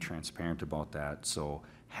in and be transparent about that. So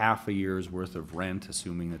half a year's worth of rent,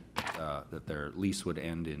 assuming that their lease would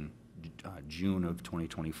end in June of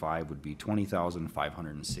 2025, would be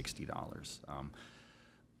 $20,560.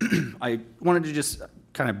 I wanted to just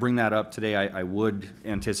kind of bring that up today. I would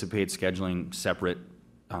anticipate scheduling separate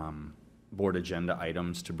board agenda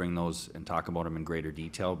items to bring those and talk about them in greater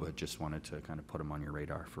detail, but just wanted to kind of put them on your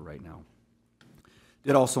radar for right now.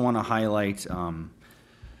 Did also want to highlight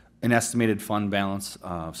an estimated fund balance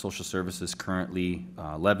of social services currently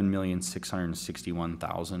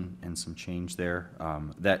 $11,661,000 and some change there.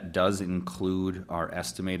 That does include our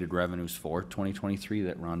estimated revenues for 2023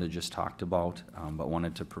 that Rhonda just talked about, but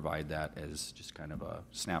wanted to provide that as just kind of a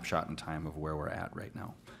snapshot in time of where we're at right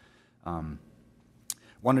now.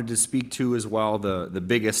 Wanted to speak to as well the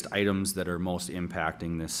biggest items that are most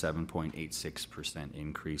impacting this 7.86%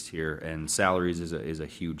 increase here, and salaries is a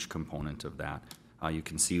huge component of that. You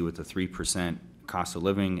can see with the 3% cost of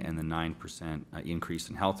living and the 9% increase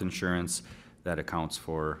in health insurance, that accounts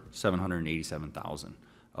for $787,000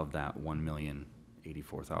 of that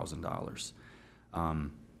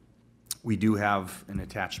 $1,084,000. We do have an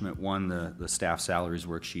attachment one, the staff salaries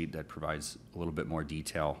worksheet, that provides a little bit more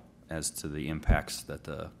detail as to the impacts that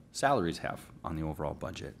the salaries have on the overall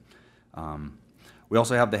budget. We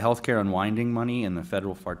also have the healthcare unwinding money and the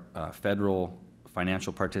federal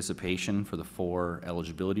financial participation for the 4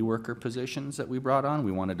 eligibility worker positions that we brought on.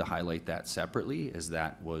 We wanted to highlight that separately, as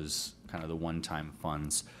that was kind of the one-time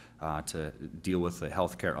funds to deal with the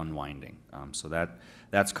healthcare unwinding. So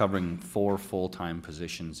that's covering 4 full-time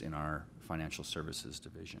positions in our financial services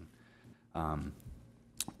division.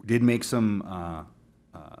 Did make some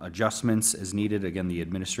adjustments as needed. Again, the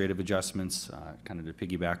administrative adjustments, kind of to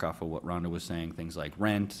piggyback off of what Rhonda was saying, things like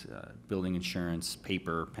rent, building insurance,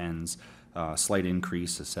 paper, pens, slight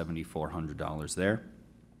increase of $7,400 there.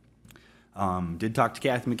 Did talk to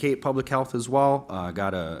Kathy McKay at Public Health as well.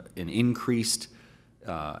 Got an increased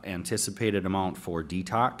anticipated amount for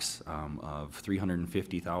detox of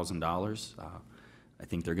 $350,000. I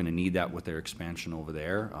think they're going to need that with their expansion over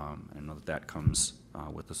there. I know that comes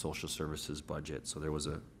with the social services budget. So there was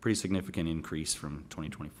a pretty significant increase from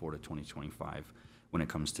 2024 to 2025 when it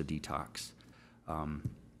comes to detox.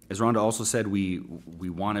 As Rhonda also said, we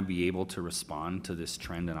want to be able to respond to this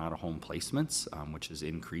trend in out-of-home placements, which has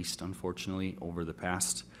increased, unfortunately, over the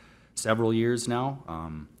past several years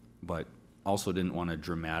now, but also didn't want to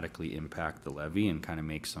dramatically impact the levy and kind of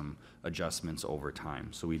make some adjustments over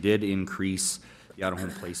time. So we did increase the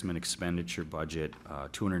out-of-home placement expenditure budget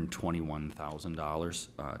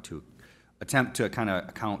 $221,000 to attempt to kind of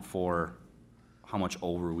account for how much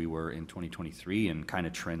over we were in 2023 and kind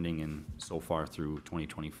of trending in so far through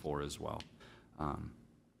 2024 as well.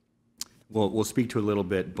 We'll speak to it a little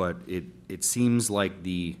bit, but it seems like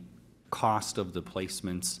the cost of the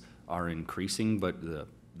placements are increasing, but the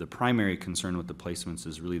primary concern with the placements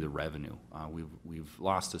is really the revenue. We've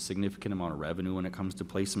lost a significant amount of revenue when it comes to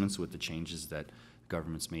placements with the changes that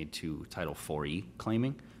government's made to Title 4E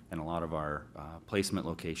claiming, and a lot of our placement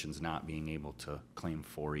locations not being able to claim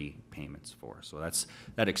 4E payments for. So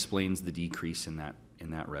that explains the decrease in that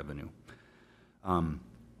revenue.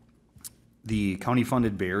 The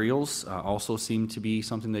county-funded burials also seem to be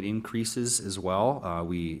something that increases as well.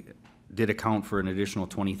 We did account for an additional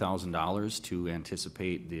 $20,000 to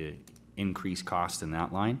anticipate the increased cost in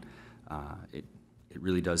that line. It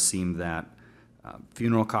really does seem that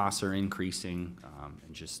funeral costs are increasing,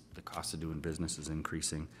 and just the cost of doing business is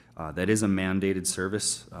increasing. That is a mandated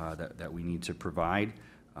service that we need to provide.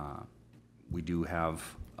 We do have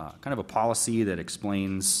kind of a policy that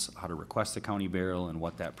explains how to request a county burial and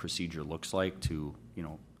what that procedure looks like to,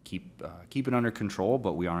 keep it under control,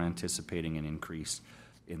 but we are anticipating an increase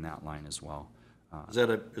in that line as well. Is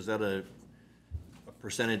that a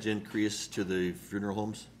percentage increase to the funeral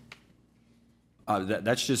homes?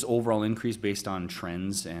 That's just overall increase based on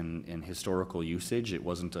trends and historical usage. It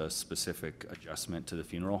wasn't a specific adjustment to the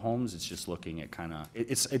funeral homes. It's just looking at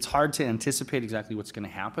it's hard to anticipate exactly what's going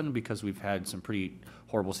to happen because we've had some pretty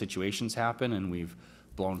horrible situations happen and we've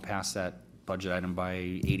blown past that budget item by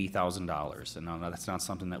 $80,000. And now that's not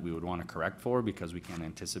something that we would want to correct for because we can't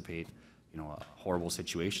anticipate a horrible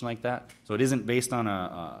situation like that. So it isn't based on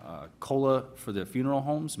a COLA for the funeral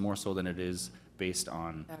homes, more so than it is based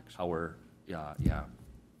on how we're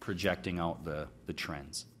projecting out the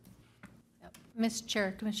trends. Mr.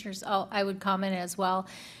 Chair, Commissioners, I would comment as well.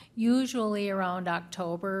 Usually around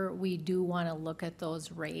October, we do want to look at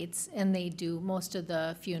those rates, and most of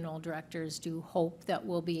the funeral directors do hope that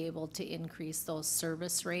we'll be able to increase those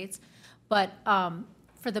service rates. But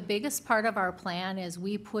for the biggest part of our plan is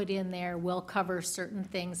we put in there, we'll cover certain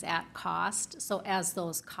things at cost. So as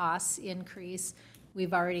those costs increase,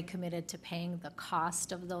 we've already committed to paying the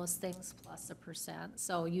cost of those things plus 1%.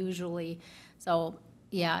 So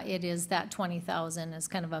it is that 20,000 is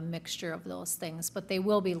kind of a mixture of those things, but they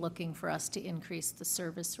will be looking for us to increase the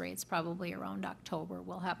service rates probably around October.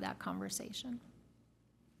 We'll have that conversation.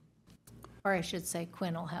 Or I should say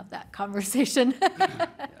Quinn will have that conversation.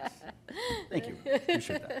 Thank you,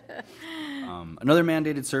 appreciate that. Another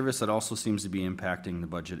mandated service that also seems to be impacting the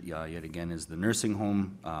budget yet again is the nursing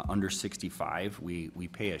home under 65. We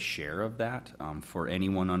pay a share of that for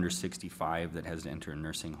anyone under 65 that has to enter a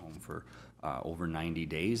nursing home for over 90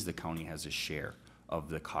 days. The county has a share of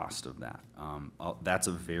the cost of that. That's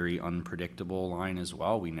a very unpredictable line as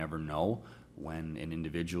well. We never know when an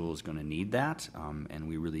individual is going to need that, and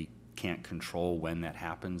we really can't control when that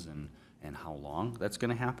happens and how long that's going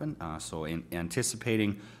to happen. So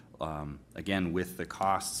anticipating, again, with the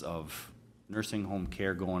costs of nursing home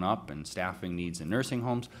care going up and staffing needs in nursing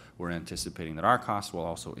homes, we're anticipating that our costs will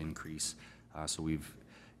also increase. So we've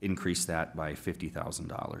increased that by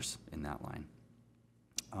 $50,000 in that line.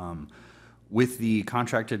 With the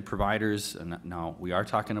contracted providers, and now we are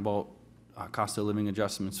talking about cost of living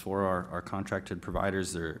adjustments for our contracted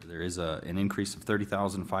providers. There is an increase of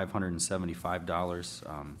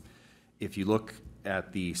 $30,575. If you look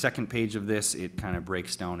at the second page of this, it kind of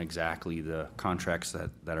breaks down exactly the contracts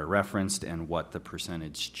that are referenced and what the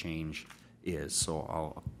percentage change is. So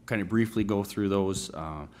I'll kind of briefly go through those.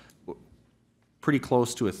 Pretty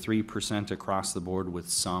close to a 3% across the board with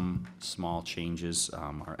some small changes.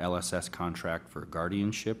 Our LSS contract for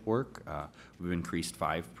guardianship work, we've increased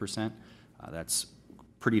 5%. That's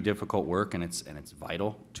pretty difficult work, and it's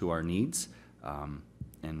vital to our needs.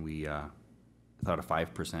 And we thought a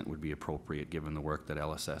 5% would be appropriate given the work that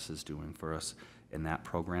LSS is doing for us in that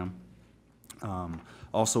program.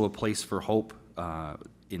 Also, a place for hope.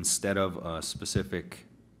 Instead of a specific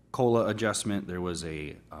COLA adjustment, there was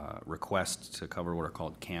a request to cover what are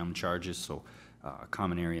called CAM charges, so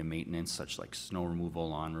common area maintenance, such like snow removal,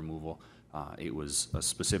 lawn removal. It was a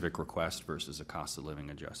specific request versus a cost of living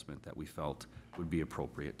adjustment that we felt would be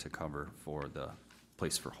appropriate to cover for the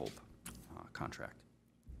Place for Hope contract.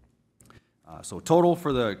 So total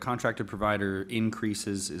for the contracted provider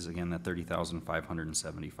increases is again that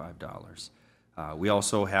 $30,575. We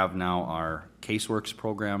also have now our CaseWorks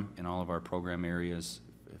program in all of our program areas.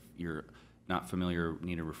 If you're not familiar,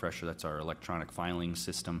 need a refresher, that's our electronic filing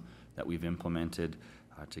system that we've implemented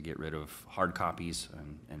to get rid of hard copies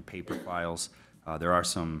and paper files. There are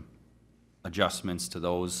some adjustments to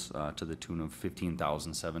those to the tune of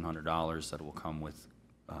 $15,700 that will come with,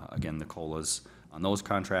 again, the COLAs on those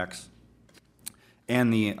contracts.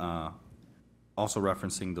 And the also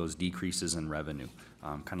referencing those decreases in revenue,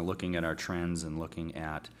 kind of looking at our trends and looking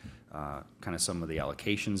at kind of some of the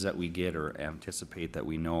allocations that we get or anticipate that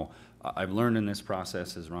we know. I've learned in this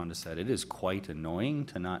process, as Rhonda said, it is quite annoying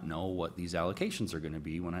to not know what these allocations are going to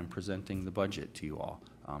be when I'm presenting the budget to you all.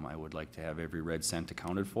 I would like to have every red cent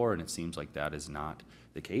accounted for, and it seems like that is not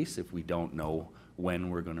the case if we don't know when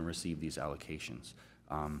we're going to receive these allocations.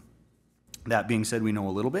 That being said, we know a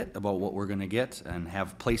little bit about what we're going to get and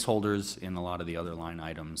have placeholders in a lot of the other line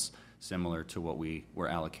items similar to what we were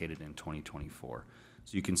allocated in 2024.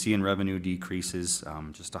 So you can see in revenue decreases,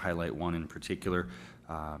 just to highlight one in particular,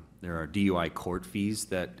 there are DUI court fees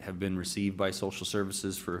that have been received by social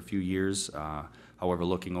services for a few years. However,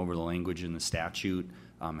 looking over the language in the statute,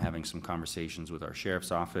 having some conversations with our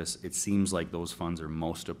sheriff's office, it seems like those funds are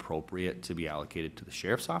most appropriate to be allocated to the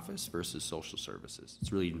sheriff's office versus social services.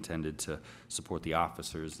 It's really intended to support the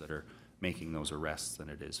officers that are making those arrests than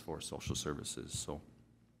it is for social services. So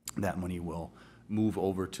that money will move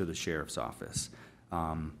over to the sheriff's office.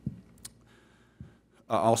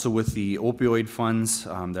 Also with the opioid funds,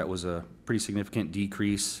 that was a pretty significant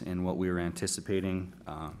decrease in what we were anticipating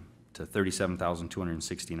to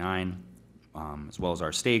 $37,269. As well as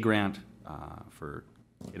our stay grant for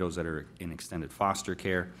kiddos that are in extended foster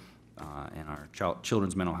care, and our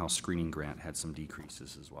children's mental health screening grant had some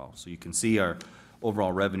decreases as well. So you can see our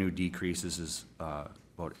overall revenue decreases is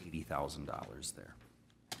about $80,000 there.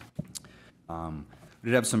 We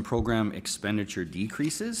did have some program expenditure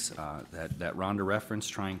decreases that Rhonda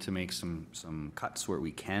referenced, trying to make some cuts where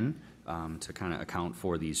we can to kind of account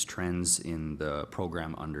for these trends in the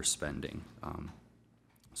program underspending.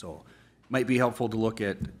 So might be helpful to look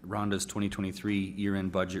at Rhonda's 2023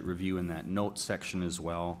 year-end budget review in that notes section as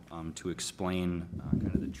well to explain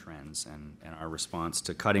kind of the trends and our response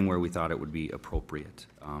to cutting where we thought it would be appropriate.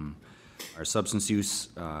 Our substance use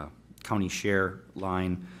county share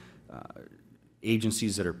line,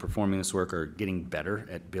 agencies that are performing this work are getting better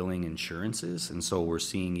at billing insurances, and so we're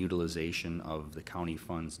seeing utilization of the county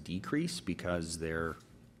funds decrease because they're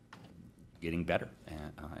getting better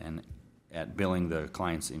and at billing the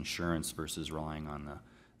client's insurance versus relying on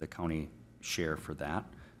the county share for that.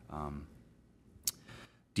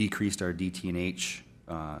 Decreased our DT&H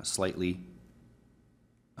slightly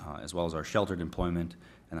as well as our sheltered employment.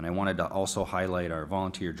 And then I wanted to also highlight our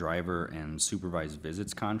volunteer driver and supervised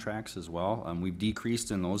visits contracts as well. We've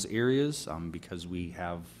decreased in those areas because we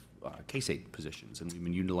have case aid positions, and we've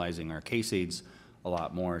been utilizing our case aids a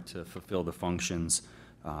lot more to fulfill the functions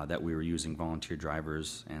that we were using volunteer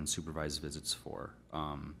drivers and supervised visits for.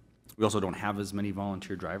 We also don't have as many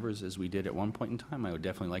volunteer drivers as we did at one point in time. I would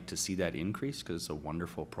definitely like to see that increase because it's a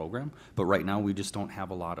wonderful program, but right now we just don't have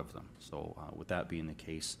a lot of them. So with that being the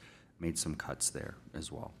case, made some cuts there as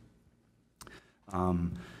well.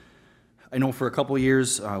 I know for a couple of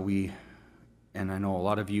years and I know a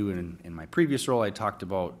lot of you in my previous role, I talked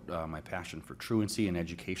about my passion for truancy and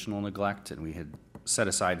educational neglect, and we had set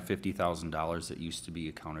aside $50,000 that used to be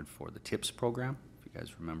accounted for the TIPS program. If you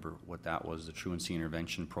guys remember what that was, the truancy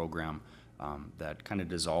intervention program that kind of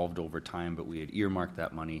dissolved over time, but we had earmarked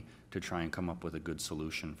that money to try and come up with a good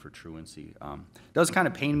solution for truancy. It does kind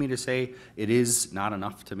of pain me to say it is not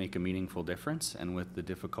enough to make a meaningful difference, and with the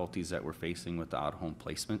difficulties that we're facing with the out-of-home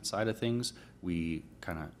placement side of things, we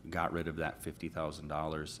kind of got rid of that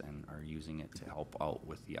 $50,000 and are using it to help out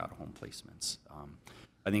with the out-of-home placements.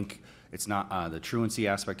 I think it's not, the truancy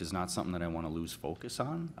aspect is not something that I want to lose focus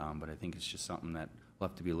on, but I think it's just something that we'll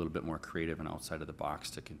have to be a little bit more creative and outside of the box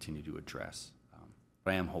to continue to address.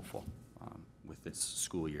 But I am hopeful with this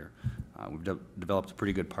school year. We've developed a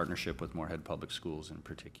pretty good partnership with Moorhead Public Schools in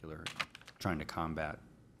particular, trying to combat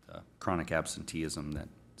chronic absenteeism that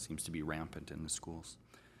seems to be rampant in the schools.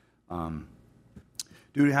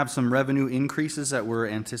 Do have some revenue increases that we're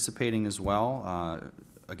anticipating as well.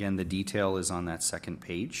 Again, the detail is on that second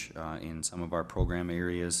page in some of our program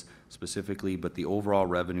areas specifically, but the overall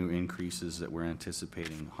revenue increases that we're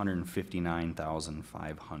anticipating,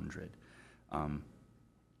 $159,500.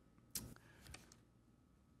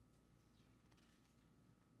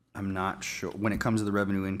 I'm not sure, when it comes to the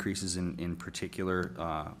revenue increases in particular,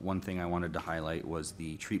 one thing I wanted to highlight was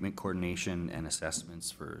the treatment coordination and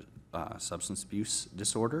assessments for substance abuse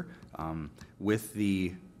disorder. With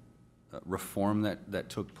the reform that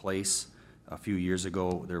took place a few years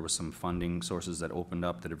ago, there was some funding sources that opened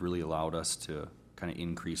up that have really allowed us to kind of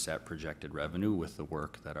increase that projected revenue with the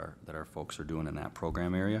work that our folks are doing in that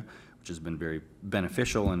program area, which has been very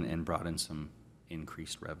beneficial and brought in some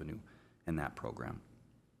increased revenue in that program.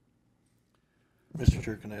 Mr.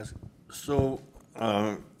 Chair, can I ask? So,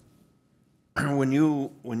 when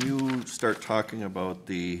you start talking about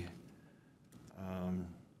the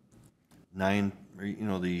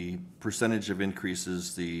the percentage of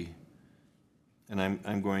increases, and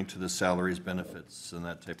I'm going to the salaries, benefits, and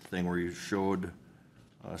that type of thing, where you showed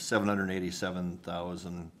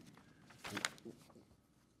 787,000.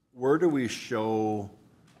 Where do we show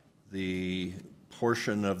the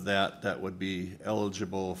portion of that would be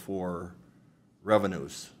eligible for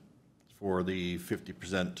revenues for the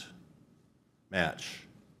 50% match?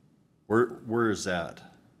 Where is that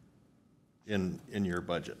in your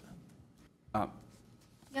budget?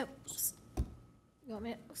 Yep. You want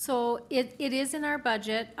me- So it is in our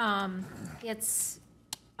budget. It's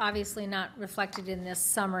obviously not reflected in this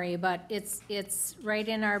summary, but it's right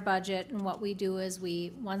in our budget. And what we do is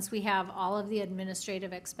once we have all of the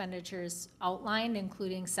administrative expenditures outlined,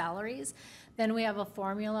 including salaries, then we have a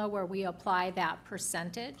formula where we apply that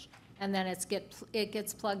percentage, and then it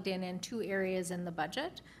gets plugged in two areas in the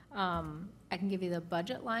budget. I can give you the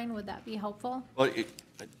budget line. Would that be helpful? Well,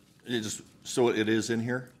 so it is in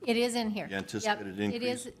here? It is in here. The anticipated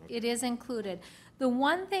increase? It is included. The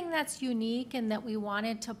one thing that's unique and that we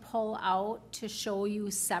wanted to pull out to show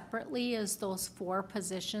you separately is those 4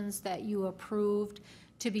 positions that you approved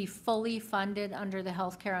to be fully funded under the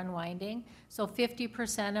healthcare unwinding. So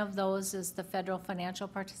 50% of those is the federal financial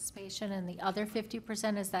participation, and the other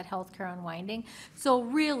 50% is that healthcare unwinding. So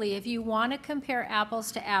really, if you want to compare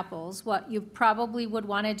apples to apples, what you probably would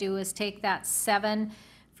want to do is take that 7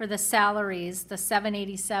 for the salaries, the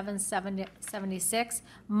 787, 76,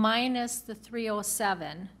 minus the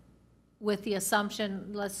 307, with the assumption,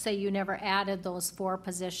 let's say you never added those 4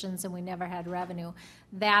 positions and we never had revenue.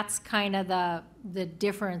 That's kind of the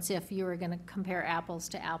difference if you were going to compare apples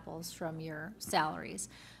to apples from your salaries.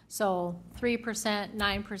 So 3%,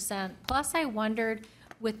 9%, plus I wondered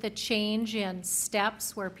with the change in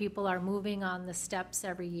steps where people are moving on the steps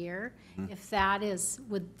every year, if that is,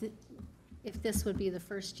 if this would be the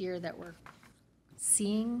first year that we're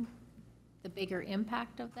seeing the bigger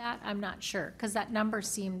impact of that, I'm not sure, because that number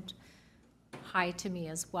seemed high to me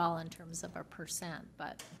as well in terms of a percent,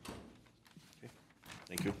 but. Okay.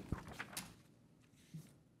 Thank you.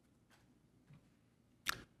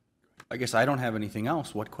 I guess I don't have anything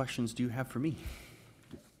else. What questions do you have for me?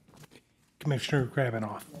 Commissioner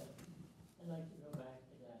Krabanoff. I'd like to go back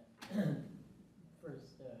to that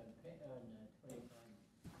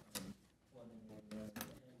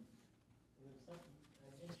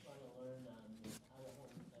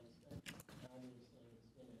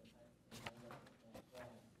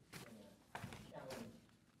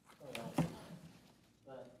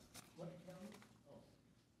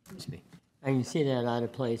can see that out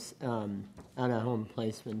of home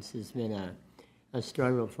placements has been a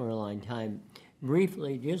struggle for a long time.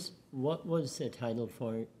 Briefly, just what was the Title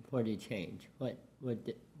 40 change? What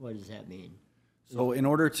does that mean? So in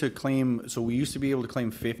order to claim, so we used to be able to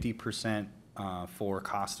claim 50% for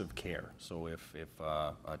cost of care. So if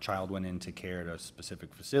a child went into care at a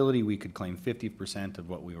specific facility, we could claim 50% of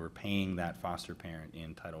what we were paying that foster parent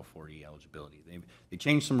in Title 40 eligibility. They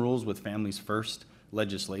changed some rules with Families First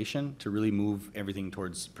legislation to really move everything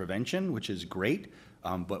towards prevention, which is great,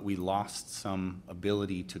 but we lost some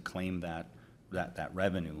ability to claim that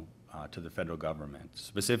revenue to the federal government.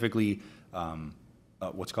 Specifically,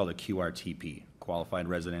 what's called a QRTP, Qualified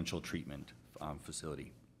Residential Treatment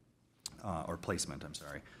Facility. Or placement, I'm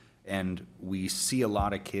sorry. And we see a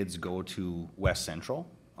lot of kids go to West Central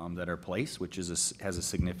that are placed, which has a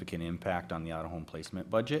significant impact on the out-of-home placement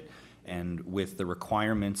budget. And with the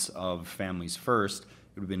requirements of Families First, it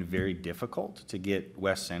would have been very difficult to get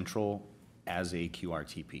West Central as a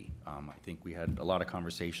QRTP. I think we had a lot of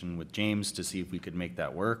conversation with James to see if we could make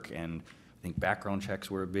that work, and I think background checks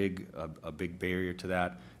were a big barrier to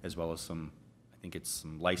that, as well as some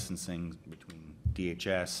licensing between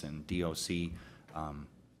DHS and DOC,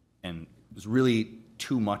 and it was really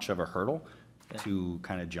too much of a hurdle to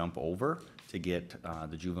kind of jump over to get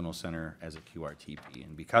the juvenile center as a QRTP.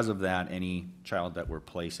 And because of that, any child that we're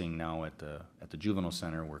placing now at the juvenile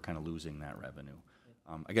center, we're kind of losing that revenue.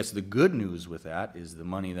 I guess the good news with that is the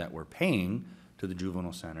money that we're paying to the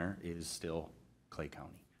juvenile center is still Clay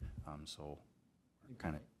County. So we're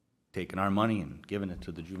kind of taking our money and giving it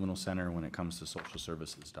to the juvenile center when it comes to social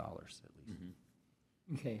services dollars, at least.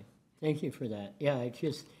 Okay, thank you for that. Yeah, it's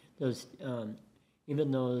just those,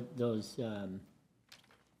 even though those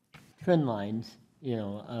trend lines,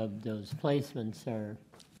 of those placements are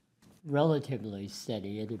relatively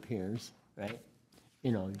steady, it appears, right?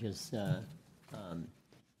 Just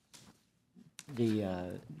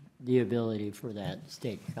the ability for that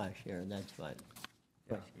state cost share, that's what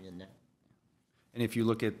questioning that. And if you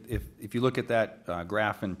look at that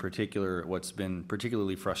graph in particular, what's been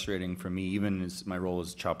particularly frustrating for me, even as my role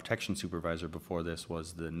as child protection supervisor before this,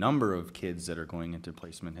 was the number of kids that are going into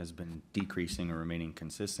placement has been decreasing or remaining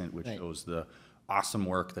consistent, which shows the awesome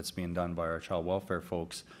work that's being done by our child welfare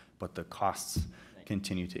folks, but the costs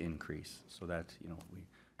continue to increase. So that, we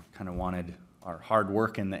kind of wanted our hard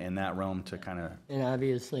work in that realm to kind of... And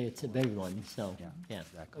obviously it's a big one, so, yeah.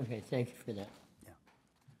 Exactly. Okay, thank you for that.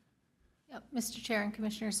 Yep, Mr. Chair and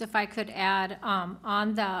Commissioners, if I could add,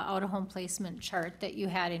 on the out-of-home placement chart that you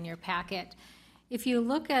had in your packet, if you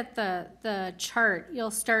look at the chart, you'll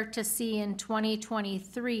start to see in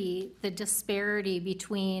 2023 the disparity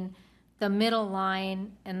between the middle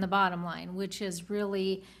line and the bottom line, which is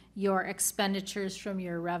really your expenditures from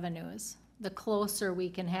your revenues. The closer we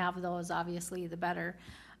can have those, obviously, the better.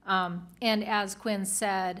 And as Quinn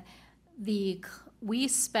said, we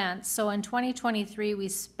spent, so in 2023, we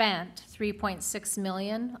spent 3.6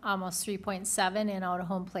 million, almost 3.7 in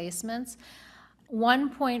out-of-home placements.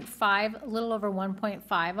 1.5, a little over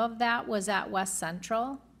 1.5 of that was at West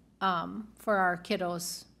Central for our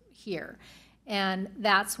kiddos here. And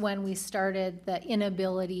that's when we started the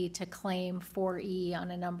inability to claim 4E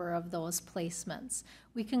on a number of those placements.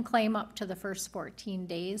 We can claim up to the first 14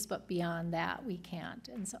 days, but beyond that, we can't.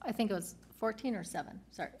 And so I think it was 14 or 7,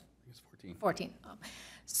 sorry. 14.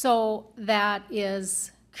 So that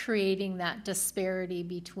is creating that disparity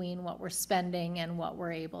between what we're spending and what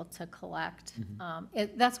we're able to collect.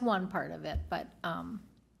 That's one part of it, but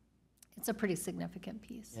it's a pretty significant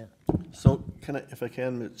piece. Yeah. So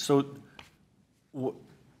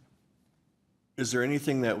is there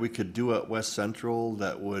anything that we could do at West Central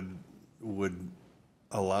that would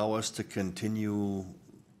allow us to continue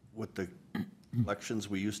with the elections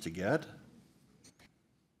we used to get?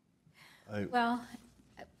 Well,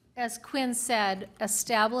 as Quinn said,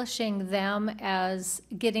 establishing them as,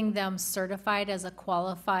 getting them certified as a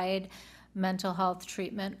qualified mental health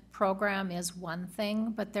treatment program is one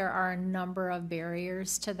thing, but there are a number of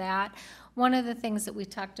barriers to that. One of the things that we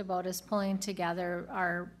talked about is pulling together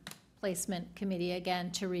our placement committee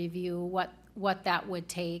again to review what that would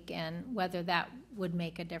take and whether that would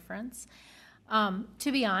make a difference.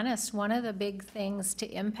 To be honest, one of the big things to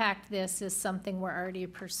impact this is something we're already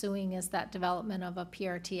pursuing, is that development of a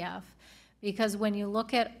PRTF. Because when you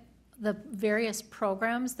look at the various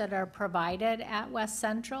programs that are provided at West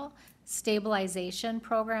Central, stabilization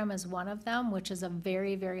program is one of them, which is a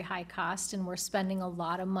very, very high cost, and we're spending a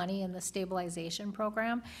lot of money in the stabilization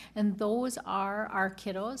program. And those are our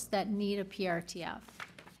kiddos that need a PRTF.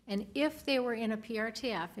 And if they were in a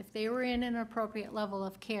PRTF, if they were in an appropriate level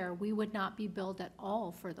of care, we would not be billed at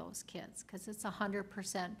all for those kids, because it's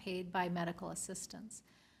 100% paid by medical assistance.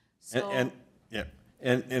 So,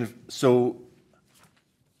 And so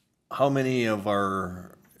how many of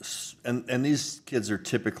our, and these kids are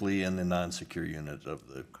typically in the non-secure unit of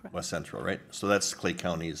the West Central, right? So that's Clay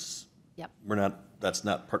County's. Yep. That's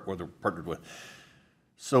not what they're partnered with.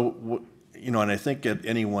 So, and I think at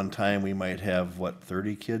any one time, we might have,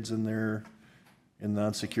 30 kids in there in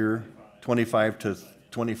non-secure? 25 to,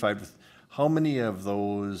 how many of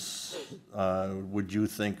those would you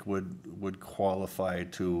think would qualify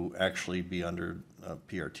to actually be under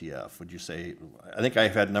PRTF? Would you say, I think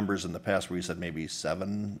I've had numbers in the past where you said maybe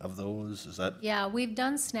 7 of those, is that? yeah, we've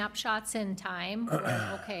done snapshots in time,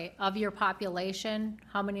 where, okay, of your population,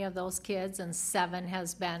 how many of those kids, and 7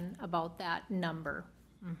 has been about that number.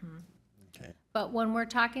 Okay. But when we're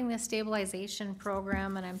talking the stabilization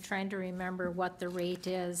program, and I'm trying to remember what the rate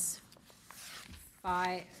is,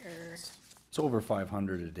 It's over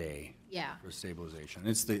 500 a day. Yeah. For stabilization.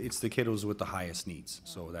 It's the kiddos with the highest needs,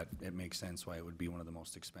 so that it makes sense why it would be one of the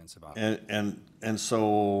most expensive options. And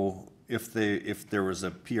so if there was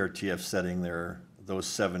a PRTF setting there, those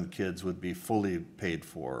 7 kids would be fully paid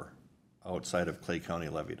for outside of Clay County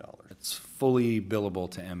levy dollars. It's fully billable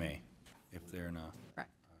to MA if they're in a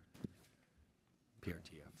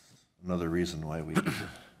PRTF. Another reason why we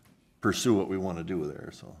pursue what we want to do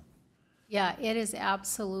there, so. Yeah, it is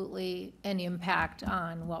absolutely an impact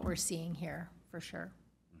on what we're seeing here, for sure.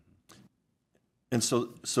 And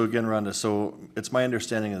so again, Rhonda, so it's my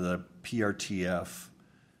understanding of the PRTF,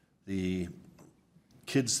 the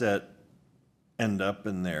kids that end up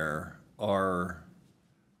in there are,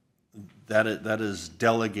 that is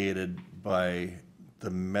delegated by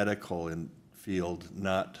the medical field,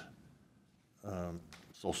 not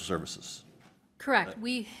social services. Correct.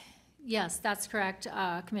 Yes, that's correct,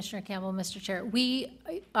 Commissioner Campbell, Mr. Chair.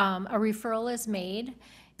 A referral is made,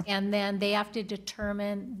 and then they are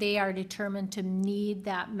determined to need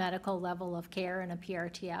that medical level of care in a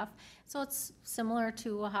PRTF. So it's similar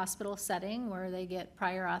to a hospital setting where they get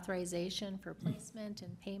prior authorization for placement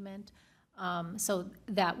and payment. So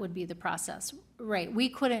that would be the process. Right, we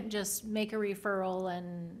couldn't just make a referral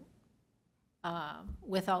and,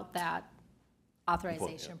 without that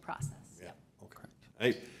authorization process. Yeah,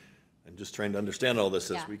 okay. I'm just trying to understand all this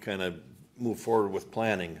as we kind of move forward with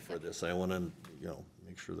planning for this. I want to,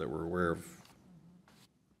 make sure that we're aware of,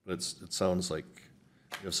 but it sounds like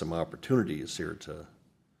you have some opportunities here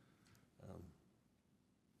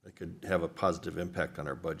that could have a positive impact on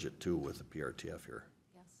our budget too with the PRTF here.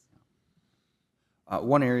 Yes.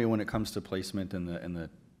 One area when it comes to placement and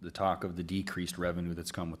the talk of the decreased revenue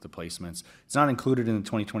that's come with the placements, it's not included in the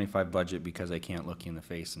 2025 budget because I can't look you in the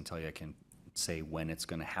face and tell you I can say when it's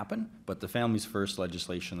going to happen, but the Families First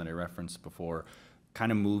legislation that I referenced before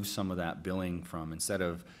kind of moves some of that billing from, instead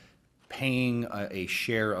of paying a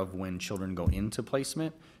share of when children go into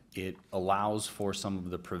placement, it allows for some of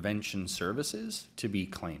the prevention services to be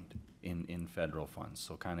claimed in federal funds.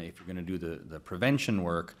 So kind of if you're going to do the prevention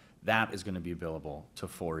work, that is going to be billable to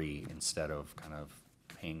 4E instead of kind of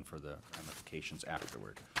paying for the ramifications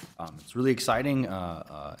afterward. It's really exciting.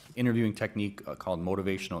 Interviewing technique called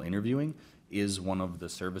motivational interviewing is one of the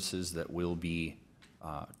services that will be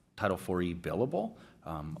Title 4E billable.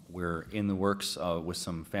 We're in the works with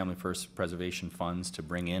some Family First Preservation funds to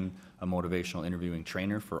bring in a motivational interviewing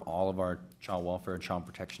trainer for all of our child welfare and child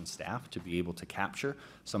protection staff to be able to capture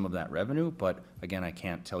some of that revenue. But again, I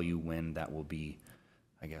can't tell you when that will be,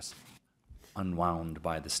 I guess, unwound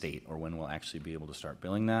by the state or when we'll actually be able to start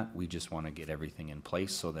billing that. We just want to get everything in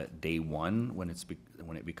place so that day one, when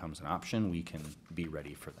it becomes an option, we can be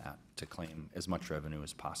ready for that to claim as much revenue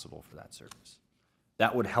as possible for that service.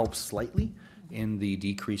 That would help slightly in the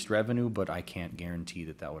decreased revenue, but I can't guarantee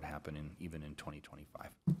that that would happen even in 2025.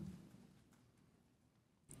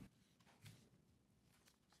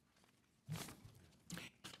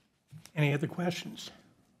 Any other questions?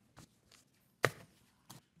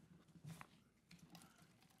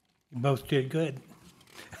 You both did good.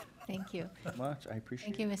 Thank you. Much, I appreciate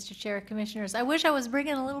it. Thank you, Mr. Chair, Commissioners. I wish I was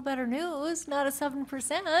bringing a little better news, not a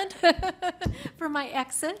 7% for my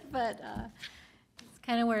exit, but it's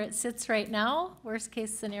kind of where it sits right now. Worst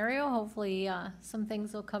case scenario, hopefully some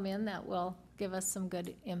things will come in that will give us some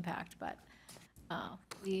good impact. But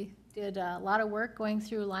we did a lot of work going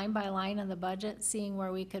through line by line of the budget, seeing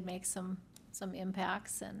where we could make some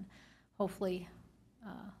impacts, and hopefully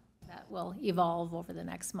that will evolve over the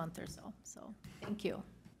next month or so. So thank you.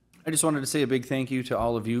 I just wanted to say a big thank you to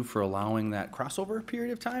all of you for allowing that crossover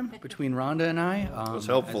period of time between Rhonda and I. It was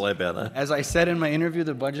helpful, I bet, huh? As I said in my interview,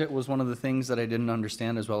 the budget was one of the things that I didn't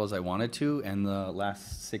understand as well as I wanted to, and the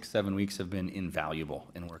last 6-7 weeks have been invaluable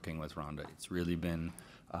in working with Rhonda. It's really been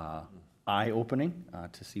eye-opening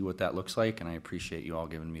to see what that looks like, and I appreciate you all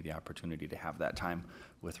giving me the opportunity to have that time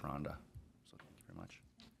with Rhonda. So thank you very much.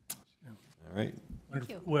 All right.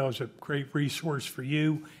 Well, it's a great resource for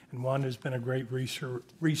you, and Wanda's been a great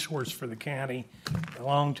resource for the county for a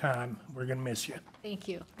long time. We're going to miss you. Thank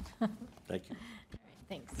you. Thank you.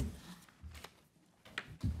 Thanks.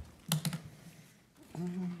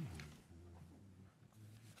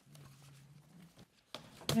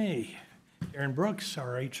 Hey, Aaron Brooks,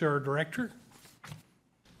 our HR Director.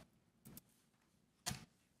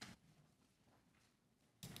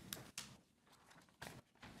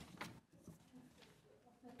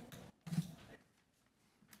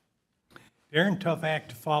 Darren, tough act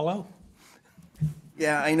to follow.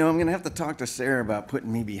 Yeah, I know. I'm going to have to talk to Sarah about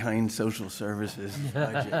putting me behind social services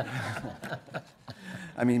budget.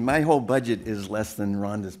 I mean, my whole budget is less than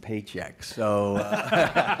Rhonda's paycheck, so.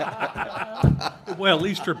 Well, at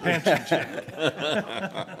least her pension check.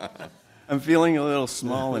 I'm feeling a little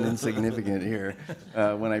small and insignificant here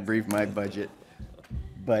when I brief my budget.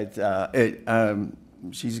 But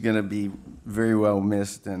she's going to be very well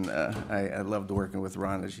missed, and I loved working with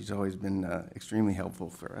Rhonda. She's always been extremely helpful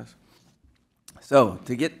for us. So,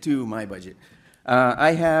 to get to my budget,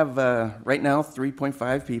 I have right now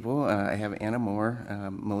 3.5 people. I have Anna Moore,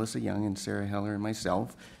 Melissa Young, and Sarah Heller, and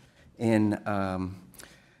myself. And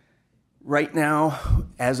right now,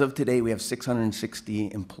 as of today, we have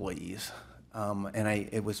 660 employees. And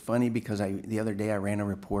it was funny because the other day I ran a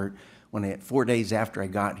report 4 days after I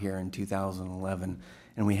got here in 2011,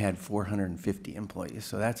 and we had 450 employees.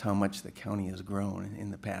 So that's how much the county has grown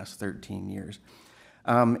in the past 13 years.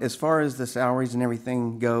 As far as the salaries and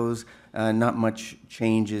everything goes, not much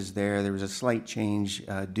changes there. There was a slight change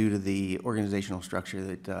due to the organizational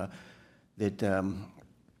structure that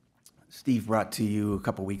Steve brought to you a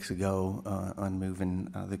couple weeks ago on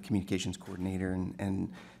moving the communications coordinator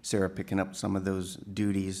and Sarah picking up some of those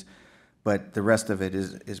duties. But the rest of it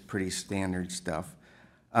is pretty standard stuff.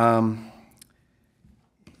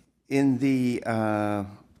 In the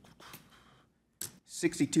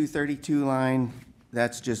 6232 line,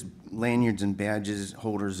 that's just lanyards and badges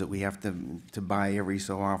holders that we have to buy every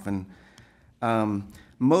so often.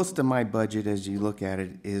 Most of my budget, as you look at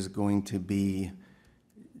it, is going to be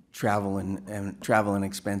travel and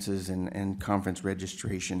expenses and conference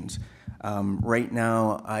registrations. Right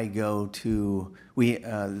now, I go to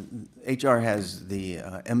HR has the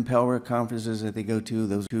MPELRA conferences that they go to.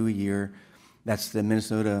 Those 2 a year. That's the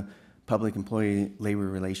Minnesota Public Employee Labor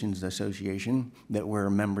Relations Association that we're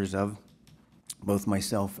members of, both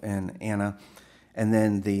myself and Anna. And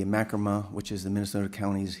then the MACRMA, which is the Minnesota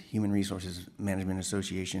County's Human Resources Management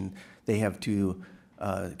Association. They have 2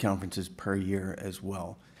 conferences per year as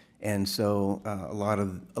well. And so a lot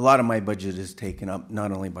of my budget is taken up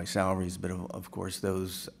not only by salaries, but of course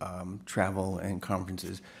those travel and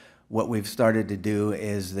conferences. What we've started to do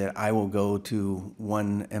is that I will go to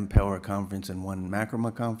one MPELRA conference and one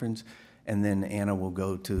MACRMA conference, and then Anna will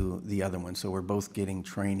go to the other one. So we're both getting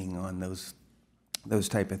training on those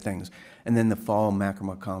type of things. And then the fall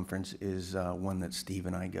MACRMA conference is one that Steve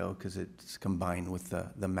and I go because it's combined with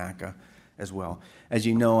the MACA as well. As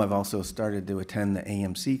you know, I've also started to attend the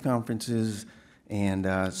AMC conferences, and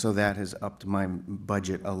so that has upped my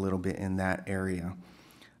budget a little bit in that area.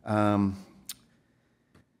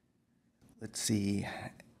 Let's see.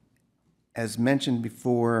 As mentioned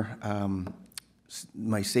before,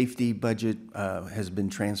 my safety budget has been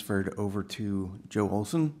transferred over to Joe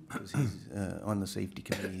Olson because he's on the safety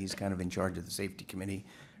committee. He's kind of in charge of the safety committee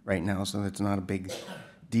right now, so that's not a big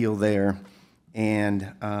deal there.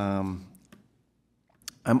 And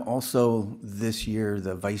I'm also this year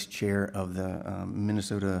the vice chair of the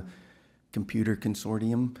Minnesota Computer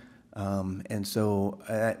Consortium. And so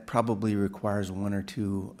that probably requires 1 or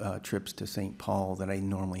 2 trips to St. Paul that I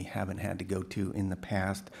normally haven't had to go to in the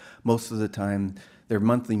past. Most of the time, they're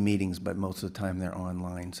monthly meetings, but most of the time they're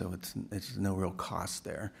online, so it's no real cost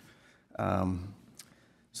there.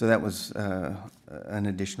 So that was an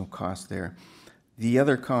additional cost there. The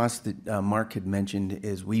other cost that Mark had mentioned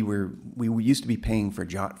is we used to be paying for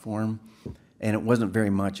jot form, and it wasn't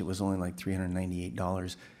very much. It was only like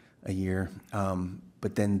 $398 a year.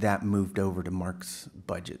 But then that moved over to Mark's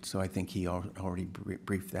budget, so I think he already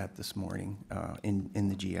briefed that this morning in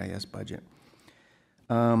the GIS budget.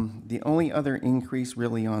 The only other increase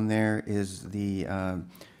really on there is the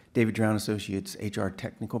David Drown Associates HR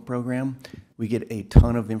Technical Program. We get a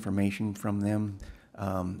ton of information from them.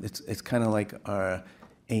 It's kind of like our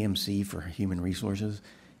AMC for human resources,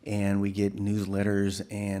 and we get newsletters,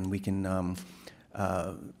 and we can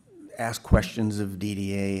ask questions of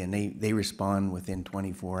DDA, and they respond within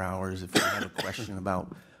 24 hours if you have a question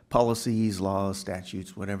about policies, laws,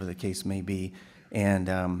 statutes, whatever the case may be, and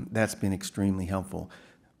that's been extremely helpful.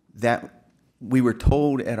 That we were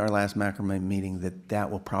told at our last macrame meeting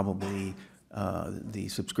that will probably the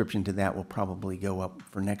subscription to that will probably go up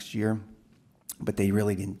for next year, but they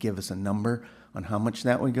really didn't give us a number on how much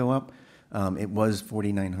that would go up. It was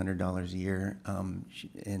 $4,900 a year,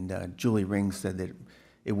 and Julie Ring said that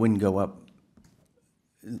it wouldn't go up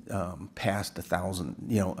past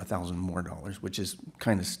 $1,000 more dollars, which is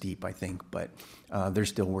kind of steep, I think, but they're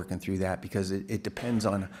still working through that because it depends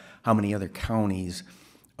on how many other counties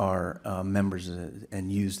are members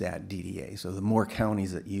and use that DDA. So the more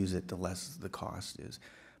counties that use it, the less the cost is.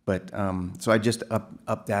 But so I just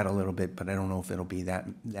up that a little bit, but I don't know if it'll be that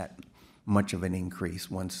much of an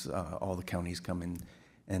increase once all the counties come in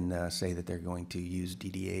and say that they're going to use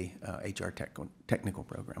DDA HR technical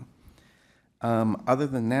program. Other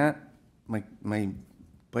than that, my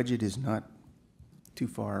budget is not too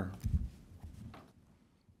far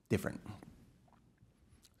different.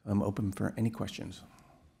 I'm open for any questions.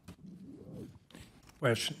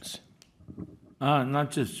 Questions? Not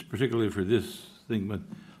just particularly for this thing, but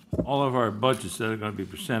all of our budgets that are going to be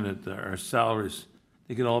presented, our salaries,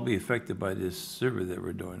 they could all be affected by this survey that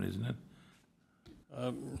we're doing, isn't it?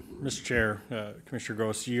 Mr. Chair, Commissioner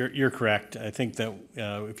Gross, you're correct. I think that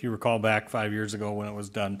if you recall back 5 years ago when it was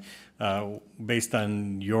done, based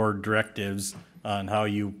on your directives on how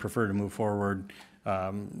you prefer to move forward,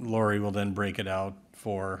 Lori will then break it out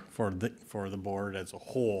for the board as a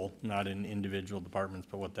whole, not in individual departments,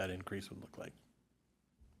 but what that increase would look like.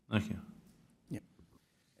 Thank you. Yep.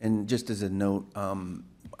 And just as a note,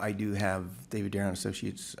 I do have David Drown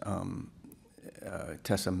Associates,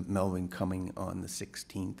 Tessa Melvin coming on the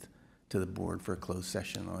 16th to the board for a closed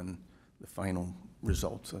session on the final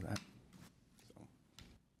results of that. So.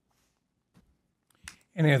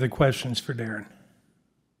 Any other questions for Darren?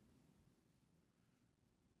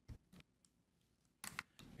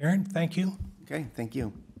 Darren, thank you. Okay, thank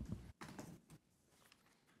you.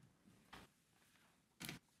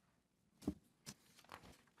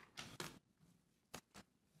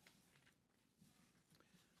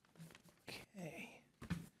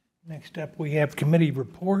 Next up, we have committee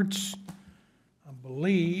reports. I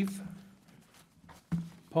believe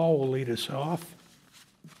Paul will lead us off.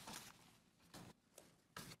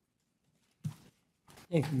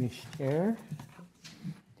 Thank you, Mr. Chair.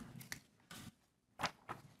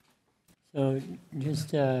 So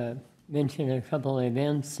just mention a couple of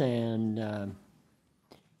events and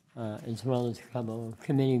as well as a couple of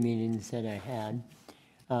committee meetings that I had.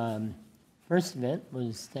 First event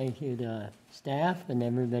was thank you to staff and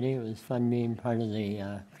everybody. It was fun being part of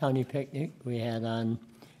the county picnic we had on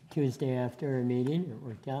Tuesday after a meeting. It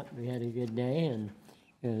worked out. We had a good day, and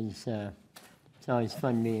it was it's always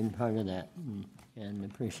fun being part of that, and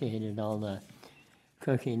appreciated all the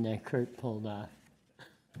cooking that Kurt pulled off.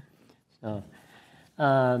 So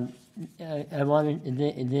I wanted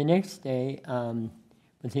the next day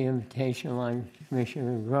with the invitation on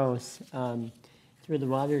Commissioner Gross. Through the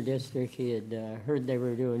water district, he had heard they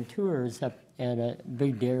were doing tours up at a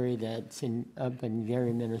big dairy that's up in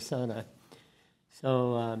Gary, Minnesota.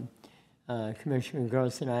 So Commissioner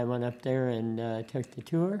Gross and I went up there and took the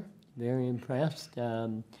tour. Very impressed.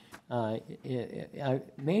 Main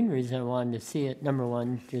reason I wanted to see it, number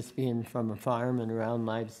one, just being from a farm and around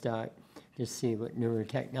livestock, just see what newer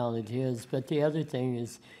technology is. But the other thing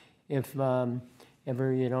is, if ever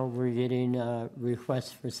we're getting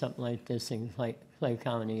requests for something like this in Clay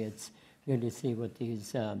County, it's good to see what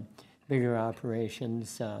these bigger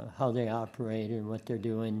operations, how they operate and what they're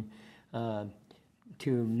doing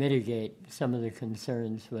to mitigate some of the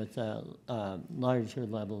concerns with larger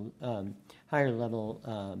level, higher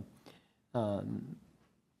level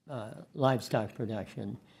livestock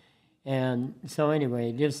production. And so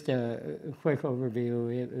anyway, just a quick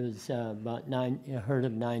overview. It was about a herd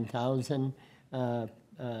of 9,000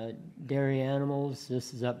 dairy animals.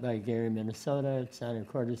 This is up by Gary, Minnesota. It's on a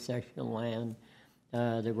quarter section of land.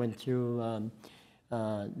 They went through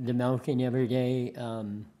the milking every day.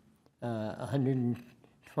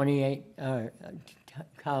 128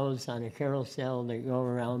 cows on a carousel that go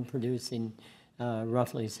around producing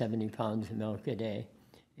roughly 70 pounds of milk a day,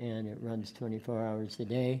 and it runs 24 hours a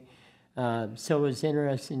day. So it was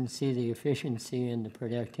interesting to see the efficiency and the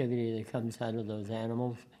productivity that comes out of those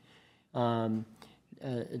animals.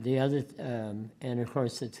 The other, and of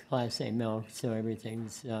course, it's Class A milk, so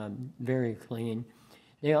everything's very clean.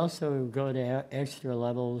 They also go to extra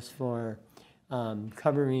levels for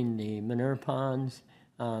covering the manure ponds.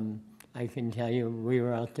 I can tell you, we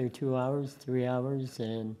were out there 2 hours, 3 hours,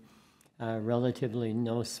 and relatively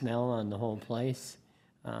no smell on the whole place.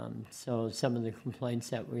 So some of the complaints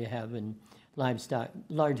that we have in livestock,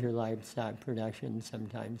 larger livestock production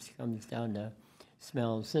sometimes comes down to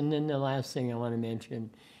smells. And then the last thing I want to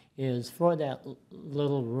mention is for that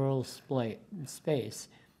little rural space,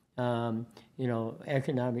 you know,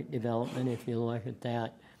 economic development, if you look at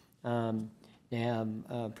that, they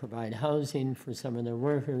have provide housing for some of their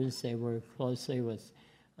workers. They work closely with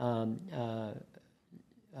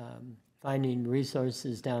finding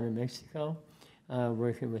resources down in Mexico,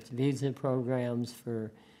 working with visa programs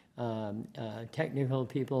for technical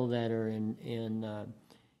people that are in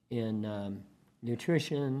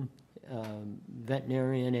nutrition,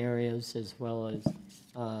 veterinarian areas, as well as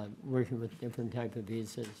working with different type of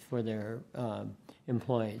visas for their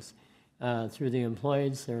employees. Through the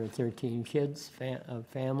employees, there are 13 kids,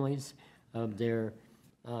 families of their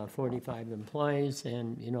 45 employees,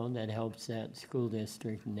 and you know that helps that school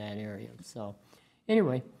district in that area. So,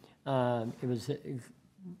 anyway, it was.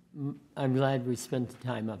 I'm glad we spent the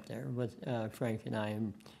time up there with Frank and I,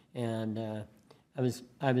 and I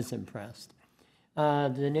was impressed.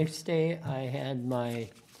 The next day, I had my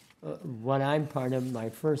what I'm part of, my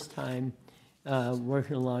first time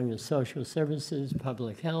working along with social services,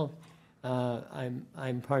 public health.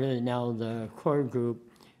 I'm part of now the core group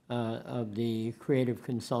of the creative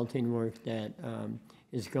consulting work that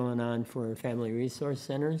is going on for family resource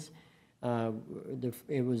centers.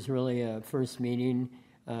 It was really a first meeting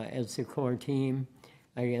as the core team,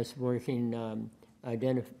 I guess, working,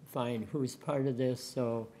 identifying who's part of this.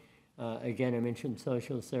 So again, I mentioned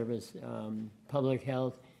social service, public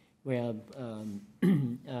health. We have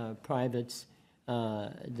privates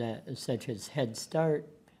that such as Head Start,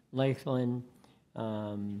 Lakeland,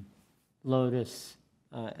 Lotus.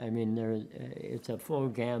 I mean, it's a full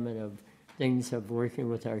gamut of things of working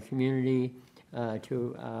with our community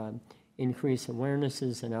to increase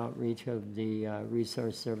awarenesses and outreach of the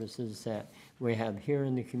resource services that we have here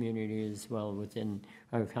in the community as well within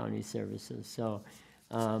our county services. So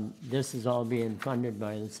this is all being funded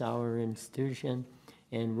by the Sauer Institution,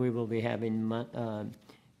 and we will be having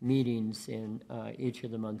meetings in each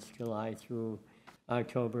of the months, July through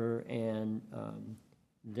October, and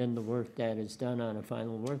then the work that is done on a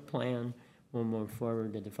final work plan will move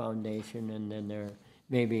forward to the foundation, and then there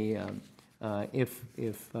may be, if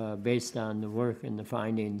based on the work and the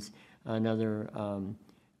findings, another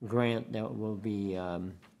grant that will be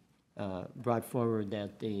brought forward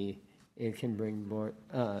that it can bring more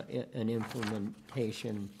an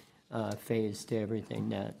implementation phase to everything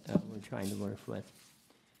that we're trying to work with.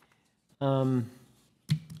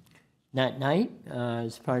 That night,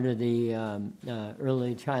 as part of the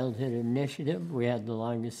Early Childhood Initiative, we had the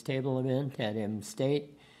longest table event at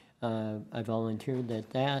M-State. I volunteered at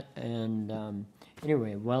that, and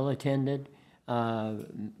anyway, well attended. I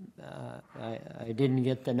didn't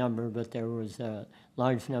get the number, but there was a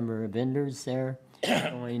large number of vendors there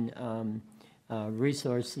showing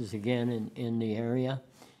resources again in the area,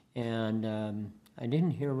 and I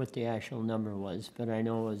didn't hear what the actual number was, but I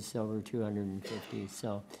know it was over 250,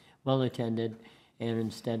 so well attended. And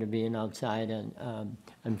instead of being outside, and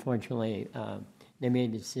unfortunately, they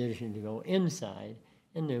made the decision to go inside,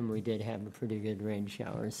 and then we did have a pretty good rain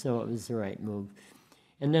shower, so it was the right move.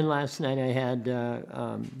 And then last night I had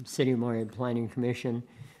City Morehead Planning Commission.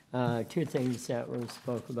 Two things that were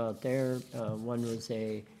spoke about there. One was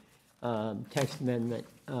a text amendment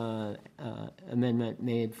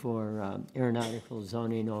made for aeronautical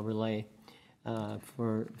zoning overlay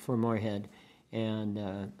for Morehead, and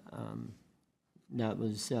that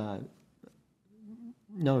was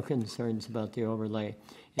no concerns about the overlay.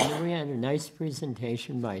 And then we had a nice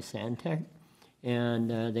presentation by Santec, and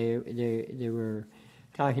they were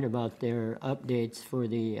talking about their updates for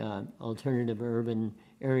the alternative urban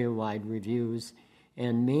area-wide reviews,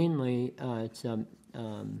 and mainly it's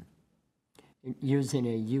using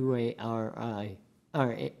a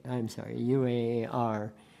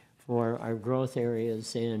UAR for our growth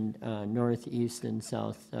areas in northeast and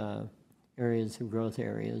south areas of growth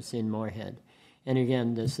areas in Morehead. And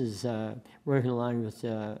again, this is working along with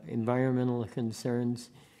environmental concerns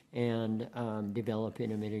and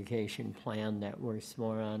developing a mitigation plan that works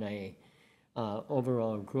more on a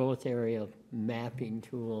overall growth area mapping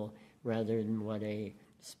tool rather than what a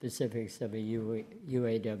specifics of a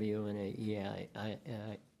UAW and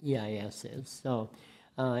a EIS is. So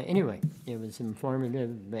Anyway, it was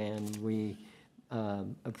informative, and we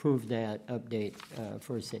approved that update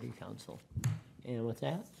for city council. And with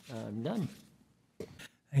that, I'm done.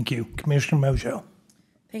 Thank you. Commissioner Mojo.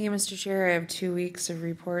 Thank you, Mr. Chair. I have 2 weeks of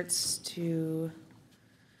reports to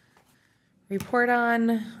report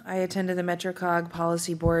on. I attended the MetroCog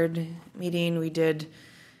Policy Board meeting. We did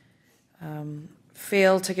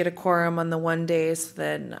fail to get a quorum on the one day, so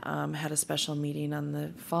then had a special meeting on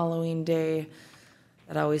the following day.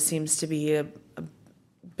 That always seems to be a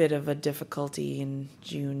bit of a difficulty in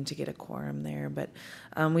June to get a quorum there, but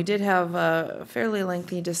we did have a fairly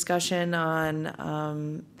lengthy discussion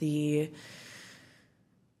on the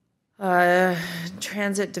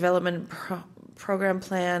transit development program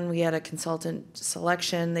plan. We had a consultant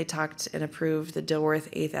selection. They talked and approved the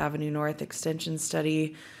Dilworth 8th Avenue North Extension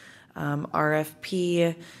Study,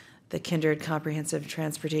 RFP, the Kindred Comprehensive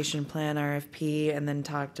Transportation Plan RFP, and then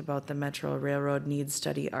talked about the Metro Railroad Needs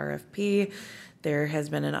Study RFP. There has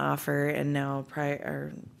been an offer, and now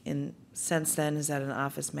since then is at an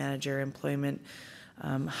office manager employment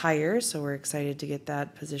hire, so we're excited to get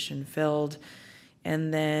that position filled.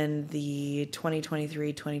 And then the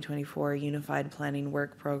 2023-2024 Unified Planning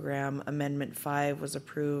Work Program Amendment 5 was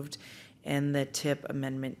approved, and the TIP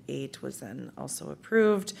Amendment 8 was then also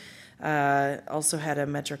approved. Also had a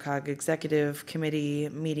MetroCog Executive Committee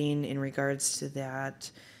meeting in regards to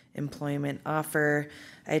that employment offer.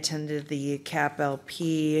 I attended the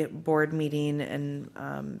CAP-LP board meeting, and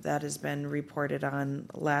that has been reported on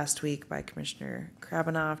last week by Commissioner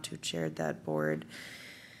Krabanoff, who chaired that board.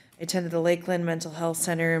 I attended the Lakeland Mental Health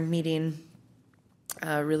Center meeting.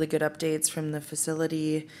 Really good updates from the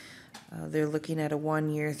facility. They're looking at a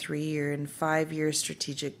 1-year, 3-year, and 5-year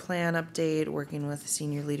strategic plan update, working with the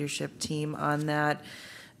senior leadership team on that.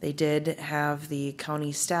 They did have the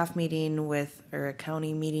county staff meeting a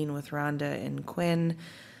county meeting with Rhonda and Quinn.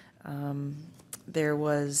 There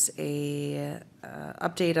was a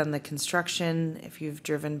update on the construction. If you've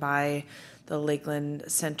driven by the Lakeland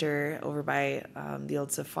Center over by the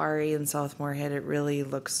old Safari in South Moorhead, it really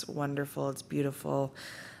looks wonderful. It's beautiful.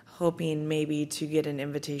 Hoping maybe to get an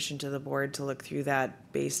invitation to the board to look through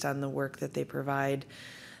that based on the work that they provide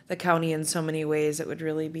the county in so many ways. It would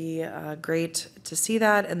really be great to see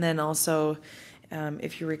that. And then also,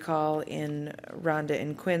 if you recall, in Rhonda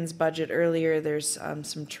and Quinn's budget earlier, there's some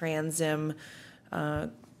Transim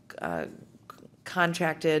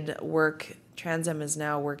contracted work. Transim is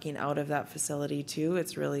now working out of that facility too.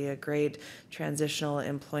 It's really a great transitional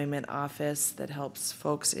employment office that helps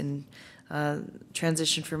folks in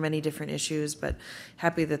transition for many different issues, but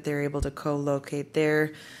happy that they're able to co-locate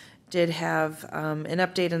there. Did have an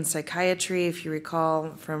update on psychiatry. If you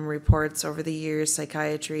recall from reports over the years,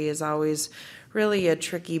 psychiatry is always really a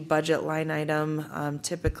tricky budget line item.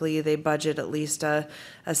 Typically, they budget at least a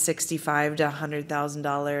 $65,000 to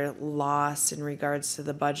 $100,000 loss in regards to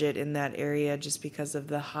the budget in that area, just because of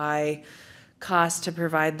the high cost to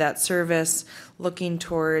provide that service. Looking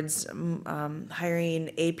towards hiring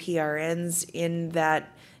APRNs in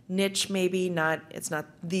that niche, maybe not, it's not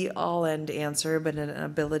the all-end answer, but an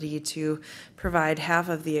ability to provide half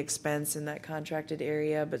of the expense in that contracted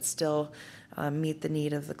area, but still meet the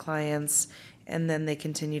need of the clients. And then they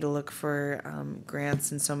continue to look for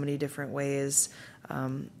grants in so many different ways.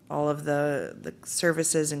 All of the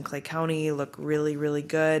services in Clay County look really, really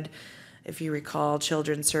good. If you recall,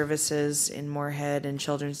 children's services in Moorhead and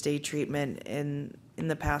children's day treatment in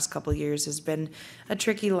the past couple years has been a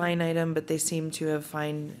tricky line item, but they seem to have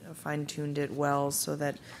fine-tuned it well so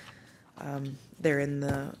that they're in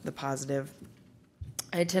the positive.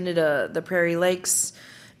 I attended the Prairie Lakes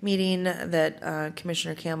meeting that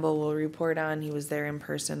Commissioner Campbell will report on. He was there in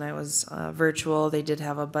person. I was virtual. They did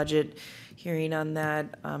have a budget hearing on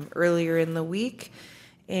that earlier in the week.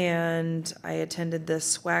 And I attended the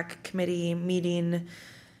SWAC committee meeting.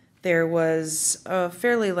 There was a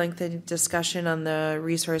fairly lengthy discussion on the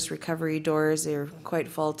resource recovery doors. They're quite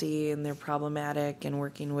faulty and they're problematic, and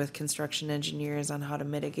working with construction engineers on how to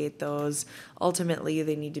mitigate those. Ultimately,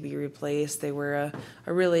 they need to be replaced. They were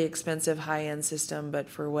a really expensive high-end system, but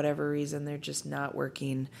for whatever reason, they're just not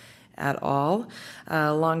working at all.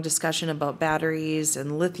 Long discussion about batteries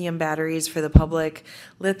and lithium batteries for the public.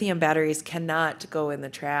 Lithium batteries cannot go in the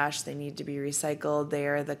trash. They need to be recycled. They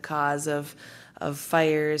are the cause of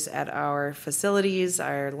fires at our facilities.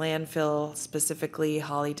 Our landfill, specifically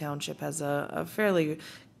Holly Township, has a fairly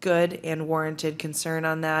good and warranted concern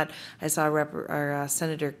on that. I saw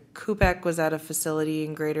Senator Kupek was at a facility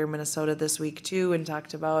in Greater Minnesota this week too, and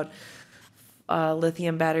talked about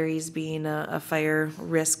lithium batteries being a fire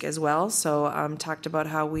risk as well. So talked about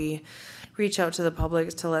how we reach out to the public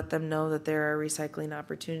to let them know that there are recycling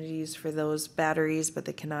opportunities for those batteries, but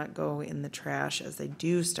they cannot go in the trash as they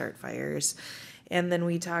do start fires. And then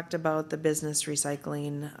we talked about the business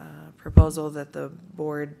recycling proposal that the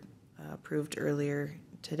board approved earlier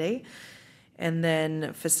today. And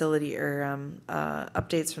then facility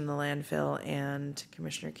updates from the landfill, and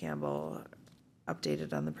Commissioner Campbell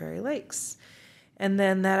updated on the Prairie Lakes. And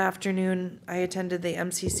then that afternoon, I attended the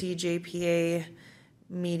MCC JPA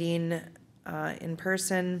meeting in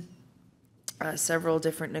person, several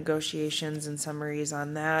different negotiations and summaries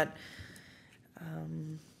on that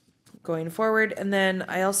going forward. And then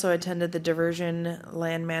I also attended the Diversion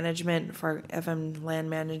land management for FM land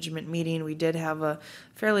management meeting. We did have a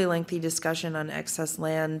fairly lengthy discussion on excess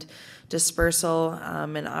land dispersal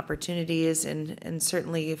and opportunities, and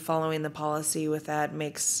certainly following the policy with that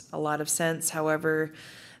makes a lot of sense. However,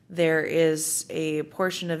 there is a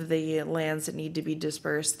portion of the lands that need to be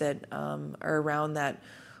dispersed that are around that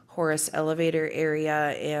Horace elevator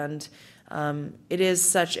area, and it is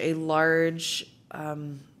such a large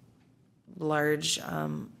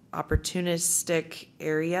opportunistic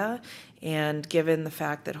area, and given the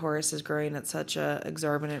fact that Horace is growing at such a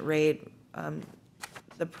exorbitant rate,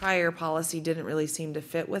 the prior policy didn't really seem to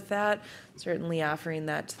fit with that. Certainly offering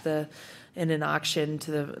that to in an auction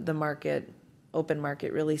to the market, open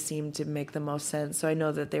market, really seemed to make the most sense. So I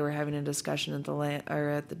know that they were having a discussion at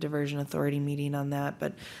the Diversion Authority meeting on that,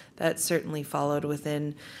 but that certainly followed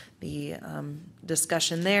within the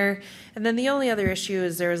discussion there. And then the only other issue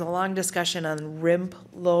is there was a long discussion on RIMP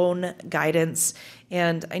loan guidance.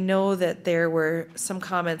 And I know that there were some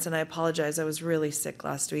comments, and I apologize, I was really sick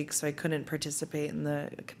last week, so I couldn't participate in the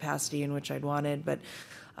capacity in which I'd wanted. But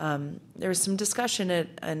there was some discussion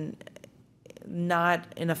and not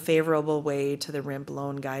in a favorable way to the RIMP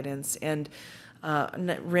loan guidance and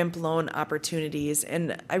RIMP loan opportunities.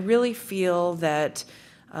 And I really feel that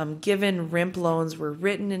given RIMP loans were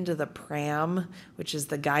written into the PRAM, which is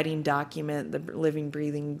the guiding document, the living,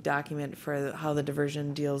 breathing document for how the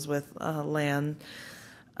diversion deals with land,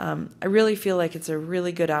 I really feel like it's a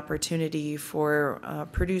really good opportunity for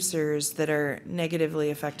producers that are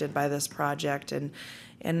negatively affected by this project. And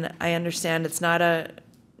I understand it's not a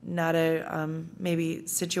maybe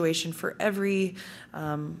situation for every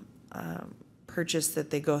purchase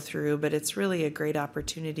that they go through, but it's really a great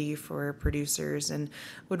opportunity for producers, and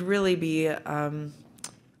would really be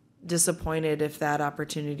disappointed if that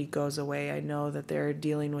opportunity goes away. I know that they're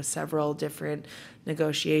dealing with several different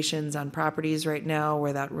negotiations on properties right now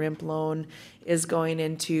where that RIMP loan is going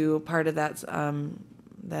into part of that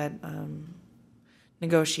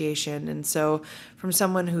negotiation. And so from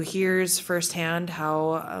someone who hears firsthand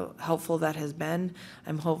how helpful that has been,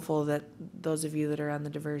 I'm hopeful that those of you that are on the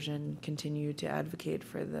diversion continue to advocate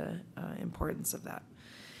for the importance of that.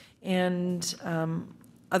 And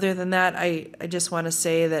other than that, I just want to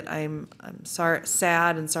say that I'm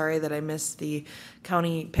sad and sorry that I missed the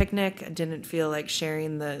county picnic. I didn't feel like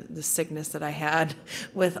sharing the sickness that I had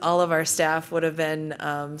with all of our staff would have been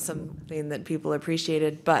something that people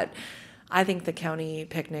appreciated, but I think the county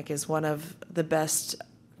picnic is one of the best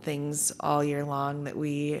things all year long that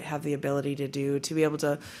we have the ability to do, to be able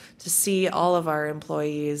to see all of our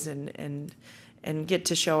employees and get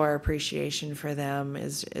to show our appreciation for them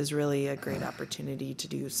is really a great opportunity to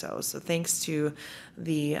do so. So thanks to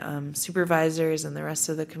the supervisors and the rest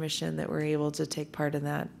of the commission that were able to take part in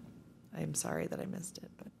that. I'm sorry that I missed it,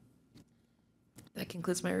 but that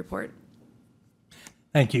concludes my report.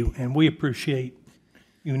 Thank you, and we appreciate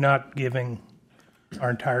you not giving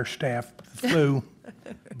our entire staff the flu,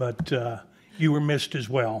 but you were missed as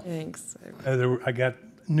well. Thanks. I got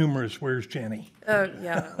numerous, where's Jenny? Oh,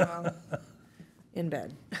 yeah, well, in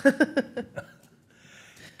bed.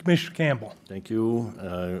 Commissioner Campbell. Thank you.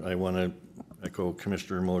 I want to echo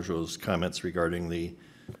Commissioner Mojo's comments regarding the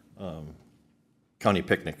county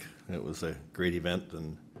picnic. It was a great event,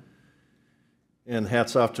 and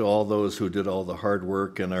hats off to all those who did all the hard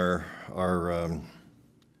work, and our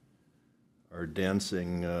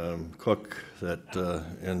dancing cook that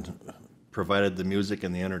and provided the music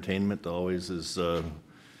and the entertainment always is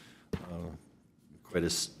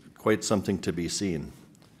quite something to be seen.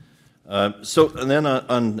 And then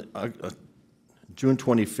on June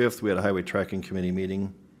 25th, we had a Highway Tracking Committee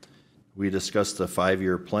meeting. We discussed the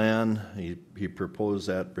 5-year plan. He proposed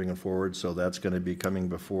that, bringing forward, so that's going to be coming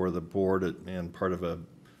before the board and part of a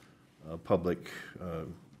public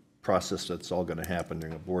process that's all going to happen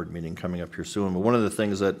during a board meeting coming up here soon. But one of the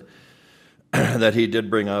things that that he did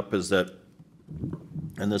bring up is that,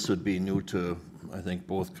 and this would be new to, I think,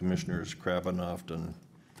 both Commissioners Kravinoff and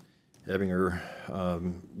Ebinger,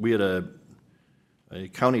 we had a a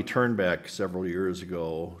county turnback several years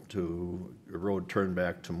ago to a road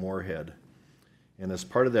turnback to Moorhead. And as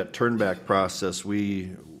part of that turnback process,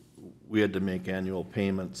 we had to make annual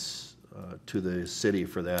payments to the city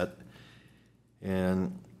for that.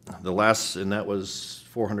 And that was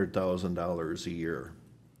 $400,000 a year.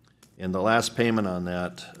 And the last payment on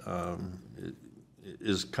that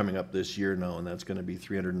is coming up this year now, and that's going to be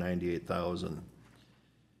 $398,000.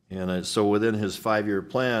 And so within his 5-year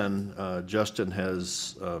plan, Justin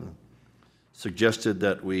has suggested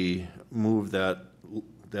that we move that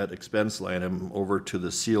expense line item over to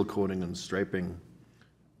the seal coating and striping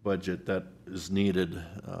budget that is needed.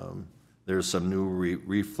 There's some new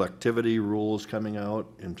reflectivity rules coming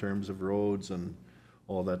out in terms of roads and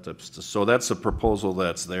all that type of stuff. So that's a proposal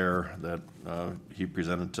that's there that he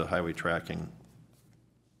presented to highway tracking.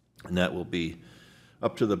 And that will be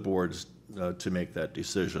up to the boards to make that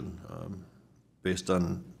decision based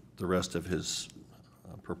on the rest of his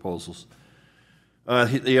proposals.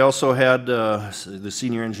 He also had the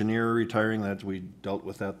senior engineer retiring, that we dealt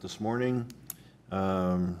with that this morning.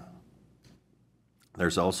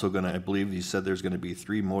 There's also going to, I believe he said there's going to be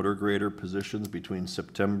 3 motor grader positions between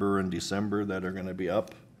September and December that are going to be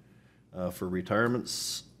up for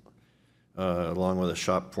retirements, along with a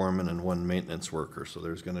shop foreman and 1 maintenance worker. So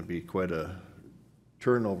there's going to be quite a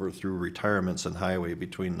turnover through retirements and highway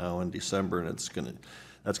between now and December, and that's going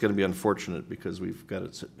to be unfortunate because we've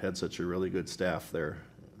had such a really good staff there.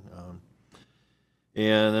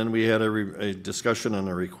 And then we had a discussion on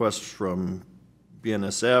a request from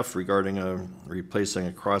BNSF regarding replacing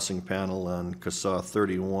a crossing panel on CASA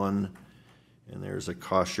 31, and there's a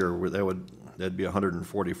cost share where that'd be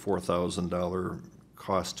 $144,000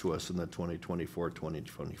 cost to us in the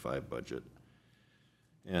 2024-2025 budget.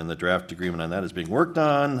 And the draft agreement on that is being worked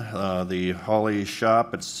on. The Holly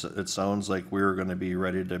shop, it sounds like we're going to be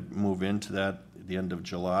ready to move into that at the end of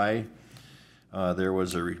July. There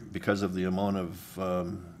was because of the amount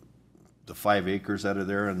of the 5 acres that are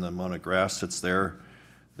there and the amount of grass that's there,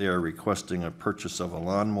 they are requesting a purchase of a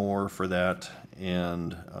lawnmower for that.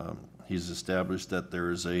 And he's established that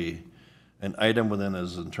there is an item within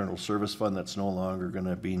his internal service fund that's no longer going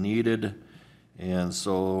to be needed. And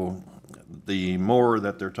so the mower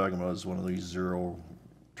that they're talking about is one of these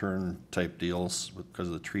 0-turn type deals because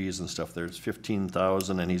of the trees and stuff. There's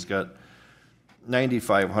 $15,000, and he's got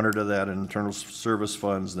 $9,500 of that in internal service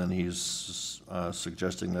funds. Then he's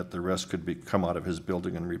suggesting that the rest could come out of his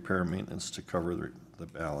building and repair maintenance to cover the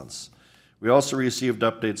balance. We also received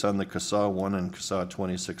updates on the CASA 1 and CASA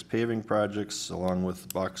 26 paving projects, along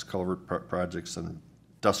with box culvert projects, and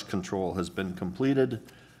dust control has been completed.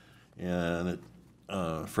 And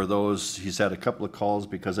for those, he's had a couple of calls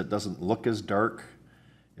because it doesn't look as dark.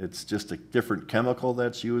 It's just a different chemical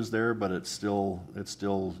that's used there, but it's still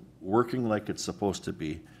working like it's supposed to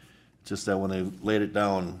be. It's just that when they laid it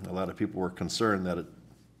down, a lot of people were concerned that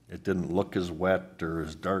it didn't look as wet or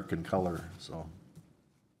as dark in color. So,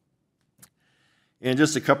 and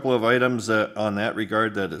just a couple of items on that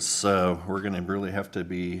regard that we're going to really have to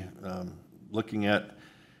be looking at.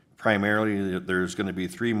 Primarily, there's going to be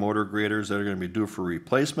 3 motor graders that are going to be due for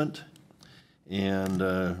replacement, and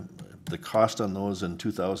the cost on those in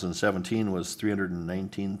 2017 was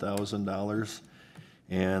 $319,000,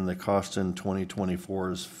 and the cost in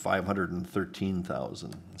 2024 is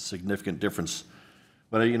 $513,000. Significant difference.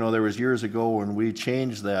 But there was years ago when we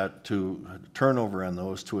changed that to turnover on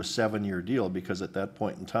those to a 7-year deal, because at that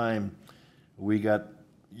point in time,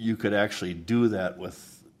 you could actually do that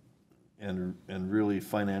with and really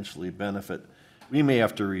financially benefit. We may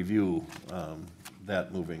have to review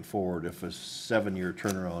that moving forward if a 7-year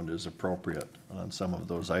turnaround is appropriate on some of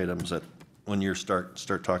those items that when you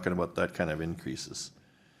start talking about that kind of increases.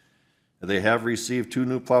 They have received 2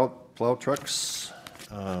 new plow trucks,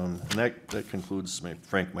 and that concludes.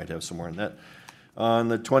 Frank might have some more on that. On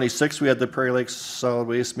the 26th, we had the Prairie Lakes Solid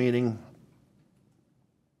Waste meeting.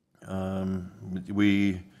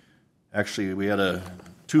 We had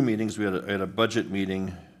 2 meetings. We had a budget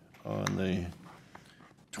meeting on the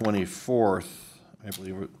 24th, I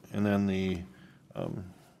believe, and then the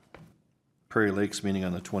Prairie Lakes meeting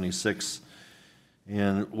on the 26th.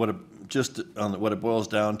 And what it boils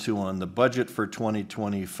down to on the budget for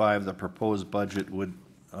 2025, the proposed budget would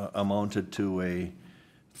amounted to a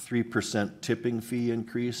 3% tipping fee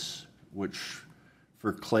increase, which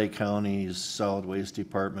for Clay County's solid waste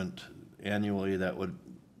department annually, that would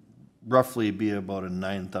roughly be about a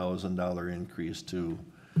 $9,000 increase to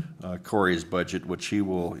Corey's budget, which he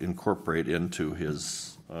will incorporate into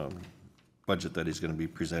his budget that he's going to be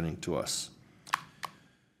presenting to us.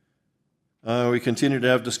 We continue to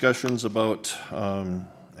have discussions about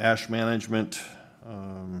ash management.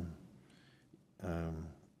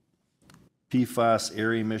 PFAS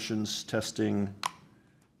air emissions testing,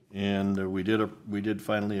 and we did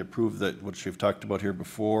finally approve that, which we've talked about here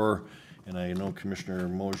before, and I know Commissioner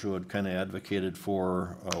Mojo had kind of advocated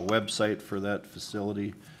for a website for that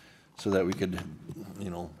facility so that we could,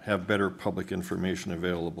 have better public information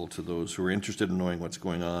available to those who are interested in knowing what's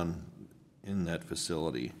going on in that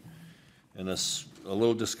facility. And a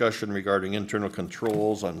little discussion regarding internal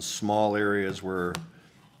controls on small areas where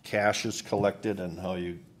cash is collected and how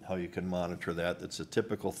you can monitor that. That's a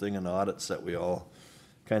typical thing in audits that we all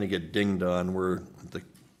kind of get dinged on, where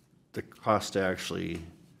the cost to actually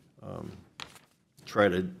try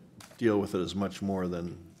to deal with it is much more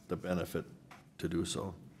than the benefit to do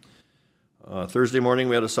so. Thursday morning,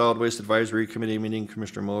 we had a solid waste advisory committee meeting.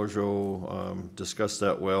 Commissioner Mojo discussed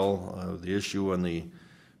that well. The issue on the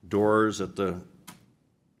doors at the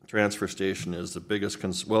transfer station is the biggest,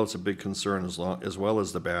 it's a big concern, as well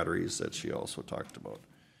as the batteries that she also talked about.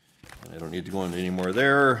 I don't need to go into any more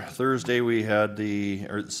there. Thursday, we had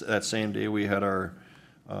that same day, we had our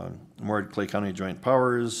Clay County Joint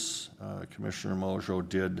Powers. Commissioner Mojo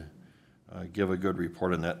did give a good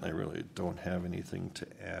report on that, and I really don't have anything to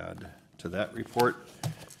add to that report.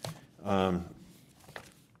 And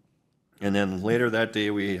then later that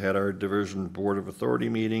day, we had our Diversion Board of Authority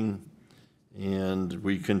meeting, and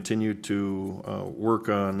we continued to work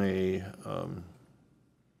on a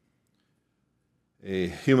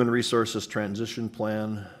human resources transition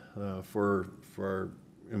plan for our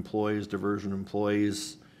employees, diversion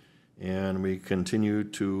employees, and we continue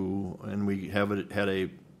to, and we had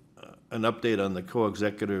an update on the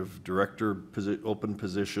co-executive director open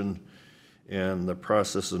position and the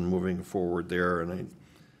process in moving forward there. And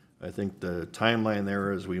I think the timeline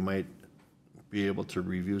there is we might be able to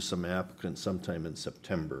review some applicants sometime in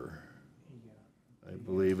September, I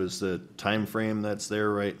believe is the time frame that's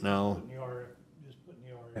there right now. Just putting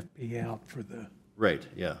the RFP out for the. Right,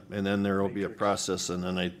 yeah, and then there will be a process, and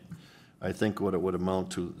then I think what it would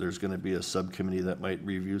amount to, there's gonna be a subcommittee that might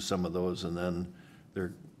review some of those, and then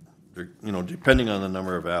they're, depending on the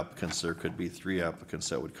number of applicants, there could be 3 applicants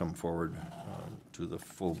that would come forward to the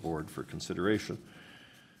full board for consideration.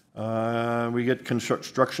 We get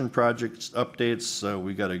construction projects updates.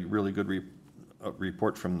 We got a really good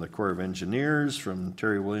report from the Corps of Engineers, from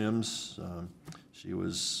Terry Williams. She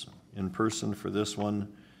was in person for this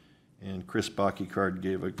one. And Chris Bockycard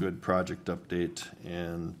gave a good project update.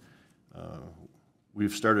 And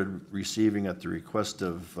we've started receiving, at the request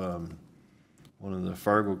of one of the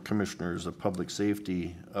Fargo commissioners, a public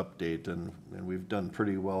safety update. And we've done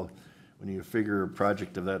pretty well. When you figure a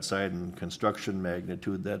project of that size and construction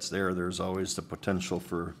magnitude that's there's always the potential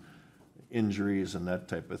for injuries and that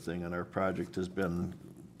type of thing, and our project has been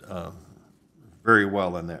very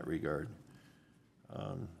well in that regard.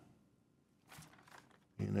 And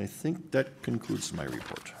I think that concludes my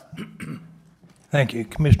report. Thank you.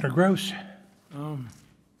 Commissioner Gross?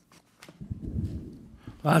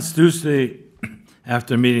 Last Tuesday,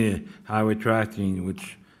 after meeting highway tracking,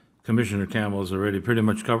 which Commissioner Campbell's already pretty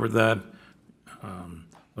much covered that.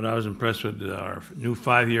 But I was impressed with our new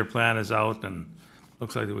 5-year plan is out, and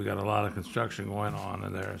looks like we got a lot of construction going on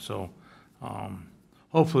in there. So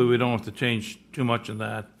hopefully we don't have to change too much in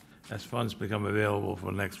that as funds become available for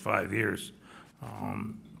the next 5 years.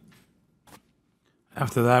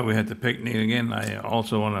 After that, we had the picnic again. I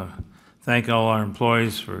also want to thank all our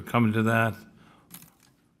employees for coming to that.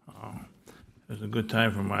 It was a good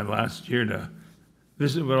time for my last year to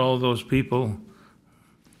visit with all those people.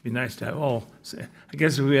 Be nice to have I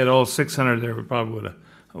guess if we had all 600 there, we probably would have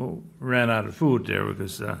ran out of food there,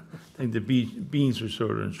 because I think the beans were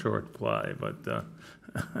sort of in short supply, but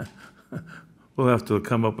we'll have to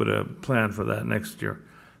come up with a plan for that next year.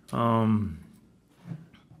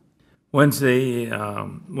 Wednesday,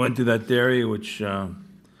 went to that dairy, which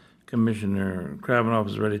Commissioner Kravinoff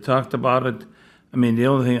has already talked about it. I mean, the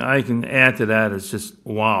only thing I can add to that is just,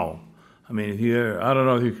 wow. I mean, I don't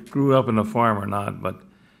know if you grew up in a farm or not, but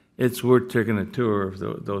it's worth taking a tour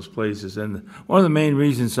of those places. And one of the main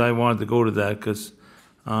reasons I wanted to go to that, because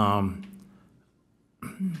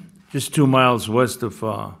just 2 miles west of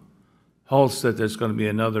Halstead, there's going to be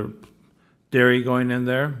another dairy going in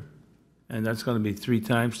there, and that's going to be 3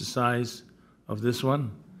 times the size of this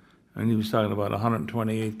one. And he was talking about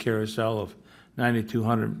 128 carousel of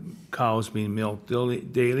 9,200 cows being milked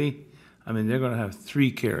daily. I mean, they're going to have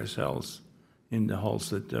 3 carousels in the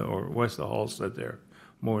Halstead, or west of Halstead there,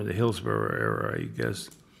 more in the Hillsborough area, I guess.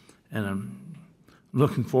 And I'm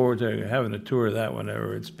looking forward to having a tour of that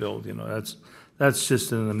whenever it's built. That's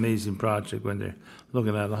just an amazing project when they're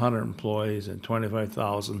looking at 100 employees and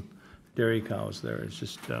 25,000 dairy cows there. It's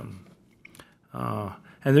just, and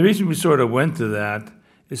the reason we sort of went to that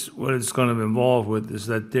is what it's going to involve with is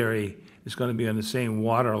that dairy is going to be on the same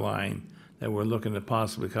water line that we're looking at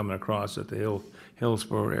possibly coming across at the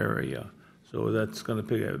Hillsborough area. So that's going to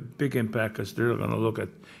be a big impact because they're going to look at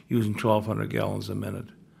using 1,200 gallons a minute.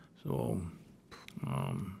 So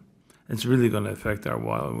it's really going to affect our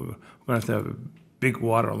water. We're going to have a big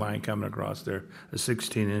water line coming across there, a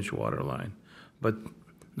 16-inch water line. But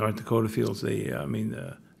North Dakota feels they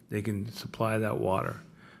can supply that water,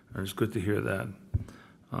 and it's good to hear that.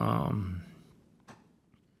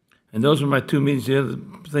 And those are my two meetings. The other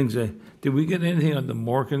things, did we get anything on the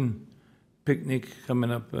Morgan picnic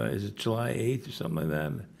coming up? Is it July 8th or something like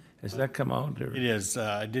that? Has that come out? Or? It is.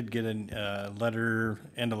 I did get a letter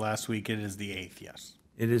end of last week. It is the 8th, yes.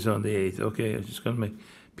 It is on the 8th. Okay, I was just going to make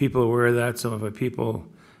people aware of that. Some of my people have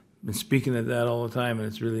been speaking of that all the time, and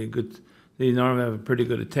it's really a good. They normally have a pretty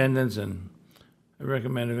good attendance, and I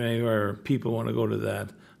recommend if any of our people want to go to that.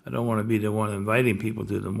 I don't want to be the one inviting people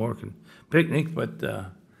to the Morgan picnic, but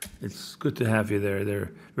it's good to have you there.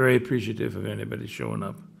 They're very appreciative of anybody showing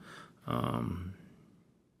up. And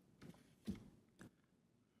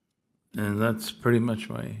that's pretty much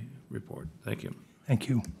my report. Thank you. Thank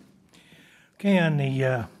you. Okay, on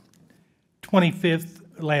the 25th,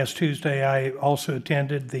 last Tuesday, I also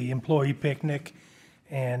attended the employee picnic.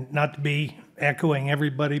 And not to be echoing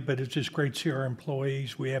everybody, but it's just great to see our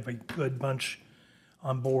employees. We have a good bunch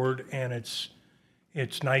on board, and it's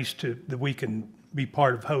nice that we can be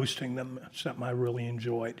part of hosting them, something I really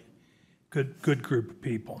enjoyed. Good group of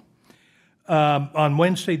people. On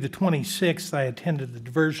Wednesday, the 26th, I attended the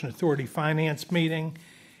Diversion Authority Finance meeting.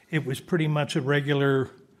 It was pretty much a regular,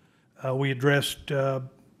 we addressed the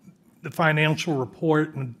financial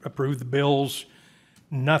report and approved the bills.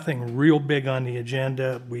 Nothing real big on the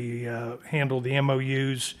agenda. We handled the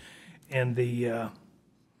MOUs and the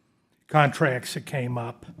contracts that came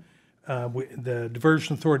up. The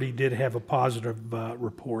Diversion Authority did have a positive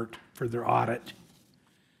report for their audit.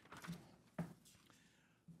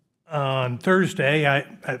 On Thursday, I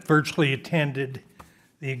virtually attended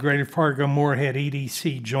the Greater Fargo-Moorhead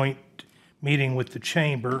EDC joint meeting with the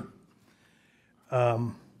Chamber.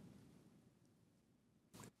 There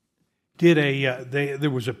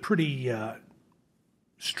was a pretty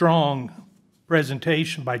strong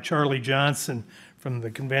presentation by Charlie Johnson from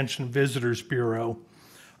the Convention Visitors Bureau,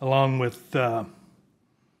 along with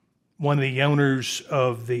one of the owners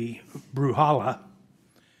of the Bruhala.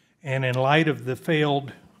 And in light of the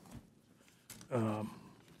failed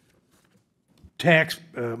tax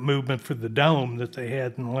movement for the dome that they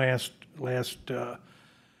had in the last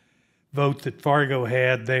vote that Fargo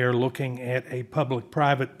had, they are looking at a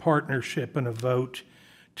public-private partnership and a vote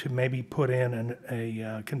to maybe put in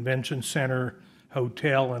a convention center,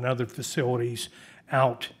 hotel, and other facilities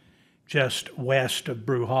out just west of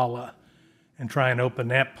Bruhala, and try and open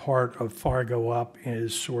that part of Fargo up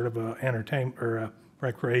as sort of a entertainment or a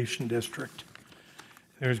recreation district.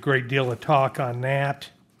 There's a great deal of talk on that.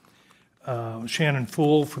 Shannon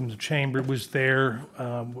Fool from the Chamber was there.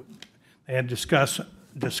 They had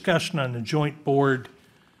discussion on the joint board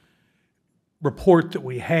report that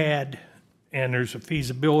we had, and there's a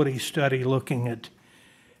feasibility study looking at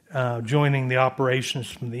joining the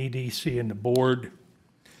operations from the EDC and the board.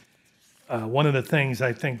 One of the things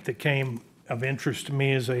I think that came of interest to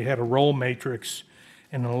me is they had a role matrix,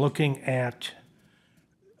 and looking at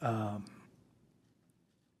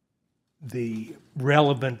the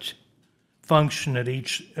relevant function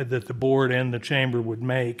that the board and the chamber would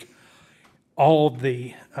make. All of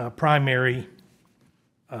the primary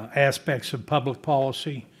aspects of public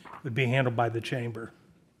policy would be handled by the chamber.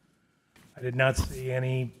 I did not see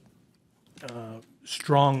any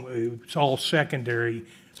it's all secondary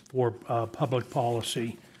for public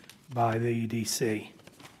policy by the EDC.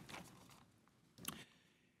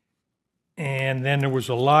 And then there was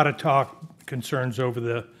a lot of concerns over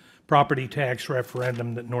the property tax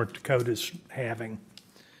referendum that North Dakota's having.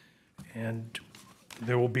 And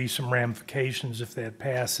there will be some ramifications if that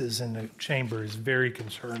passes, and the chamber is very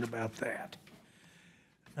concerned about that.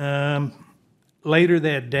 Later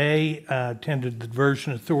that day, I attended the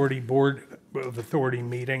Diversion Authority Board of Authority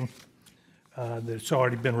meeting that's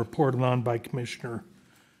already been reported on by Commissioner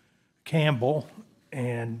Campbell,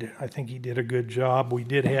 and I think he did a good job. We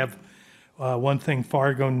did have one thing,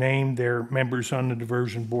 Fargo named their members on the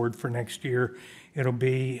diversion board for next year. It'll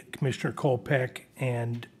be Commissioner Kolpeck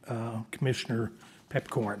and Commissioner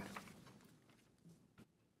Pepcorn.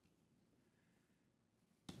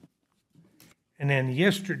 And then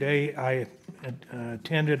yesterday, I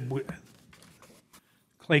attended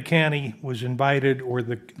Clay County was invited, or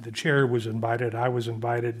the chair was invited, I was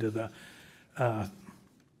invited to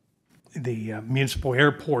the municipal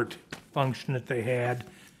airport function that they had.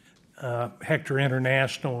 Hector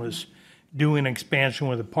International is doing expansion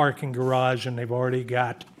with a parking garage, and they've already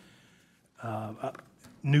got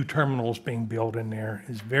new terminals being built in there.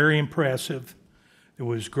 It's very impressive. There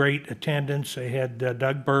was great attendance. They had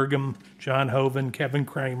Doug Burgum, John Hoven, Kevin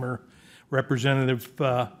Kramer, representative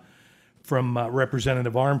from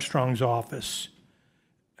Representative Armstrong's office,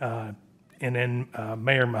 and then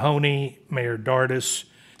Mayor Mahoney, Mayor Dardis,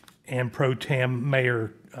 and Pro Tem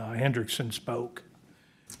Mayor Hendrickson spoke.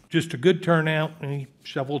 Just a good turnout, and he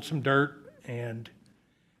shoveled some dirt, and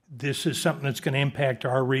this is something that's going to impact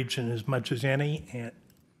our region as much as any, and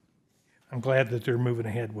I'm glad that they're moving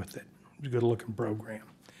ahead with it. It's a good-looking program.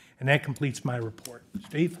 And that completes my report.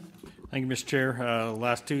 Steve? Thank you, Mr. Chair.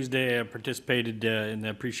 Last Tuesday, I participated in the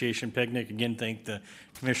appreciation picnic. Again, thank the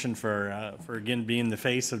commission for again being the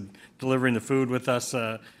face of delivering the food with us.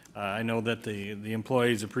 I know that the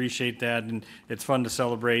employees appreciate that, and it's fun to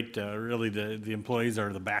celebrate. Really, the employees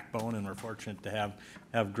are the backbone, and we're fortunate to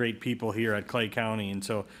have great people here at Clay County. And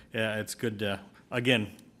so, it's good to,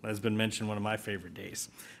 again, has been mentioned, one of my favorite days.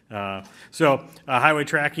 Highway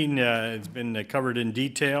tracking, it's been covered in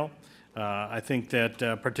detail. I think that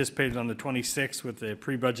participated on the 26th with the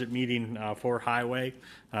pre-budget meeting for highway,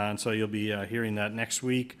 and so you'll be hearing that next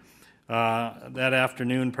week. That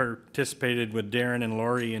afternoon participated with Darren and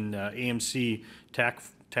Lori in AMC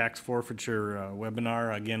tax forfeiture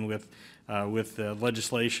webinar, again with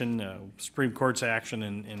legislation, Supreme Court's action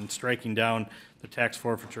in striking down the tax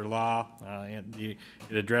forfeiture law. It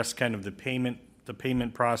addressed kind of the payment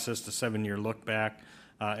process, the 7-year look back,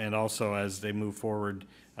 and also as they move forward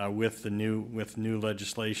with new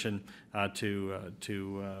legislation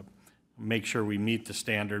to make sure we meet the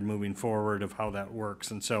standard moving forward of how that works.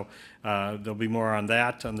 And so there'll be more on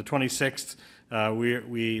that. On the 26th,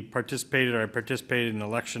 I participated in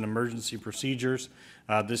election emergency procedures.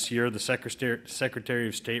 This year, the Secretary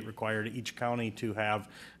of State required each county to have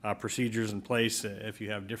procedures in place if you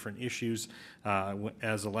have different issues.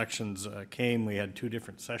 As elections came, we had 2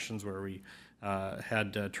 different sessions where we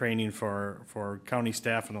had training for county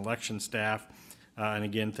staff and election staff. And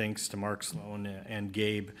again, thanks to Mark Sloan and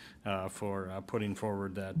Gabe for putting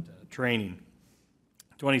forward that training.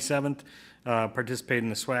 27th, participated in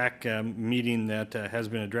the SWAC meeting that has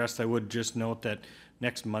been addressed. I would just note that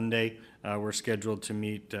next Monday, we're scheduled to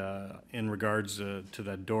meet in regards to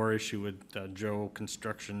that door issue with Joe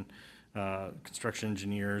Construction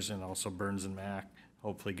Engineers, and also Burns and Mac.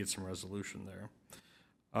 Hopefully get some resolution there.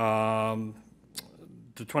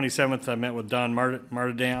 The 27th, I met with Don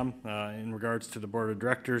Martindam in regards to the board of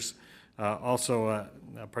directors. Also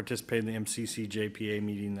participated in the MCC JPA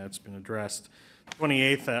meeting that's been addressed.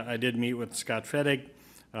 28th, I did meet with Scott Fettig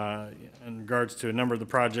in regards to a number of the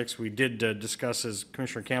projects. We did discuss, as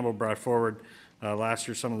Commissioner Campbell brought forward last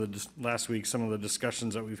week, some of the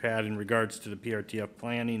discussions that we've had in regards to the PRTF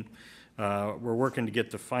planning. We're working to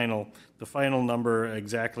get the final number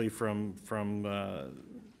exactly from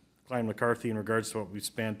Klein McCarthy in regards to what we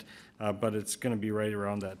spent, but it's going to be right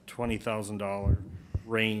around that $20,000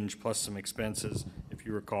 range plus some expenses. If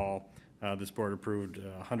you recall, this board approved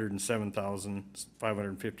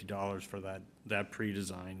 $107,550 for that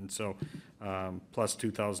pre-design, and so plus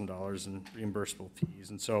 $2,000 in reimbursable fees,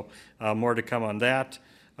 and so more to come on that.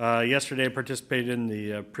 Yesterday, I participated in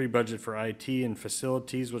the pre-budget for IT and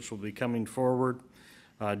facilities, which will be coming forward.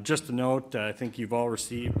 Just a note, I think you've all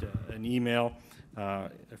received an email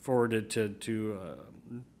forwarded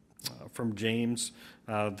from James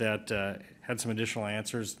that had some additional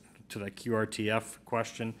answers to the QRTF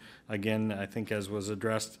question. Again, I think as was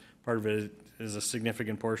addressed, part of it is a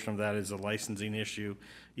significant portion of that is a licensing issue.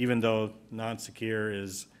 Even though non-secure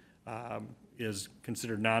is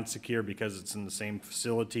considered non-secure because it's in the same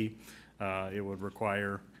facility, it would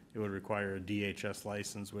require a DHS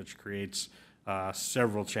license, which creates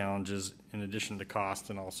several challenges in addition to cost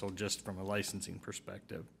and also just from a licensing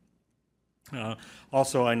perspective.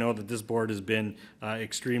 Also, I know that this board has been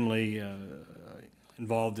extremely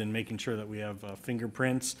involved in making sure that we have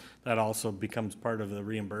fingerprints. That also becomes part of the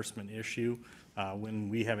reimbursement issue. When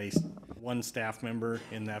we have one staff member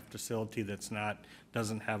in that facility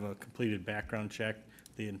doesn't have a completed background check,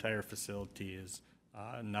 the entire facility is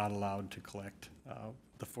not allowed to collect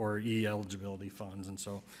the 4E eligibility funds, and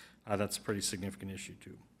so that's a pretty significant issue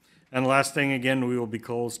too. And the last thing, again, we will be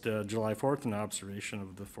closed July 4th in observation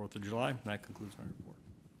of the 4th of July. That concludes my report.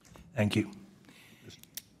 Thank you.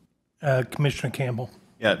 Commissioner Campbell.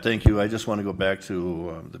 Yeah, thank you. I just want to go back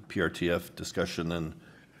to the PRTF discussion, and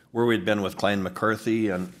where we'd been with Klein McCarthy,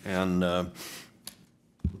 and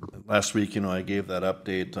last week, I gave that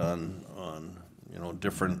update on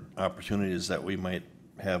different opportunities that we might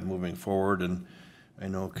have moving forward, and I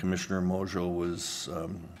know Commissioner Mojo was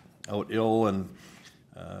out ill, and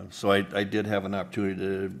so I did have an opportunity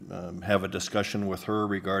to have a discussion with her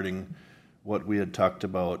regarding what we had talked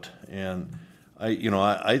about, and I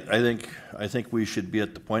think we should be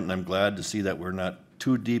at the point, and I'm glad to see that we're not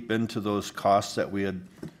too deep into those costs that we had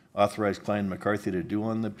authorized Klein McCarthy to do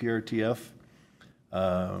on the PRTF.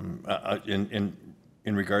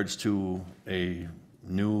 In regards to a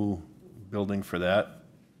new building for that.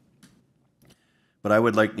 But I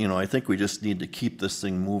would like, I think we just need to keep this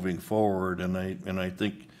thing moving forward, and I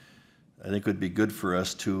think it would be good for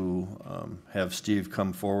us to have Steve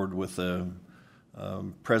come forward with a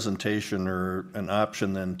presentation or an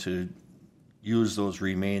option then to use those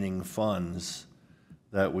remaining funds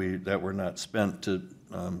that were not spent to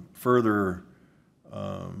further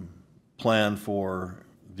plan for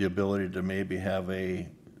the ability to maybe have a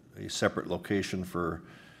separate location for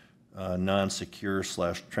non-secure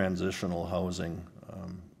 / transitional housing,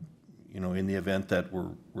 in the event that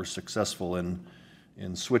we're successful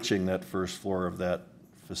in switching that first floor of that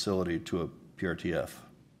facility to a PRTF.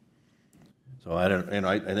 So I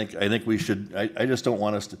think we should. I just don't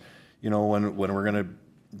want us to, when we're going to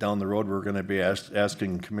down the road, we're going to be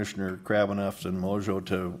asking Commissioner Kravinoff and Mojo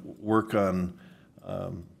to work on,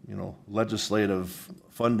 legislative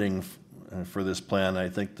funding for this plan. I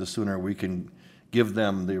think the sooner we can give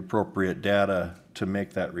them the appropriate data to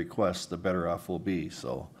make that request, the better off we'll be.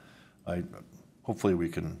 So hopefully we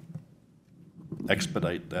can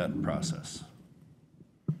expedite that process.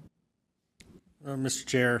 Mr.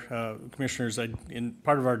 Chair, Commissioners, in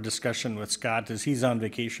part of our discussion with Scott is he's on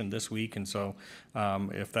vacation this week, and so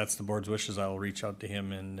if that's the board's wishes, I will reach out to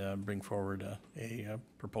him and bring forward a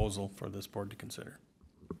proposal for this board to consider.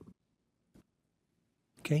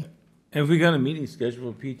 Okay. Have we got a meeting scheduled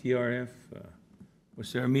with PTRF?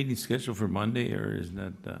 Was there a meeting scheduled for Monday, or is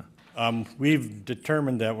that? We've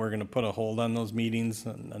determined that we're going to put a hold on those meetings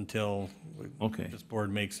until Okay. this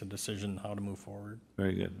board makes a decision how to move forward.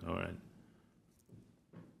 Very good, all right.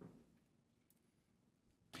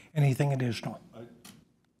 Anything additional?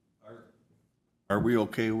 Are we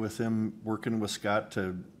okay with him working with Scott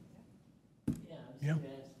to? Yeah.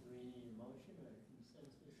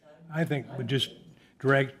 I think we just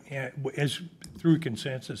direct, as through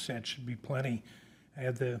consensus, that should be plenty.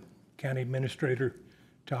 Have the county administrator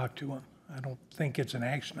talk to him. I don't think it's an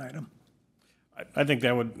action item. I think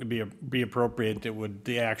that would be appropriate.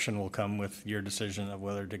 The action will come with your decision of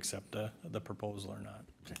whether to accept the proposal or not.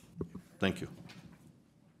 Thank you.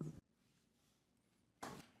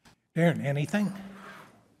 Darren, anything?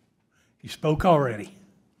 You spoke already.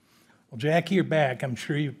 Well, Jackie, you're back. I'm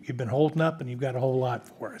sure you've been holding up and you've got a whole lot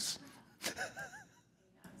for us.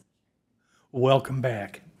 Welcome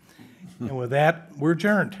back. And with that, we're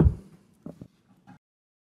adjourned.